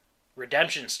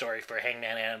redemption story for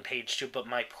Hangman Adam Page too, but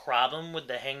my problem with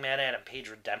the Hangman Adam Page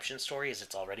redemption story is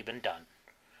it's already been done.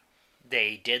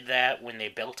 They did that when they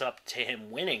built up to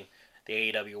him winning the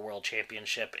AEW World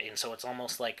Championship, and so it's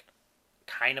almost like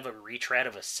kind of a retread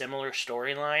of a similar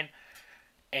storyline,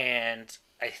 and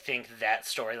I think that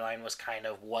storyline was kind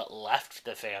of what left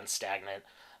the fans stagnant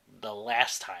the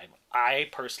last time. I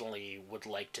personally would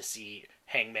like to see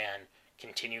Hangman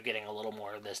continue getting a little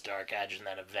more of this dark edge, and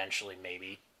then eventually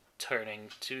maybe turning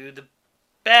to the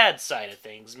bad side of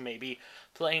things, maybe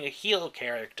playing a heel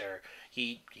character.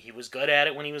 He was good at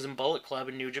it when he was in Bullet Club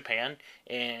in New Japan,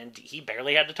 and he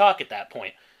barely had to talk at that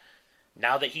point.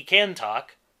 Now that he can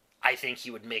talk, I think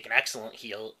he would make an excellent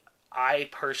heel. I'm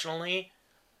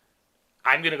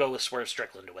going to go with Swerve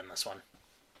Strickland to win this one.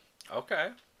 Okay.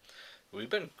 We've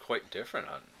been quite different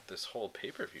on this whole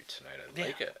pay-per-view tonight. I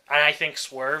like it. And I think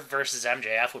Swerve versus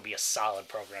MJF would be a solid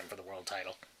program for the world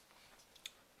title.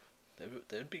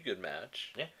 That'd be a good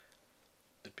match. Yeah.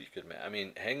 It'd be a good match. I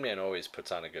mean, Hangman always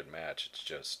puts on a good match. It's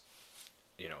just,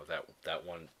 that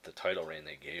one, the title reign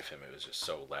they gave him, it was just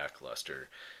so lackluster.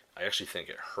 I actually think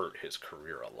it hurt his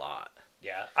career a lot.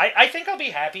 Yeah. I think I'll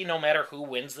be happy no matter who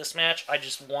wins this match. I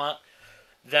just want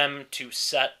them to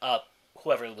set up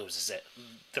whoever loses it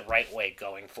the right way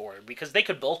going forward, because they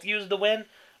could both use the win.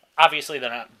 Obviously,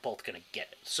 they're not both going to get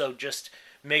it. So just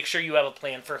make sure you have a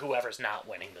plan for whoever's not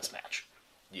winning this match.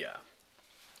 Yeah.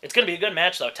 It's going to be a good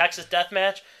match, though. Texas Death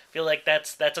Match, I feel like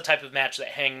that's a type of match that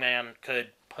Hangman could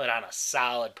put on a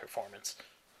solid performance.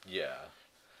 Yeah,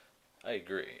 I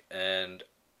agree. And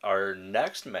our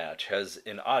next match has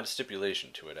an odd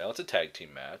stipulation to it. Now, it's a tag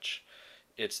team match.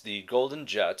 It's the Golden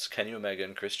Jets, Kenny Omega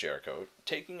and Chris Jericho,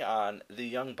 taking on the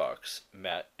Young Bucks,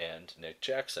 Matt and Nick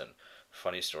Jackson.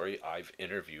 Funny story, I've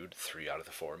interviewed 3 out of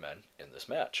the 4 men in this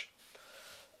match.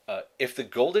 If the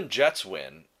Golden Jets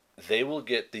win, they will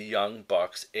get the Young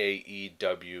Bucks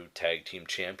AEW Tag Team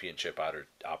Championship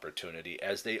opportunity,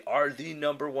 as they are the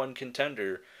 #1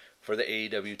 contender for the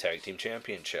AEW Tag Team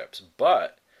Championships.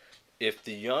 But if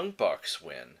the Young Bucks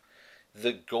win,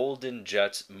 the Golden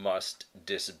Jets must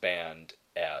disband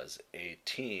as a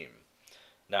team.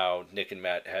 Now, Nick and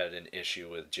Matt had an issue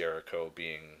with Jericho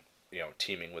being,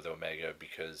 teaming with Omega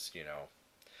because,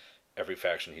 every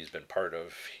faction he's been part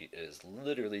of, he is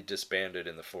literally disbanded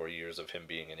in the 4 years of him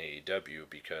being in AEW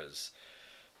because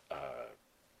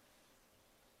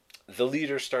the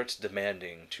leader starts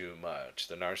demanding too much.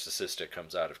 The narcissistic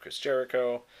comes out of Chris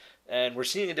Jericho, and we're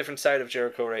seeing a different side of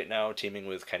Jericho right now, teaming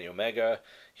with Kenny Omega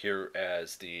here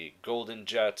as the Golden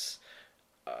Jets.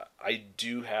 I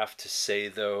do have to say,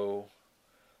 though,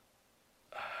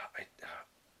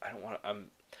 I don't want to...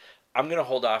 I'm going to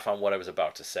hold off on what I was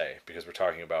about to say because we're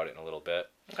talking about it in a little bit.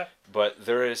 Okay. But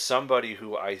there is somebody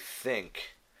who I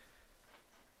think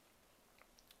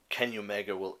Kenny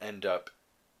Omega will end up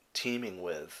teaming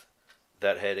with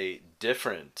that had a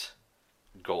different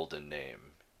golden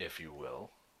name, if you will.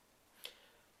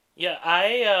 Yeah,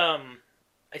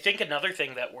 I think another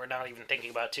thing that we're not even thinking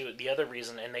about, too, the other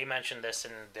reason, and they mentioned this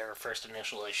in their first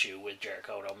initial issue with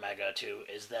Jericho and Omega, too,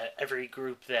 is that every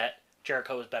group that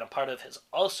Jericho has been a part of has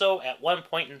also, at one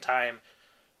point in time,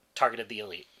 targeted the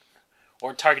Elite.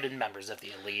 Or targeted members of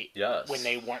the Elite. Yes. When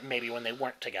they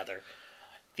weren't together.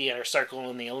 The Inner Circle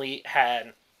and the Elite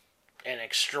had an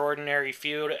extraordinary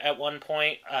feud at one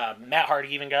point. Matt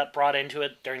Hardy even got brought into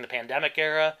it during the pandemic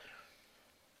era.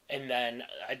 And then,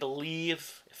 I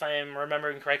believe, if I'm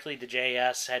remembering correctly, the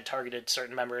JS had targeted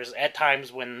certain members at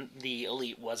times when the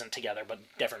Elite wasn't together, but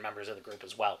different members of the group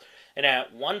as well. And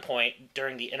at one point,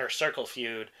 during the Inner Circle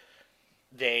feud,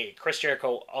 Chris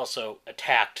Jericho also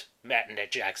attacked Matt and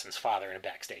Nick Jackson's father in a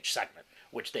backstage segment,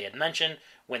 which they had mentioned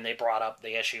when they brought up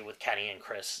the issue with Kenny and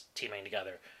Chris teaming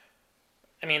together.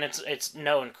 I mean, it's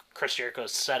known, Chris Jericho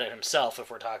said it himself, if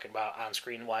we're talking about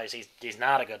on-screen wise, he's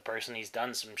not a good person, he's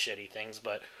done some shitty things,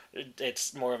 but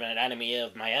it's more of an enemy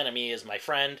of my enemy is my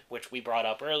friend, which we brought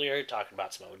up earlier, talking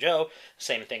about Samoa Joe.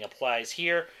 Same thing applies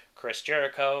here. Chris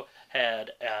Jericho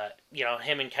had,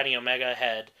 him and Kenny Omega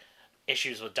had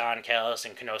issues with Don Callis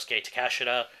and Konosuke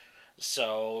Takeshita,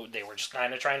 so they were just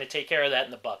kind of trying to take care of that,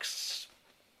 and the Bucks,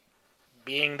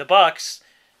 being the Bucks,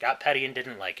 got petty and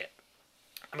didn't like it.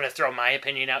 I'm going to throw my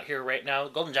opinion out here right now.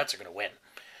 The Golden Jets are going to win.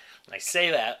 And I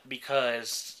say that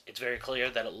because it's very clear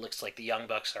that it looks like the Young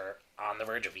Bucks are on the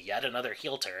verge of yet another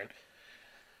heel turn.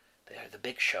 They're the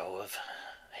big show of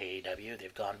AEW.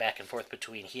 They've gone back and forth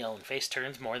between heel and face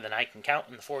turns more than I can count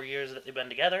in the 4 years that they've been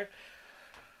together.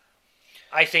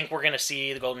 I think we're going to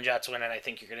see the Golden Jets win, and I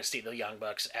think you're going to see the Young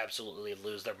Bucks absolutely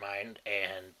lose their mind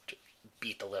and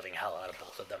beat the living hell out of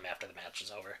both of them after the match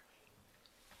is over.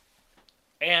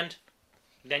 And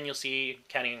then you'll see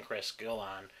Kenny and Chris go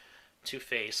on to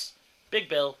face Big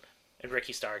Bill and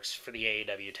Ricky Starks for the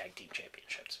AEW Tag Team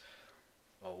Championships.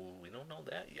 Oh, we don't know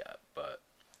that yet, but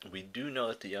we do know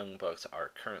that the Young Bucks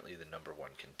are currently the number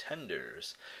one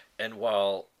contenders. And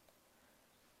while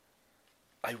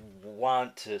I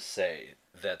want to say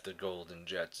that the Golden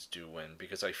Jets do win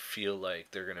because I feel like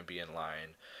they're going to be in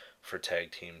line for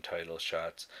tag team title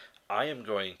shots, I am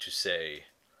going to say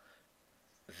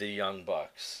the Young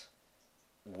Bucks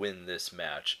win this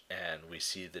match and we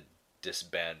see the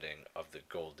disbanding of the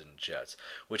Golden Jets,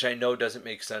 which I know doesn't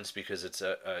make sense because it's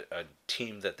a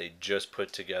team that they just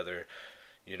put together,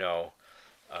 you know.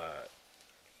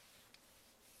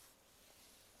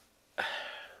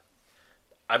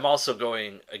 I'm also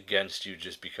going against you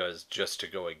just to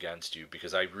go against you,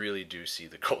 because I really do see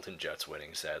the Golden Jets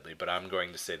winning, sadly, but I'm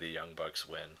going to say the Young Bucks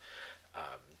win.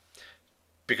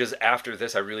 Because after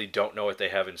this, I really don't know what they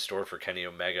have in store for Kenny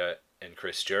Omega and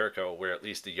Chris Jericho, where at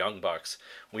least the Young Bucks,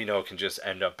 we know, can just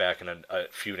end up back in a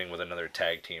feuding with another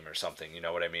tag team or something, you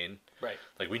know what I mean? Right.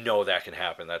 Like, we know that can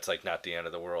happen. That's, like, not the end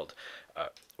of the world.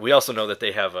 We also know that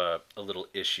they have a little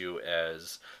issue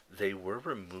as they were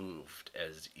removed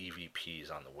as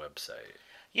EVPs on the website.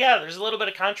 Yeah, there's a little bit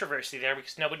of controversy there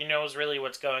because nobody knows really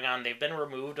what's going on. They've been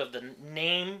removed of the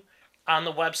name on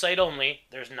the website only.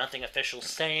 There's nothing official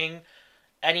saying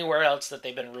anywhere else that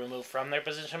they've been removed from their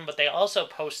position, but they also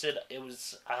posted, it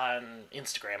was on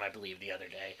Instagram, I believe, the other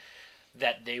day,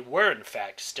 that they were in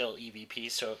fact still EVP,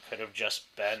 so it could have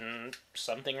just been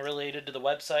something related to the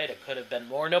website. It could have been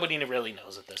more. Nobody really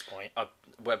knows at this point. A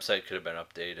website could have been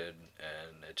updated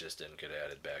and it just didn't get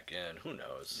added back in. Who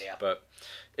knows? Yeah. But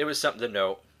it was something to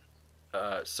note.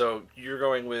 So you're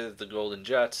going with the Golden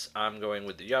Jets. I'm going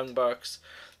with the Young Bucks.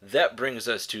 That brings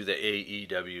us to the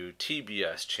AEW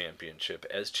TBS Championship,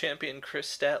 as champion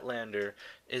Chris Statlander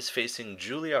is facing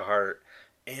Julia Hart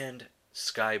and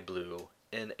Sky Blue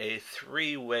in a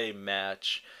three-way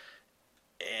match.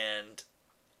 And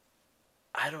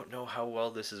I don't know how well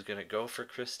this is going to go for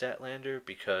Chris Statlander,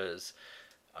 because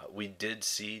we did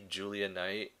see Julia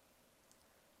Knight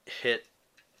hit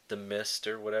the mist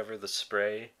or whatever, the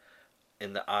spray,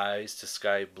 in the eyes to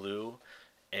Sky Blue,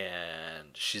 and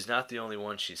she's not the only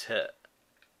one she's hit.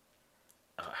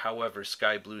 However,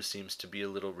 Sky Blue seems to be a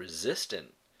little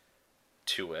resistant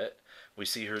to it. We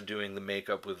see her doing the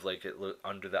makeup with, like, it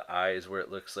under the eyes where it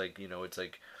looks like, you know, it's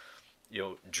like, you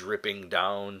know, dripping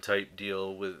down type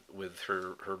deal with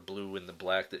her blue and the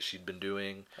black that she'd been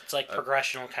doing. It's like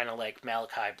progressional, kind of like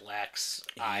Malachi Black's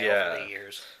eye over the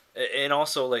years. And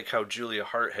also like how Julia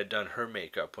Hart had done her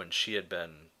makeup when she had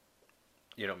been,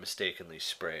 you know, mistakenly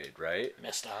sprayed, right?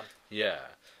 Missed on. Yeah.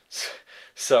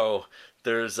 So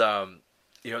there's,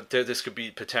 you know, this could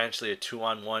be potentially a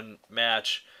 2-on-1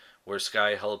 match where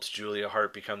Sky helps Julia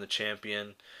Hart become the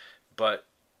champion, but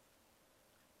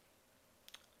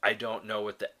I don't know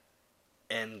what the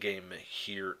end game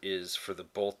here is for the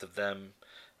both of them.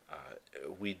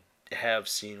 We have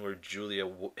seen where Julia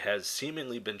has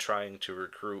seemingly been trying to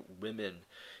recruit women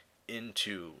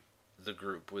into the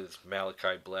group with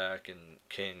Malachi Black and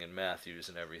King and Matthews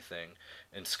and everything,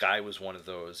 and Sky was one of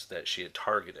those that she had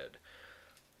targeted.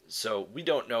 So we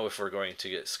don't know if we're going to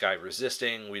get Sky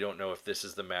resisting. We don't know if this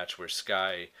is the match where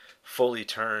Sky fully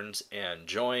turns and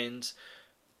joins.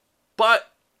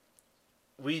 But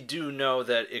we do know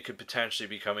that it could potentially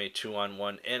become a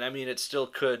 2-on-1. And I mean, it still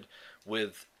could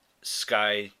with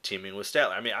Sky teaming with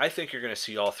Statler. I mean, I think you're going to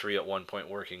see all three at one point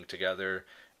working together.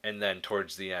 And then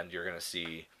towards the end, you're going to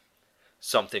see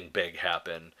something big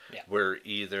happen. Yeah. Where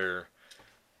either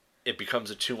it becomes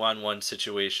a 2-on-1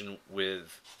 situation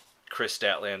with Chris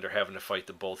Statlander having to fight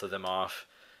the both of them off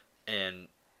and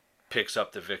picks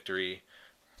up the victory,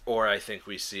 or I think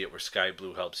we see it where Sky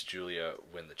Blue helps Julia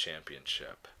win the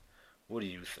championship. What do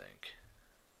you think?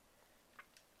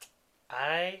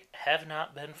 I have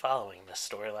not been following this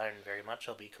storyline very much,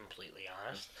 I'll be completely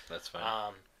honest. That's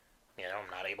fine. You know, I'm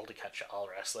not able to catch all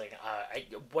wrestling.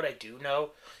 What I do know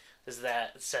is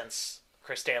that since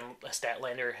Chris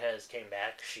Statlander has came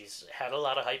back, she's had a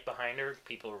lot of hype behind her.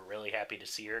 People were really happy to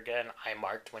see her again. I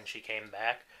marked when she came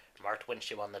back, marked when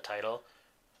she won the title.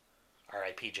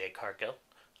 R.I.P. Jade Cargill.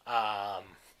 But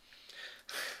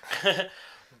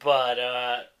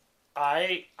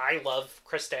I love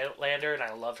Chris Statlander and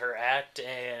I love her act,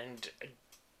 and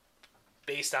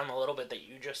based on the little bit that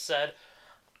you just said,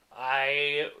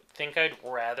 I think I'd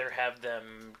rather have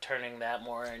them turning that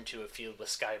more into a feud with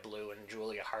Sky Blue and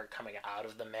Julia Hart coming out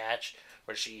of the match,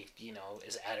 where she, you know,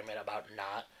 is adamant about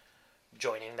not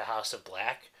joining the House of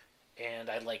Black. And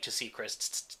I'd like to see Chris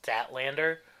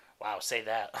Statlander, wow, say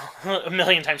that a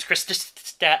million times, Chris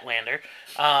Statlander,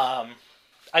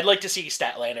 I'd like to see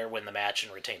Statlander win the match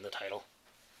and retain the title.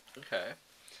 Okay.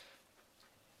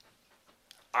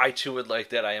 I too would like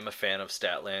that. I am a fan of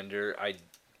Statlander.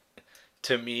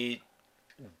 To me,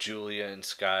 Julia and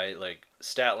Sky, like,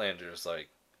 Statlander's like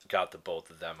got the both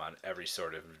of them on every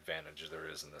sort of advantage there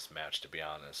is in this match, to be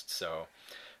honest. So,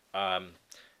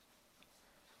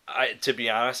 to be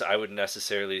honest, I would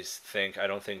necessarily think, I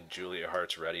don't think Julia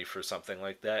Hart's ready for something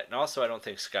like that. And also, I don't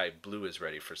think Sky Blue is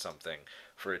ready for something,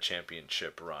 for a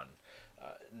championship run.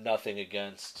 Nothing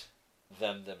against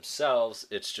them themselves.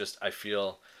 It's just, I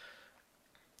feel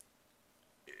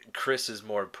Chris is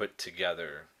more put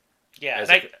together. Yeah,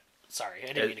 sorry, I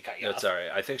didn't mean to cut you off. That's all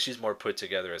right. I think she's more put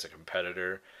together as a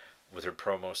competitor with her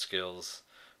promo skills,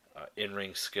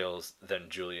 in-ring skills than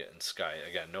Julia and Sky.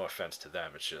 Again, no offense to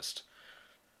them. It's just,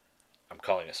 I'm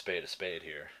calling a spade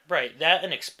here. Right, that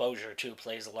and exposure, too,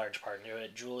 plays a large part into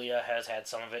it. Julia has had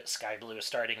some of it. Sky Blue is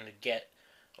starting to get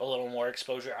a little more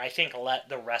exposure. I think let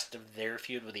the rest of their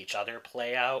feud with each other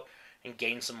play out and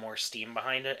gain some more steam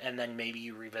behind it, and then maybe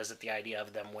you revisit the idea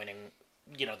of them winning,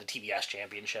 the TBS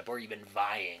championship or even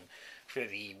vying for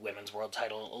the women's world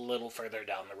title a little further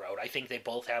down the road. I think they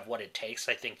both have what it takes.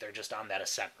 I think they're just on that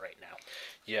ascent right now.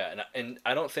 Yeah, and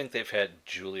I don't think they've had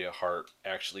Julia Hart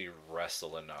actually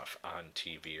wrestle enough on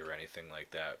TV or anything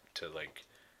like that to, like,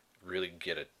 really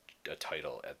get a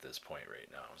title at this point right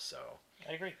now. So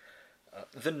I agree.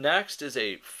 The next is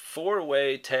a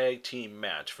 4-way tag team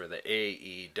match for the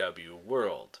AEW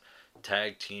World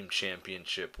Tag Team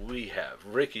Championship. We have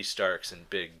Ricky Starks and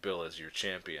Big Bill as your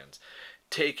champions,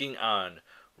 taking on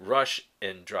Rush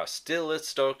and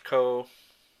Dralistico.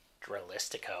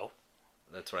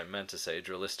 That's what I meant to say,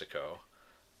 Dralistico.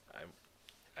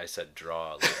 I said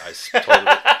draw. I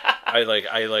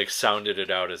sounded it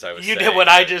out as I was saying. You did what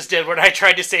I just did when I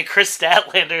tried to say Chris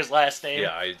Statlander's last name.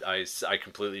 Yeah, I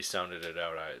completely sounded it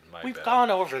out. We've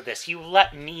gone over this. You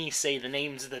let me say the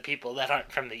names of the people that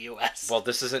aren't from the U.S. Well,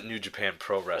 this isn't New Japan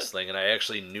Pro Wrestling, and I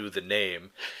actually knew the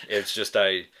name. It's just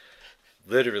I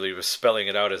literally was spelling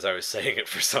it out as I was saying it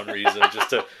for some reason,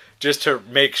 just to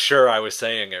make sure I was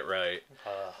saying it right.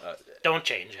 Don't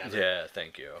change it. Yeah,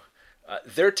 thank you.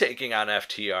 They're taking on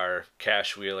FTR,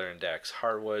 Cash Wheeler, and Dax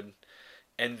Harwood.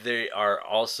 And they are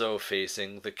also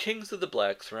facing the Kings of the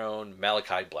Black Throne,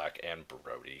 Malachi Black and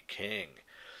Brody King.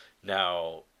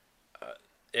 Now,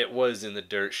 it was in the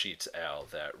dirt sheets, Al,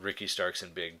 that Ricky Starks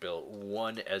and Big Bill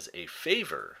won as a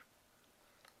favor.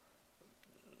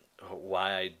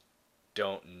 Why, I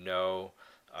don't know.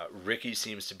 Ricky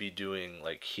seems to be doing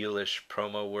like heelish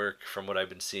promo work from what I've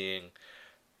been seeing.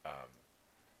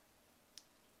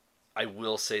 I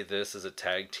will say this as a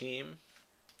tag team.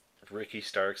 Ricky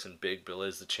Starks and Big Bill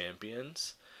as the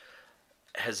champions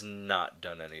has not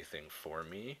done anything for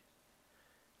me.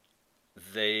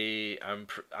 I'm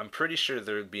pretty sure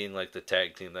they're being like the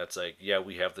tag team that's like, yeah,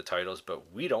 we have the titles,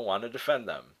 but we don't want to defend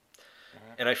them.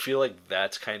 Mm-hmm. And I feel like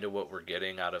that's kind of what we're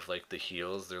getting out of like the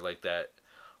heels. They're like that.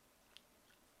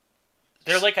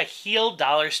 They're like a heel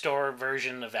dollar store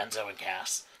version of Enzo and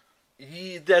Cass.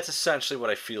 That's essentially what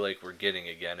I feel like we're getting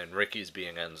again, and Ricky's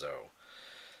being Enzo.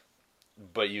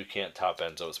 But you can't top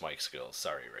Enzo's mic skills.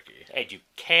 Sorry, Ricky. And you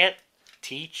can't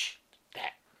teach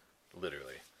that.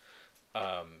 Literally.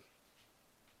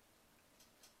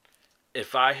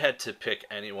 If I had to pick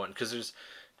anyone, because there's,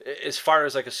 as far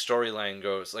as like a storyline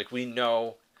goes, like we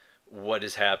know what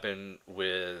has happened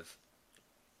with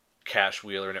Cash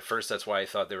Wheeler, and at first that's why I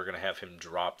thought they were going to have him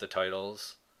drop the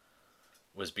titles,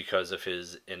 was because of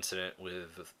his incident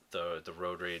with the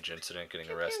road rage incident,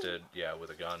 getting arrested, with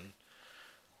a gun.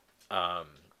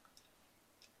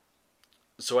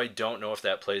 So I don't know if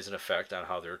that plays an effect on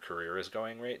how their career is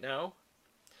going right now.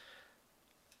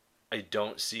 I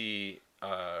don't see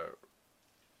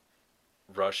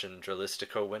Rush and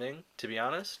Dralistico winning, to be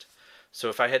honest. So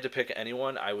if I had to pick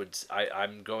anyone,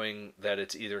 I'm going that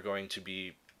it's either going to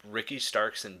be Ricky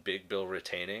Starks and Big Bill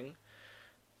retaining,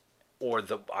 or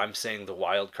I'm saying the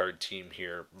wild card team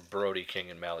here, Brody King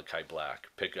and Malachi Black,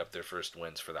 pick up their first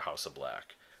wins for the House of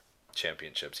Black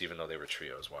championships, even though they were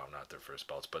trios. Wow, not their first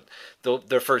belts, but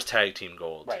their first tag team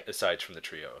gold, right, aside from the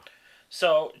trio.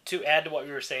 So to add to what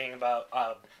we were saying about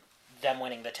them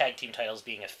winning the tag team titles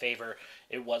being a favor,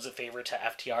 it was a favor to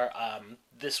FTR.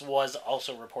 This was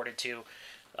also reported to.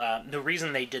 The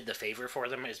reason they did the favor for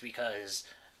them is because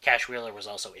Cash Wheeler was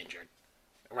also injured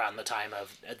around the time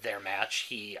of their match.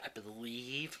 I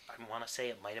want to say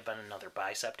it might have been another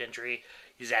bicep injury.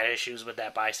 He's had issues with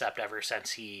that bicep ever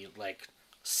since he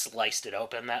sliced it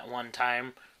open that one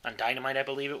time on Dynamite, I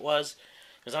believe it was.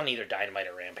 It was on either Dynamite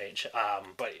or Rampage.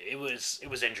 But it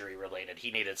was injury related.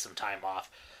 He needed some time off.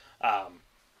 I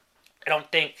don't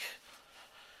think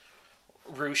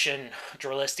Rush and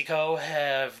Drolistico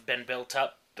have been built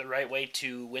up the right way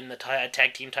to win the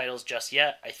tag team titles just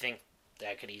yet. I think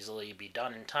that could easily be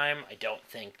done in time. I don't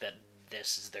think that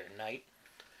this is their night.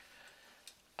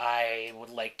 I would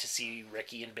like to see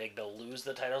Ricky and Big Bill lose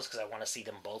the titles because I want to see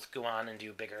them both go on and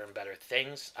do bigger and better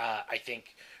things. I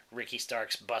think Ricky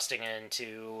Starks busting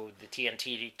into the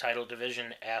TNT title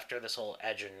division after this whole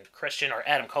Edge and Christian, or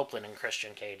Adam Copeland and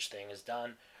Christian Cage thing is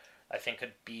done, I think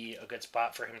could be a good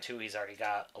spot for him too. He's already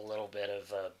got a little bit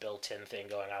of a built-in thing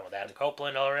going on with Adam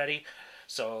Copeland already.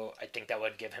 So I think that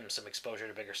would give him some exposure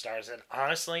to bigger stars. And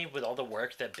honestly, with all the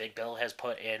work that Big Bill has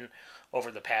put in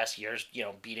over the past years,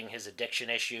 beating his addiction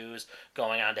issues,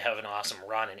 going on to have an awesome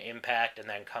run and Impact, and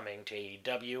then coming to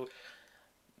AEW,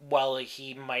 while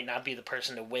he might not be the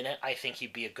person to win it, I think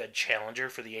he'd be a good challenger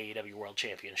for the AEW World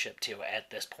Championship too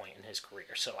at this point in his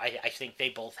career. So I think they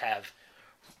both have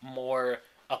more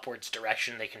upwards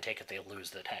direction they can take if they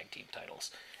lose the tag team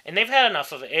titles. And they've had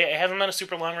enough of it. It hasn't been a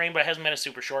super long reign, but it hasn't been a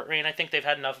super short reign. I think they've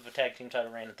had enough of a tag team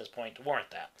title reign at this point to warrant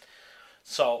that.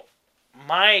 So,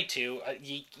 my two,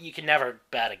 you can never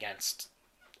bet against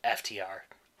FTR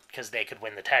because they could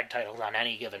win the tag titles on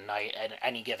any given night at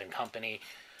any given company.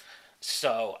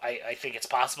 So, I think it's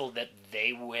possible that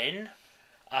they win.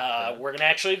 We're going to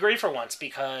actually agree for once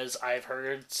because I've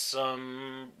heard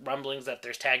some rumblings that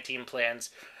there's tag team plans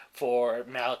for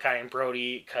Malachi and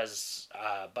Brody because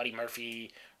Buddy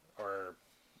Murphy or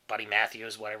Buddy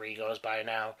Matthews, whatever he goes by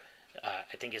now,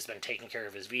 I think has been taking care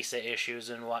of his visa issues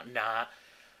and whatnot.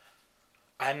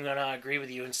 I'm going to agree with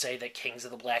you and say that Kings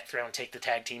of the Black Throne take the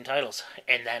tag team titles.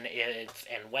 And then if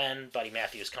and when Buddy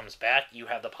Matthews comes back, you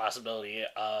have the possibility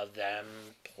of them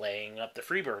playing up the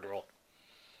Freebird rule.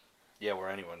 Yeah, where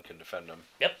anyone can defend them.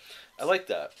 Yep. I like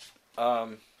that.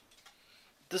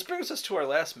 This brings us to our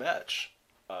last match.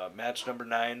 Match number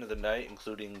 9 of the night,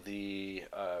 including the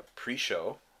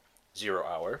pre-show, 0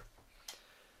 Hour.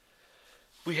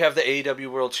 We have the AEW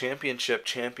World Championship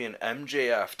champion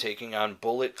MJF taking on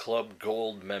Bullet Club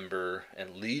Gold member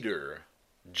and leader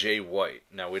Jay White.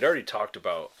 Now, we'd already talked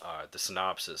about the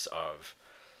synopsis of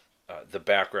the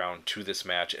background to this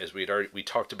match, as we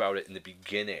talked about it in the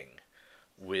beginning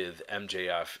with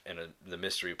MJF and the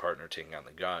mystery partner taking on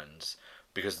the Guns,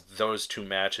 because those two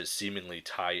matches seemingly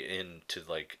tie into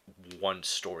like one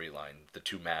storyline, the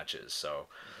two matches. So,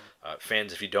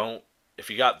 fans, if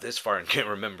you got this far and can't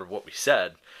remember what we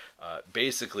said,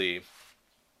 basically,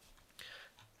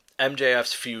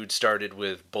 MJF's feud started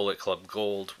with Bullet Club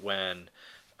Gold when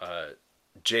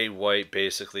Jay White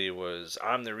basically was,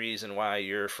 I'm the reason why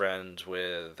you're friends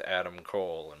with Adam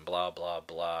Cole and blah, blah,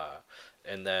 blah.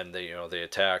 And then they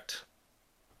attacked,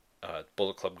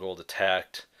 Bullet Club Gold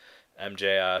attacked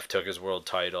MJF, took his world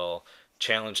title,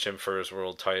 challenged him for his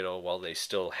world title while they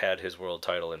still had his world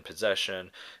title in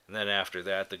possession. And then after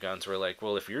that, the Guns were like,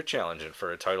 well, if you're challenging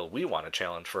for a title, we want to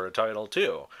challenge for a title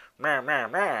too. Meh, meh,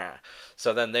 meh.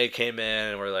 So then they came in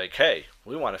and were like, hey,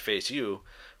 we want to face you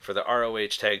for the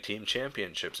ROH Tag Team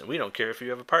Championships, and we don't care if you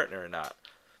have a partner or not.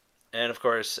 And of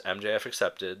course, MJF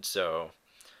accepted, so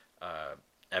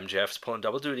MJF's pulling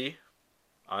double duty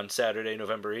on Saturday,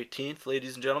 November 18th,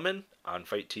 ladies and gentlemen, on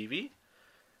Fight TV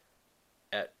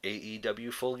at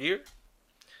AEW Full Gear.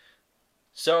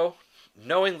 So,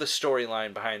 knowing the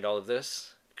storyline behind all of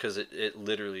this, because it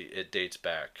literally dates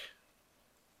back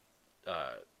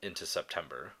into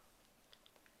September,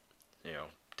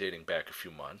 dating back a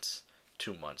few months,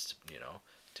 2 months,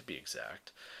 to be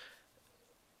exact.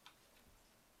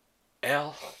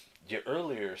 Al, you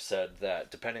earlier said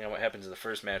that depending on what happens in the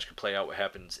first match could play out what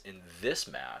happens in this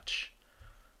match.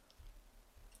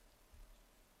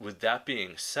 With that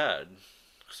being said,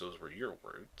 because those were your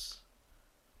words,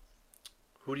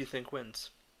 who do you think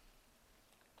wins?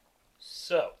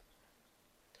 So,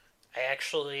 I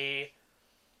actually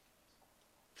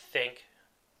think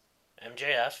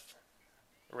MJF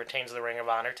retains the Ring of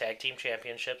Honor Tag Team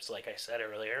Championships, like I said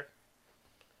earlier.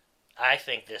 I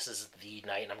think this is the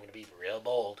night, and I'm going to be real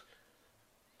bold,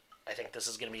 I think this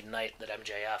is going to be the night that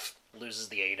MJF loses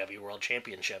the AEW World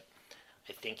Championship.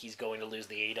 I think he's going to lose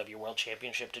the AEW World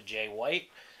Championship to Jay White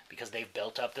because they've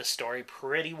built up this story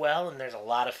pretty well, and there's a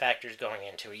lot of factors going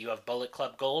into it. You have Bullet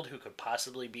Club Gold, who could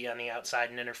possibly be on the outside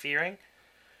and interfering.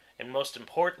 And most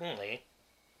importantly,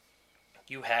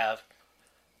 you have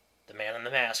the man in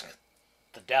the mask,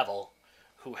 the Devil,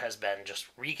 who has been just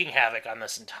wreaking havoc on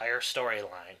this entire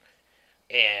storyline.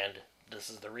 And this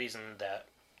is the reason that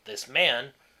this man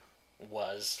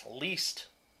was least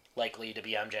likely to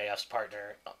be MJF's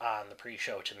partner on the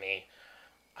pre-show to me.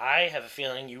 I have a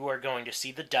feeling you are going to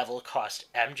see the Devil cost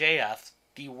MJF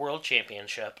the World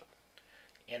Championship,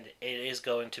 and it is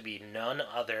going to be none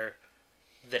other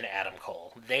than Adam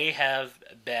Cole. They have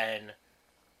been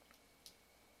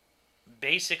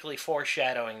basically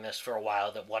foreshadowing this for a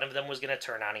while, that one of them was going to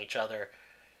turn on each other.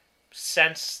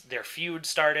 Since their feud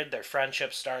started, their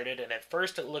friendship started, and at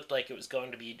first it looked like it was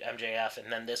going to be MJF,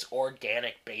 and then this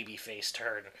organic babyface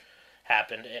turn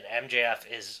happened, and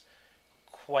MJF is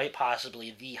quite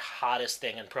possibly the hottest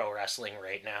thing in pro wrestling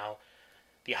right now,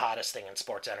 the hottest thing in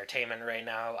sports entertainment right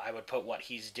now. I would put what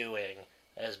he's doing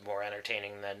as more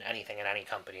entertaining than anything in any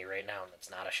company right now, and that's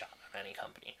not a shot on any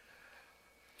company.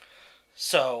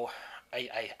 So,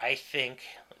 I think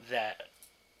that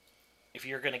if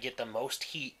you're going to get the most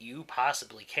heat you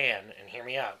possibly can, and hear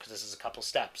me out, because this is a couple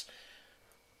steps,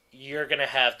 you're going to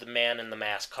have the man in the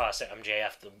mask cost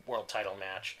MJF the world title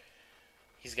match.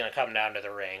 He's going to come down to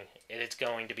the ring, and it's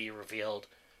going to be revealed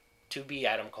to be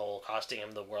Adam Cole, costing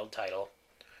him the world title.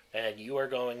 And then you are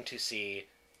going to see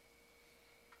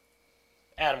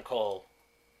Adam Cole,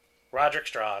 Roderick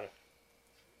Strong,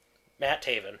 Matt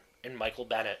Taven, and Michael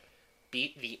Bennett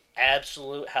beat the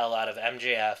absolute hell out of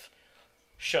MJF,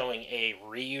 showing a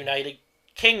reunited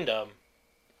Kingdom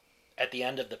at the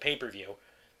end of the pay-per-view.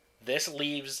 This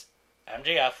leaves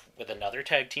MJF with another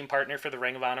tag team partner for the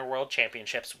Ring of Honor World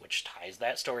Championships, which ties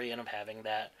that story in of having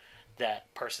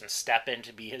that person step in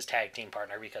to be his tag team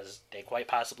partner, because they quite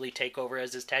possibly take over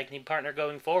as his tag team partner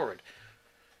going forward.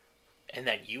 And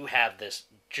then you have this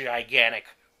gigantic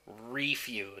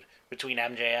refeud between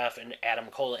MJF and Adam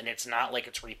Cole, and it's not like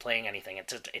it's replaying anything.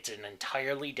 It's an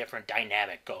entirely different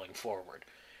dynamic going forward.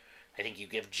 I think you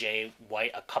give Jay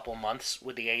White a couple months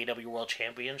with the AEW World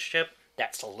Championship,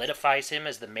 that solidifies him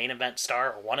as the main event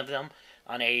star, or one of them,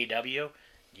 on AEW.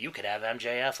 You could have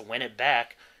MJF win it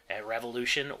back at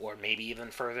Revolution, or maybe even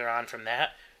further on from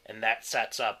that, and that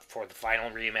sets up for the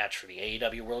final rematch for the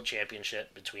AEW World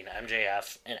Championship between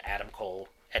MJF and Adam Cole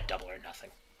at Double or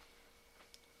Nothing.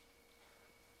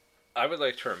 I would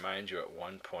like to remind you, at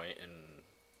one point in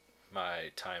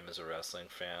my time as a wrestling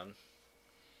fan,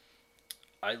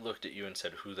 I looked at you and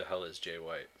said, "Who the hell is Jay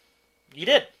White?" You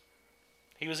did.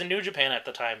 He was in New Japan at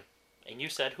the time. And you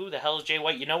said, "Who the hell is Jay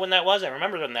White?" You know when that was? I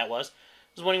remember when that was. It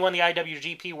was when he won the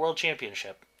IWGP World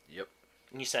Championship. Yep.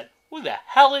 And you said, "Who the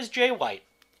hell is Jay White?"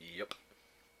 Yep.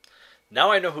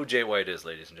 Now I know who Jay White is,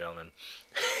 ladies and gentlemen.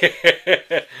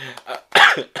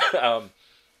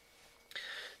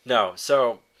 No,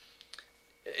 so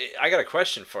I got a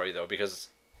question for you, though, because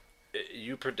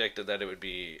you predicted that it would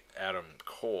be Adam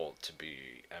Cole to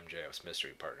be MJF's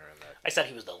mystery partner in that. I said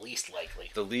he was the least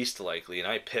likely. The least likely, and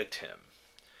I picked him.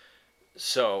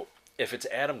 So if it's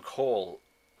Adam Cole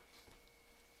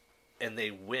and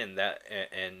they win that,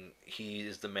 and he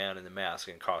is the man in the mask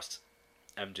and costs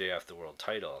MJF the world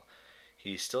title,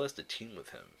 he still has to team with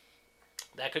him.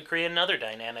 That could create another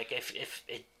dynamic if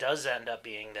it does end up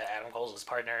being that Adam Cole's his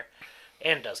partner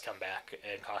and does come back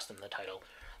and cost him the title.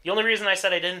 The only reason I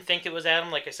said I didn't think it was Adam,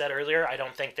 like I said earlier, I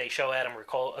don't think they show Adam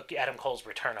Cole's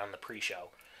return on the pre-show.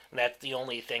 And that's the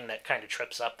only thing that kind of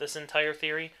trips up this entire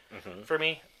theory for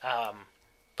me.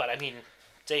 But, I mean,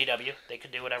 it's AEW. They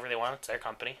could do whatever they want. It's their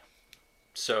company.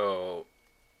 So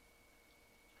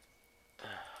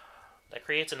that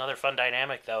creates another fun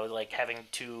dynamic, though, like having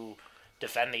to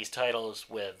defend these titles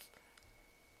with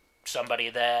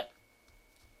somebody that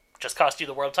just cost you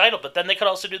the world title. But then they could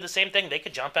also do the same thing. They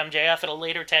could jump MJF at a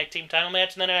later tag team title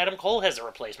match, and then Adam Cole has a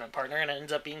replacement partner, and it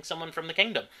ends up being someone from the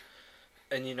Kingdom.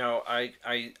 And, you know, I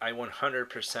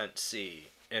 100% see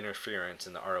interference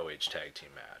in the ROH tag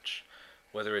team match.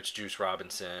 Whether it's Juice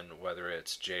Robinson, whether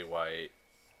it's Jay White,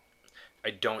 I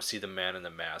don't see the man in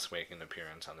the mask making an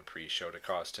appearance on the pre-show to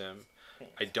cost him.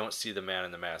 I don't see the man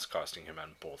in the mask costing him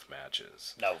on both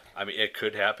matches. No. I mean, it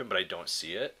could happen, but I don't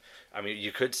see it. I mean,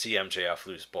 you could see MJF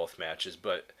lose both matches,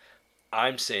 but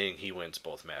I'm saying he wins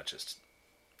both matches.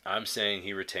 I'm saying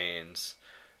he retains.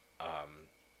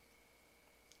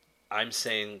 I'm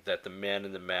saying that the man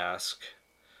in the mask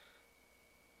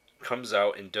comes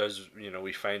out and does, you know,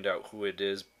 we find out who it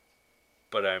is,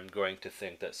 but I'm going to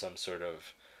think that some sort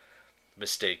of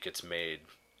mistake gets made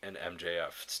and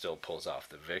MJF still pulls off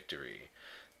the victory.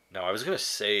 Now, I was going to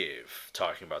save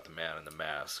talking about the man in the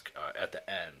mask at the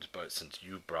end, but since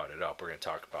you brought it up, we're going to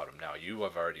talk about him now. You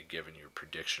have already given your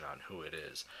prediction on who it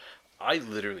is. I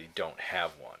literally don't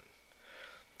have one.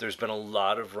 There's been a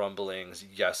lot of rumblings,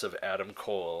 yes, of Adam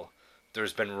Cole.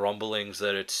 There's been rumblings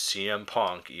that it's CM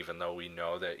Punk, even though we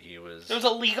know that he was... There was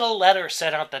a legal letter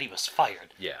sent out that he was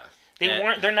fired. Yeah.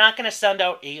 They're not going to send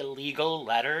out a legal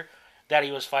letter that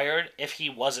he was fired if he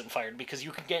wasn't fired, because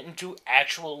you can get into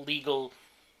actual legal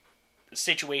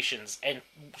situations and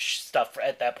stuff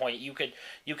at that point. You could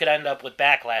end up with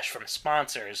backlash from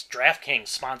sponsors. DraftKings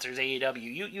sponsors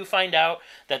AEW. You find out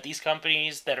that these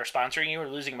companies that are sponsoring you are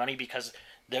losing money because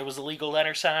there was a legal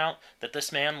letter sent out that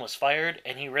this man was fired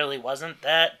and he really wasn't.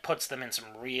 That puts them in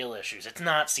some real issues. It's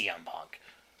not CM Punk.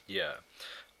 Yeah.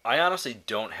 I honestly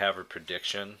don't have a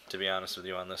prediction, to be honest with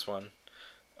you, on this one.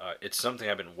 It's something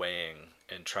I've been weighing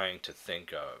and trying to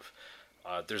think of.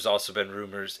 There's also been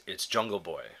rumors it's Jungle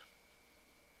Boy.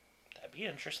 That'd be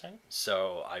interesting.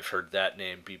 So I've heard that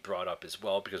name be brought up as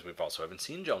well, because we've also haven't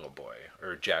seen Jungle Boy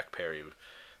or Jack Perry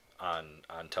on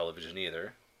television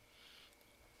either.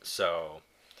 So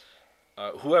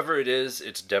whoever it is,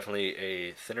 it's definitely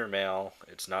a thinner male.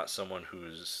 It's not someone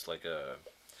who's like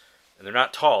and they're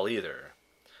not tall either,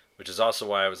 which is also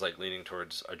why I was like leaning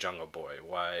towards a Jungle Boy.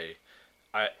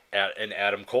 And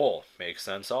Adam Cole makes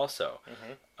sense also.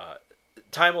 Mm-hmm.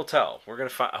 Time will tell. We're gonna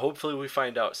hopefully we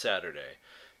find out Saturday.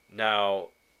 Now,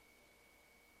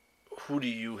 who do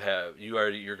you have?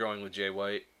 You're going with Jay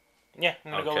White? Yeah,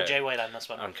 I'm gonna go with Jay White on this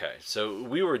one. Okay, so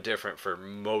we were different for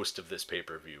most of this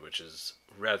pay-per-view, which is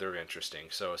rather interesting.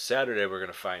 So Saturday we're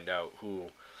gonna find out who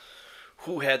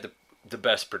had the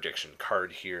best prediction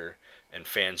card here. And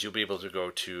fans, you'll be able to go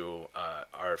to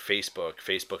our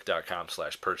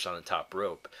facebook.com/perched on the top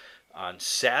rope on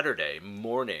Saturday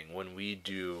morning when we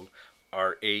do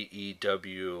our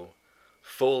AEW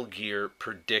Full Gear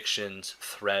predictions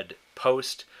thread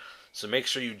post. So make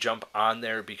sure you jump on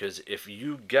there, because if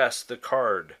you guess the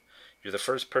card, you're the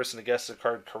first person to guess the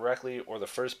card correctly, or the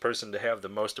first person to have the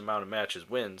most amount of matches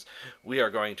wins, we are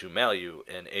going to mail you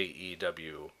an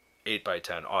AEW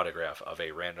 8x10 autograph of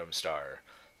a random star.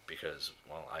 Because,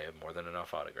 well, I have more than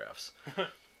enough autographs.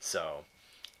 So,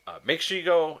 make sure you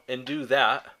go and do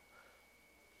that.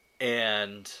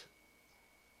 And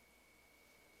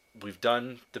we've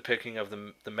done the picking of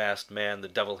the masked man, the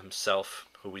devil himself,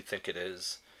 who we think it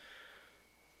is.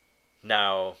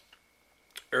 Now,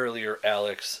 earlier,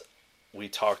 Alex, we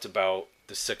talked about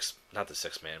not the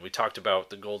sixth man. We talked about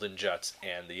the Golden Jets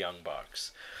and the Young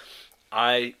Bucks.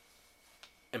 I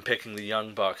am picking the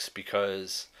Young Bucks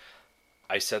because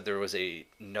I said there was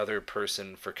another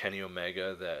person for Kenny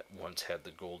Omega that once had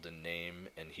the golden name,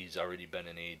 and he's already been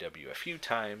in AEW a few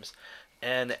times.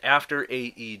 And after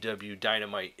AEW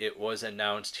Dynamite, it was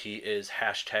announced he is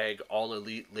 #All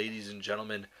Elite, ladies and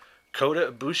gentlemen. Kota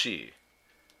Ibushi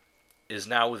is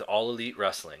now with All Elite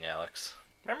Wrestling, Alex.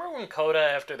 Remember when Kota,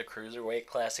 after the Cruiserweight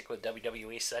Classic with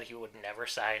WWE, said he would never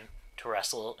sign to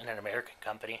wrestle in an American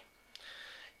company?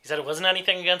 He said it wasn't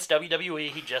anything against WWE.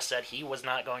 He just said he was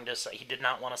not going to. He did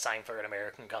not want to sign for an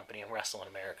American company and wrestle in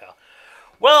America.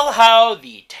 Well, how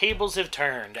the tables have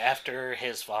turned after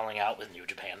his falling out with New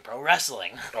Japan Pro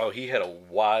Wrestling. Oh, he had a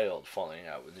wild falling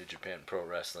out with New Japan Pro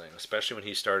Wrestling, especially when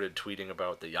he started tweeting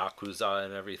about the Yakuza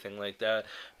and everything like that.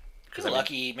 He's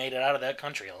lucky he made it out of that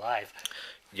country alive.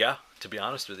 Yeah, to be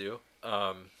honest with you,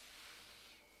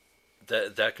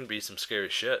 that can be some scary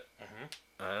shit. Mm-hmm.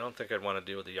 I don't think I'd want to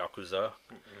deal with the Yakuza.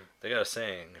 Mm-mm. They got a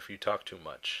saying, if you talk too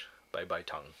much, bye-bye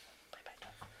tongue. Bye-bye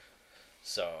tongue.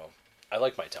 So, I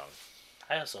like my tongue.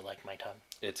 I also like my tongue.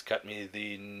 It's got me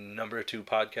the #2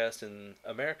 podcast in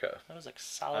America. That was a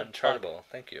solid Unchartable. plug.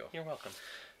 Thank you. You're welcome.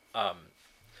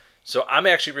 So I'm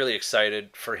actually really excited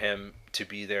for him to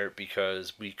be there,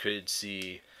 because we could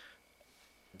see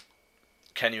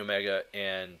Kenny Omega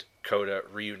and Kota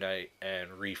reunite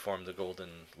and reform the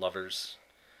Golden Lovers,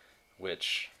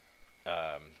 which...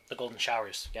 the Golden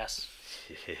Showers, yes.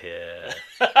 Yeah.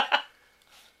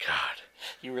 God.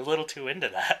 You were a little too into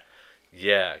that.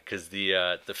 Yeah, because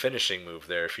the finishing move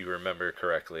there, if you remember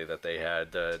correctly, that they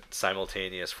had the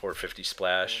simultaneous 450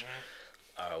 splash.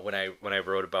 Mm-hmm. When I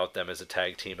wrote about them as a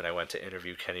tag team and I went to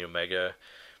interview Kenny Omega,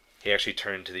 he actually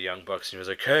turned to the Young Bucks and he was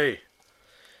like, "Hey,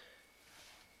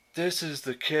 this is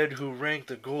the kid who ranked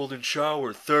the Golden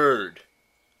Shower 3rd."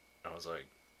 I was like,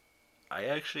 I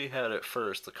actually had it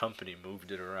first. The company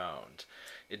moved it around.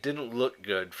 It didn't look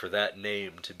good for that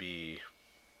name to be...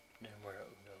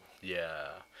 Yeah.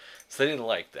 So they didn't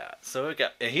like that. So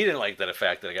and he didn't like the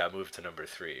fact that it got moved to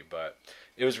 #3, but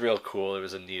it was real cool. It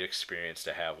was a neat experience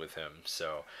to have with him.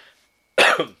 So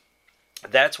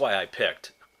that's why I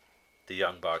picked the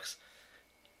Young Bucks,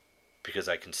 because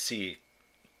I can see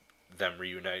them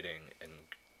reuniting and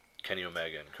Kenny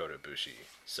Omega and Kota Ibushi.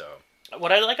 So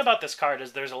what I like about this card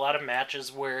is there's a lot of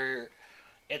matches where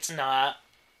it's unlike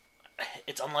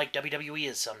WWE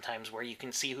is sometimes, where you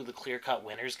can see who the clear-cut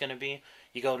winner is going to be.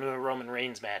 You go into a Roman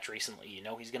Reigns match recently, you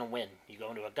know he's going to win. You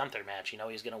go into a Gunther match, you know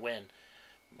he's going to win.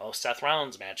 Most Seth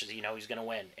Rollins matches, you know he's going to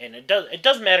win. And it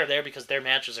doesn't matter there, because their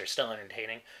matches are still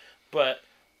entertaining. But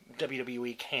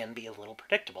WWE can be a little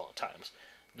predictable at times.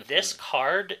 This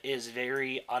card is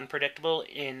very unpredictable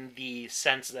in the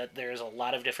sense that there's a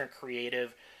lot of different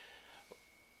creative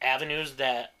avenues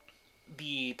that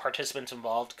the participants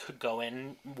involved could go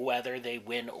in, whether they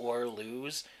win or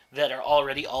lose, that are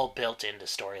already all built into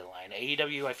storyline.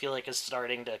 AEW, I feel like, is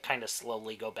starting to kind of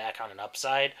slowly go back on an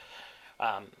upside.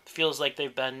 Feels like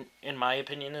they've been, in my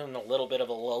opinion, in a little bit of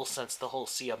a lull since the whole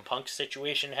CM Punk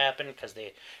situation happened,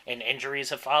 and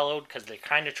injuries have followed, because they're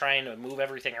kind of trying to move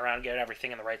everything around, get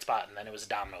everything in the right spot, and then it was a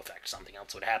domino effect. Something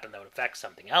else would happen that would affect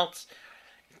something else.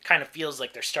 It kind of feels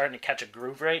like they're starting to catch a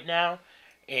groove right now,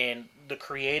 and the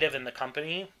creative in the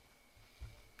company,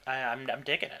 I'm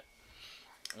digging it.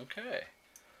 Okay.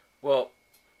 Well,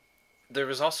 there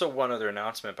was also one other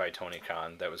announcement by Tony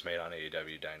Khan that was made on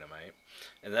AEW Dynamite.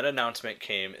 And that announcement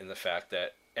came in the fact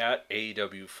that at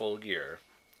AEW Full Gear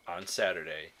on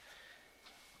Saturday,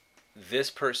 this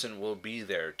person will be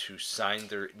there to sign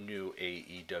their new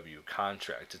AEW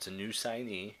contract. It's a new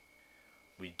signee.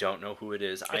 We don't know who it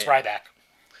is. It's Ryback.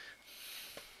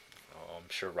 Oh, I'm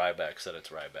sure Ryback said it's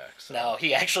Ryback. So. No,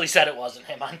 he actually said it wasn't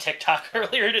him on TikTok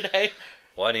earlier today.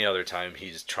 Well, any other time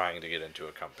he's trying to get into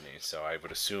a company, so I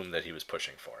would assume that he was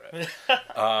pushing for it.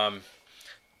 I'm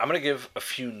going to give a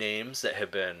few names that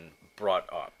have been brought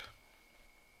up.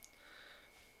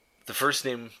 The first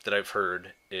name that I've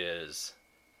heard is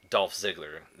Dolph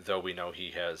Ziggler. Though we know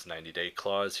he has 90-day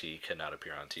clause, he cannot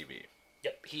appear on TV.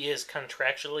 Yep, he is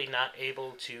contractually not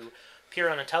able to appear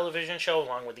on a television show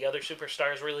along with the other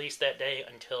superstars released that day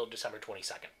until December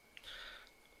 22nd.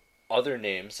 Other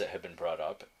names that have been brought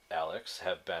up, Alex,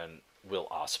 have been Will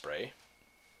Ospreay.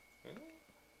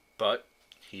 But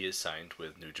he is signed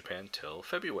with New Japan till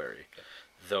February.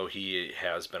 Though he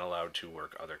has been allowed to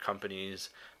work other companies,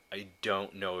 I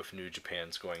don't know if New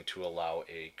Japan's going to allow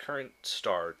a current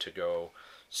star to go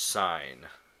sign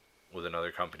with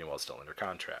another company while still under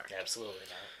contract. Absolutely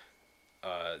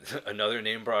not. Another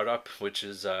name brought up, which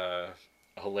is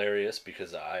hilarious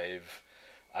because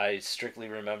I strictly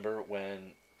remember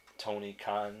when Tony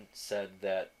Khan said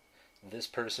that this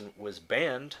person was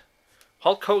banned.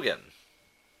 Hulk Hogan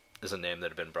is a name that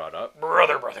had been brought up.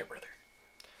 Brother.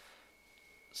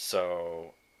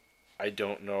 So I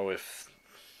don't know if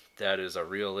that is a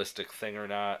realistic thing or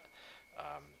not.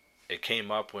 It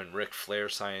came up when Ric Flair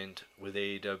signed with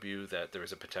AEW that there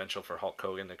was a potential for Hulk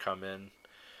Hogan to come in.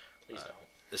 Please don't.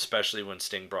 Especially when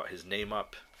Sting brought his name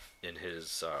up in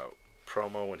his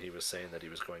promo when he was saying that he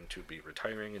was going to be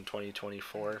retiring in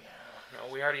 2024. Yeah.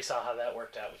 No, we already saw how that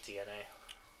worked out with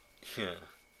TNA. Yeah.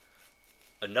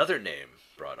 Another name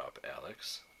brought up,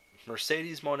 Alex.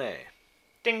 Mercedes Moné.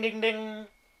 Ding, ding, ding.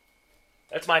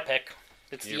 That's my pick.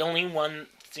 It's the only one,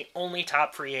 it's the only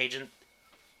top free agent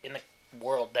in the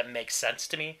world that makes sense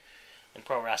to me in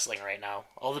pro wrestling right now.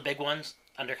 All the big ones,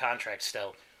 under contract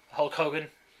still. Hulk Hogan,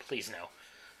 please no.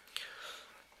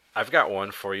 I've got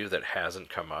one for you that hasn't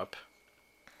come up,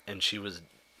 and she was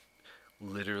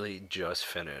literally just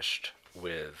finished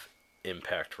with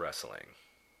Impact Wrestling.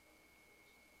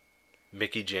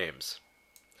 Mickie James.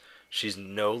 She's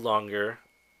no longer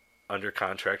under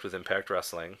contract with Impact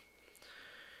Wrestling.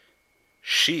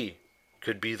 She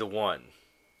could be the one.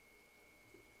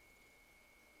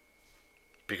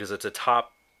 Because it's a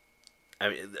top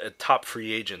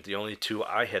free agent. The only two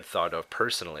I had thought of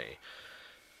personally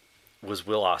was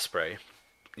Will Ospreay,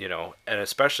 and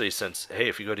especially since, hey,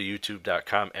 if you go to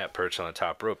youtube.com @Perch on the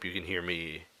Top Rope, you can hear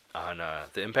me on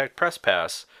the Impact Press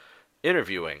Pass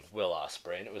interviewing Will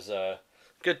Ospreay, and it was a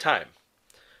good time.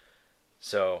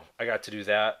 So I got to do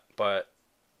that, but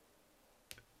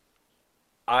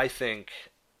I think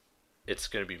it's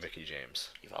going to be Mickie James.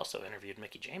 You've also interviewed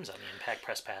Mickie James on the Impact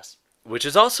Press Pass. Which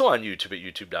is also on YouTube at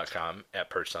youtube.com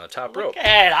 @Perched on the Top Rope.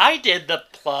 I did the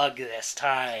plug this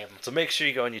time. So make sure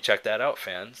you go and you check that out,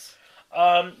 fans.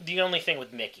 The only thing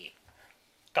with Mickie,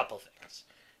 couple things.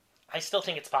 I still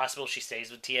think it's possible she stays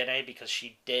with TNA because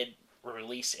she did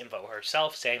release info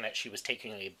herself saying that she was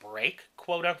taking a break,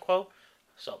 quote unquote.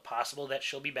 So possible that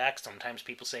she'll be back. Sometimes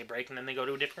people say break and then they go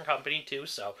to a different company too,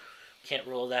 so can't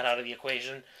rule that out of the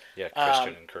equation. Yeah,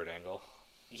 Christian and Kurt Angle.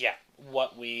 Yeah.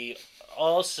 What we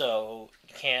also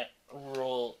can't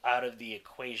rule out of the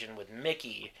equation with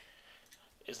Mickie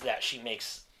is that she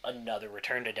makes another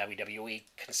return to WWE,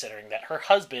 considering that her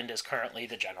husband is currently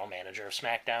the general manager of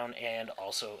SmackDown and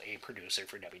also a producer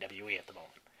for WWE at the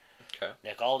moment. Okay.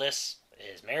 Nick Aldis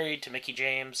is married to Mickie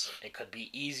James. It could be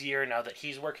easier now that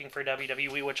he's working for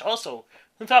WWE, which also,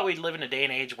 who thought we'd live in a day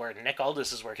and age where Nick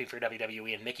Aldis is working for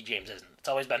WWE and Mickie James isn't? It's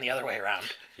always been the other way around.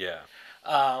 Yeah.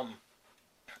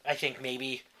 I think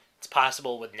maybe it's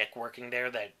possible with Nick working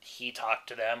there that he talked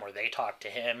to them or they talked to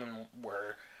him and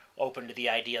were open to the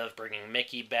idea of bringing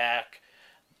Mickey back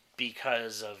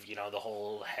because of, you know, the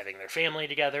whole having their family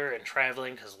together and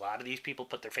traveling, because a lot of these people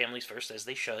put their families first, as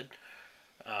they should.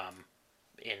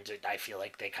 And I feel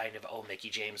like they kind of owe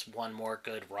Mickey James one more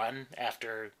good run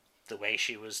after the way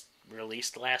she was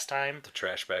released last time. The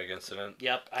trash bag incident.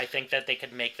 Yep, I think that they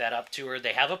could make that up to her.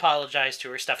 They have apologized to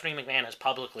her. Stephanie McMahon has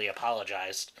publicly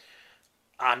apologized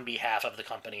on behalf of the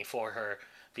company for her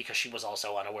because she was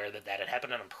also unaware that that had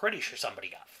happened, and I'm pretty sure somebody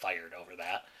got fired over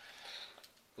that.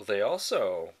 They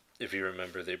also, if you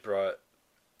remember, they brought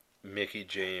Mickey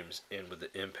James in with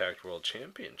the Impact World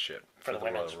Championship for the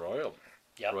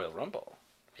Royal Rumble.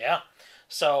 Yeah.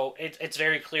 So it's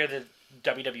very clear that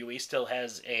WWE still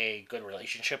has a good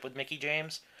relationship with Mickey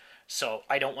James. So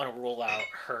I don't want to rule out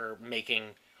her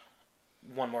making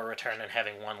one more return and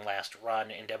having one last run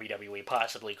in WWE,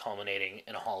 possibly culminating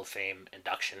in a Hall of Fame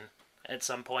induction at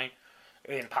some point,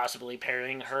 and possibly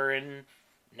pairing her and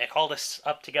Nick Aldis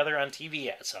up together on TV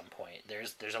at some point.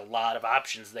 There's a lot of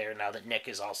options there now that Nick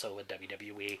is also with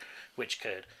WWE, which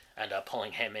could end up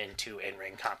pulling him into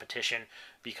in-ring competition,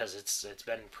 because it's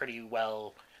been pretty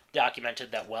well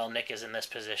documented that while Nick is in this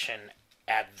position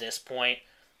at this point,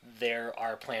 there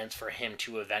are plans for him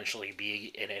to eventually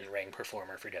be an in-ring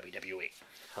performer for WWE.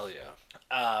 Hell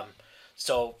yeah.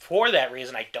 So for that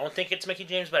reason, I don't think it's Mickey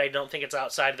James, but I don't think it's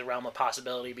outside of the realm of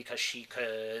possibility, because she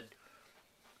could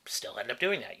still end up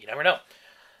doing that. You never know.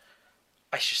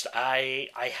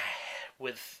 I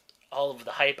with all of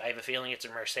the hype, I have a feeling it's a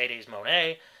Mercedes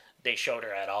Moné. They showed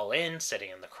her at All In,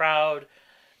 sitting in the crowd.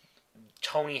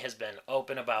 Tony has been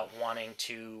open about wanting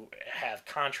to have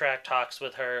contract talks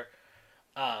with her.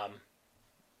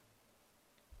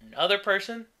 Another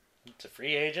person, it's a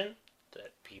free agent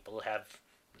that people have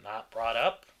not brought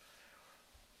up.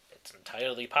 It's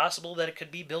entirely possible that it could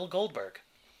be Bill Goldberg.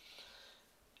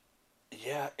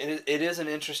 Yeah, it is an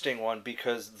interesting one,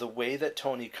 because the way that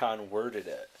Tony Khan worded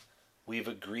it, we've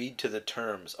agreed to the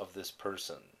terms of this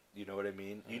person. You know what I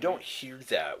mean? You don't hear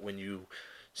that when you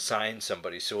sign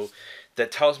somebody. So that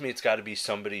tells me it's got to be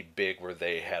somebody big where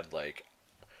they had, like,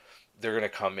 they're going to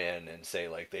come in and say,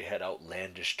 like, they had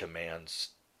outlandish demands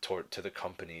to the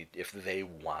company if they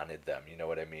wanted them. You know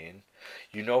what I mean?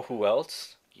 You know who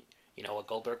else? You know what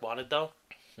Goldberg wanted, though?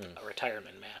 A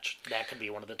retirement match. That could be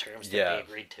one of the terms that they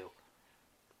agreed to.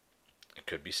 It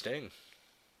could be Sting.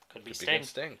 Could be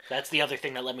Sting. That's the other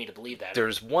thing that led me to believe that.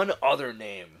 There's one other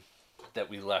name that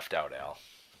we left out, Al.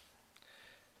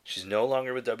 She's no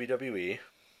longer with WWE.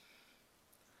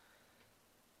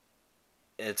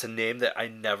 It's a name that I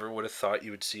never would have thought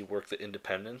you would see work the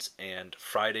independents. And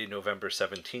Friday, November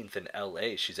 17th in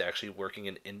LA, she's actually working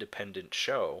an independent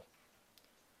show.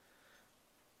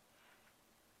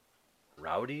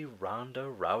 Ronda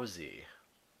Rousey.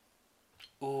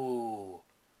 Ooh.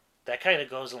 That kind of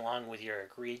goes along with your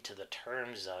agreed to the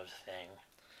terms of thing.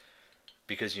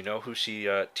 Because you know who she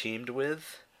teamed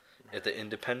with at the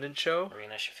independent show?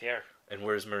 Marina Shafir. And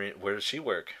where does she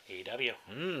work? AEW.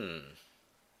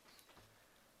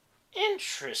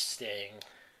 Interesting.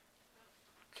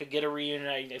 Could get a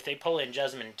reunite. If they pull in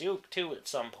Jessamine Duke, too, at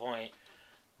some point,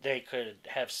 they could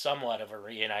have somewhat of a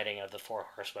reuniting of the Four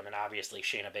Horsewomen. Obviously,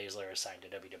 Shayna Baszler is signed to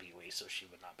WWE, so she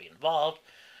would not be involved,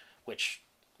 which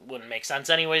wouldn't make sense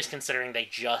anyways, considering they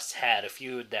just had a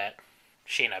feud that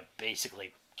Shayna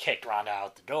basically kicked Ronda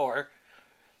out the door.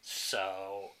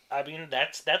 So, I mean,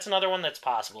 that's another one that's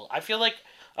possible. I feel like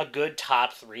a good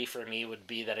top three for me would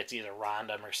be that it's either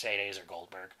Ronda, Mercedes, or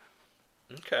Goldberg.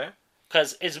 Okay.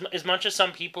 Because as much as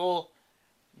some people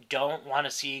don't want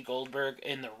to see Goldberg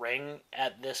in the ring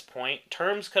at this point,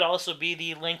 terms could also be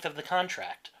the length of the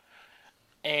contract.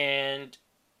 And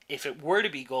if it were to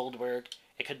be Goldberg,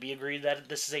 it could be agreed that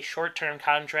this is a short-term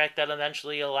contract that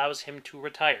eventually allows him to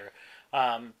retire.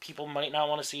 People might not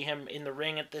want to see him in the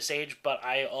ring at this age, but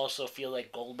I also feel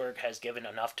like Goldberg has given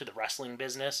enough to the wrestling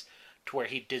business to where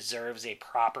he deserves a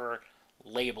proper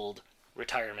labeled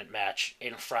retirement match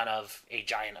in front of a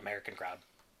giant American crowd.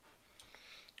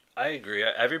 I agree.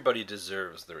 Everybody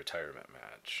deserves the retirement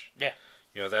match. Yeah.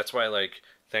 You know, that's why, like,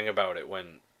 think about it,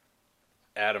 when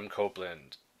Adam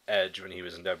Copeland, Edge, when he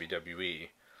was in WWE,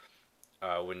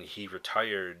 when he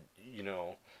retired, you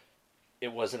know,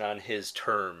 it wasn't on his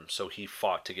term, so he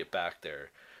fought to get back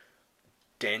there.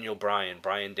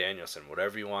 Brian Danielson,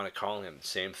 whatever you want to call him,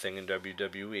 same thing in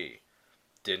WWE.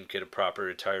 Didn't get a proper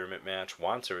retirement match,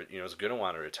 is going to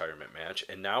want a retirement match,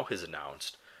 and now has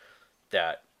announced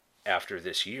that after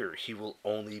this year, he will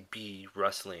only be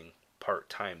wrestling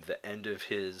part-time. The end of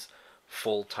his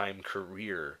full-time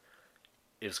career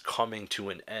is coming to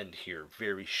an end here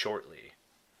very shortly.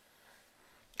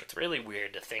 It's really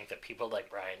weird to think that people like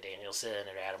Bryan Danielson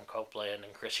and Adam Copeland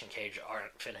and Christian Cage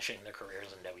aren't finishing their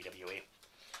careers in WWE.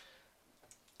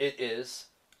 It is.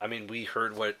 I mean, we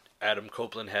heard what Adam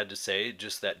Copeland had to say,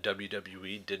 just that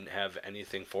WWE didn't have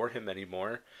anything for him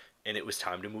anymore, and it was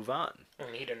time to move on.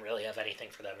 And he didn't really have anything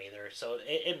for them either, so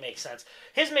it makes sense.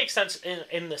 His makes sense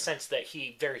in the sense that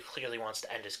he very clearly wants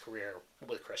to end his career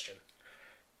with Christian.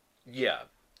 Yeah,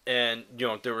 and, you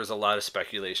know, there was a lot of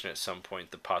speculation at some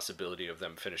point, the possibility of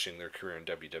them finishing their career in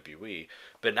WWE,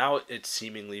 but now it's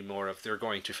seemingly more of they're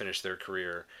going to finish their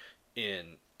career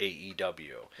in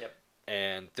AEW. Yep.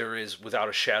 And there is, without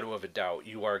a shadow of a doubt,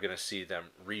 you are going to see them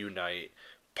reunite,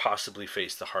 possibly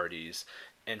face the Hardys,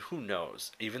 and who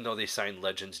knows, even though they signed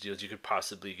Legends deals, you could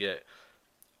possibly get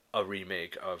a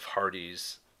remake of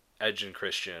Hardys, Edge and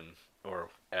Christian, or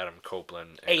Adam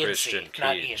Copeland and Christian Cage.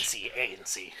 Not ENC,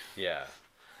 ANC. Yeah.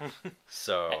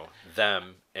 So,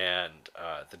 them and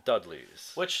the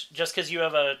Dudleys. Which, just because you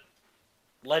have a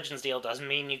Legends deal doesn't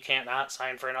mean you can't not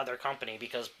sign for another company,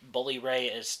 because Bully Ray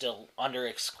is still under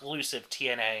exclusive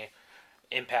TNA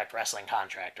Impact Wrestling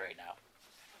contract right now.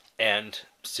 And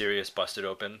Sirius busted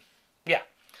open. Yeah.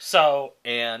 So...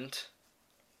 And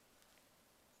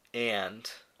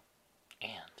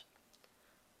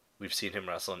we've seen him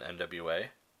wrestle in NWA.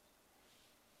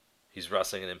 He's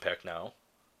wrestling in Impact now.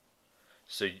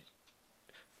 So,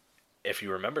 if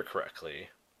you remember correctly,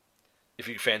 if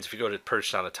you go to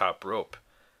Perched on the Top Rope,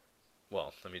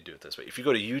 well, let me do it this way. If you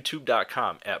go to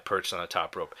youtube.com at Perched on the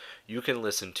Top Rope, you can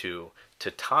listen to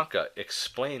Tatanka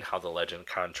explain how the Legend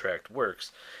contract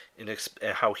works, and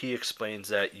how he explains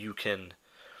that you can,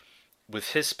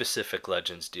 with his specific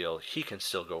Legends deal, he can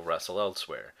still go wrestle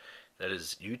elsewhere. That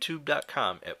is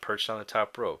youtube.com at Perched on the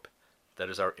Top Rope. That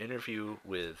is our interview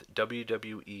with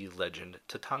WWE legend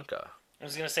Tatanka. I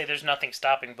was going to say, there's nothing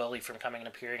stopping Bully from coming and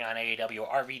appearing on AEW.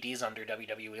 RVD's under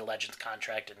WWE Legends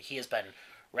contract, and he has been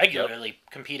regularly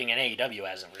competing in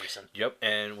AEW as of recent. Yep,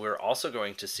 and we're also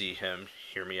going to see him,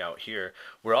 hear me out here,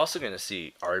 we're also going to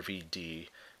see RVD.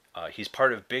 He's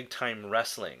part of Big Time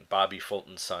Wrestling. Bobby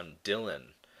Fulton's son,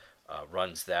 Dylan,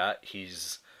 runs that.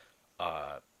 He's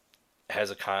has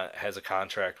a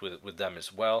contract with them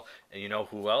as well. And you know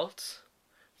who else?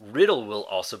 Riddle will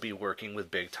also be working with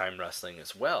Big Time Wrestling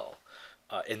as well.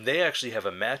 And they actually have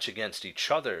a match against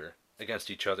each other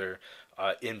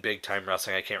in Big Time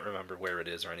Wrestling. I can't remember where it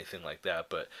is or anything like that,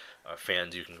 but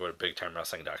fans, you can go to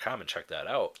BigTimeWrestling.com and check that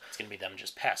out. It's going to be them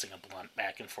just passing a blunt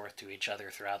back and forth to each other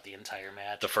throughout the entire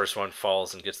match. The first one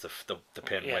falls and gets the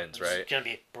pin wins, right? It's going to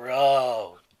be,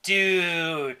 bro,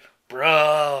 dude,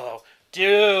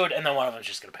 and then one of them's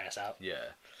just going to pass out.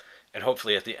 Yeah. And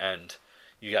hopefully at the end,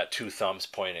 you got two thumbs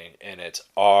pointing, and it's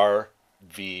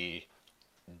RVD.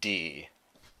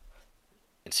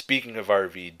 And speaking of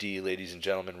RVD, ladies and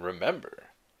gentlemen, remember,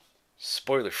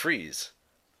 spoiler freeze,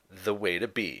 the way to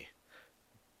be.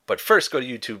 But first, go to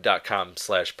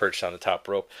youtube.com/Perched on the Top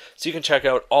Rope so you can check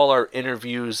out all our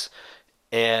interviews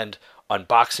and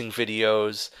unboxing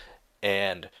videos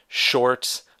and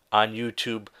shorts on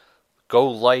YouTube. Go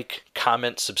like,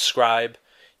 comment, subscribe.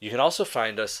 You can also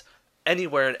find us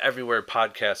anywhere and everywhere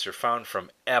podcasts are found,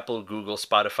 from Apple, Google,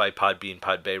 Spotify, Podbean,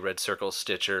 Podbay, Red Circle,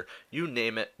 Stitcher. You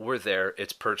name it, we're there.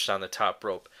 It's Perched on the Top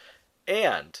Rope.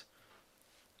 And,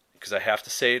 because I have to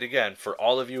say it again, for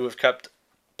all of you who have kept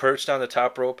Perched on the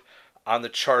Top Rope on the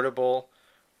Chartable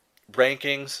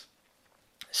rankings,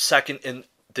 second in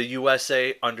the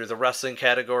USA under the wrestling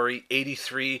category,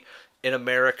 83 in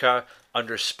America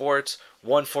under sports,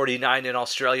 149 in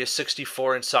Australia,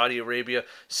 64 in Saudi Arabia,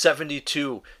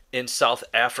 72 in South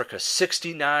Africa,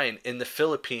 69 in the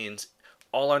Philippines,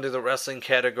 all under the wrestling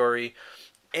category.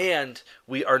 And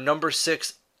we are number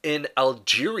 6 in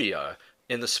Algeria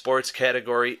in the sports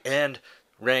category, and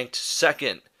ranked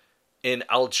second in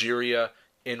Algeria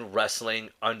in wrestling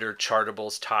under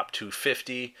Chartable's Top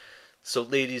 250. So,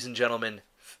 ladies and gentlemen,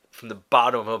 from the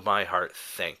bottom of my heart,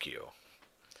 thank you.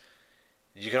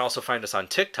 You can also find us on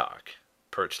TikTok,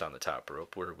 Perched on the Top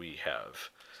Rope, where we have...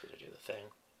 It's going to do the thing.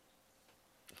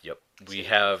 Yep. We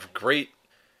have great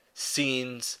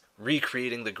scenes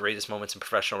recreating the greatest moments in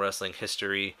professional wrestling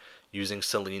history using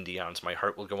Celine Dion's My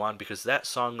Heart Will Go On, because that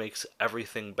song makes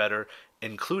everything better,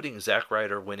 including Zack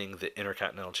Ryder winning the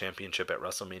Intercontinental Championship at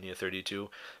WrestleMania 32.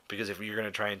 Because if you're going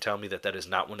to try and tell me that that is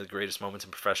not one of the greatest moments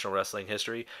in professional wrestling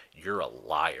history, you're a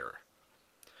liar.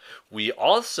 We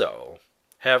also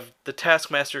have the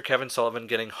Taskmaster Kevin Sullivan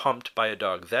getting humped by a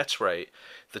dog. That's right.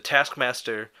 The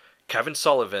Taskmaster Kevin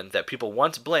Sullivan, that people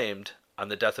once blamed on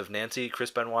the death of Nancy, Chris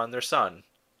Benoit, and their son,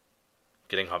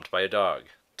 getting humped by a dog.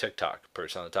 TikTok,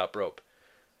 Perched on the Top Rope.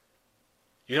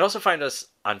 You can also find us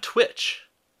on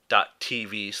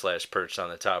twitch.tv/perched on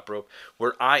the top rope,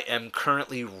 where I am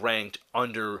currently ranked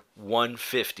under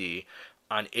 150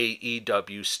 on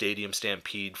AEW Stadium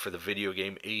Stampede for the video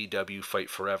game AEW Fight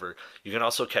Forever. You can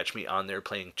also catch me on there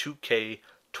playing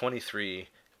 2K23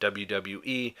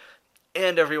 WWE.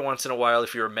 And every once in a while,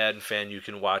 if you're a Madden fan, you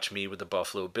can watch me with the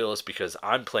Buffalo Bills because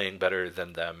I'm playing better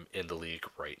than them in the league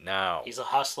right now. He's a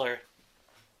hustler.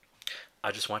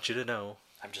 I just want you to know.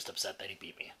 I'm just upset that he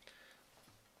beat me.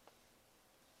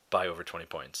 By over 20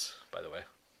 points, by the way.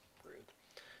 Rude.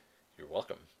 You're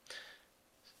welcome.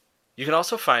 You can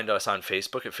also find us on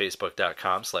Facebook at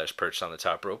facebook.com/perched on the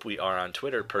top rope. We are on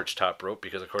Twitter, perched top rope,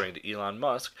 because according to Elon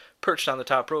Musk, perched on the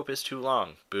top rope is too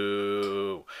long.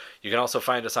 Boo. You can also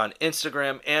find us on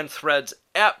Instagram and Threads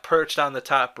at perched on the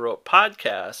top rope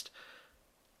podcast.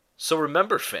 So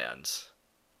remember, fans,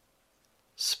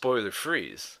 spoiler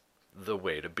free's the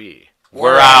way to be.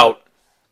 We're out.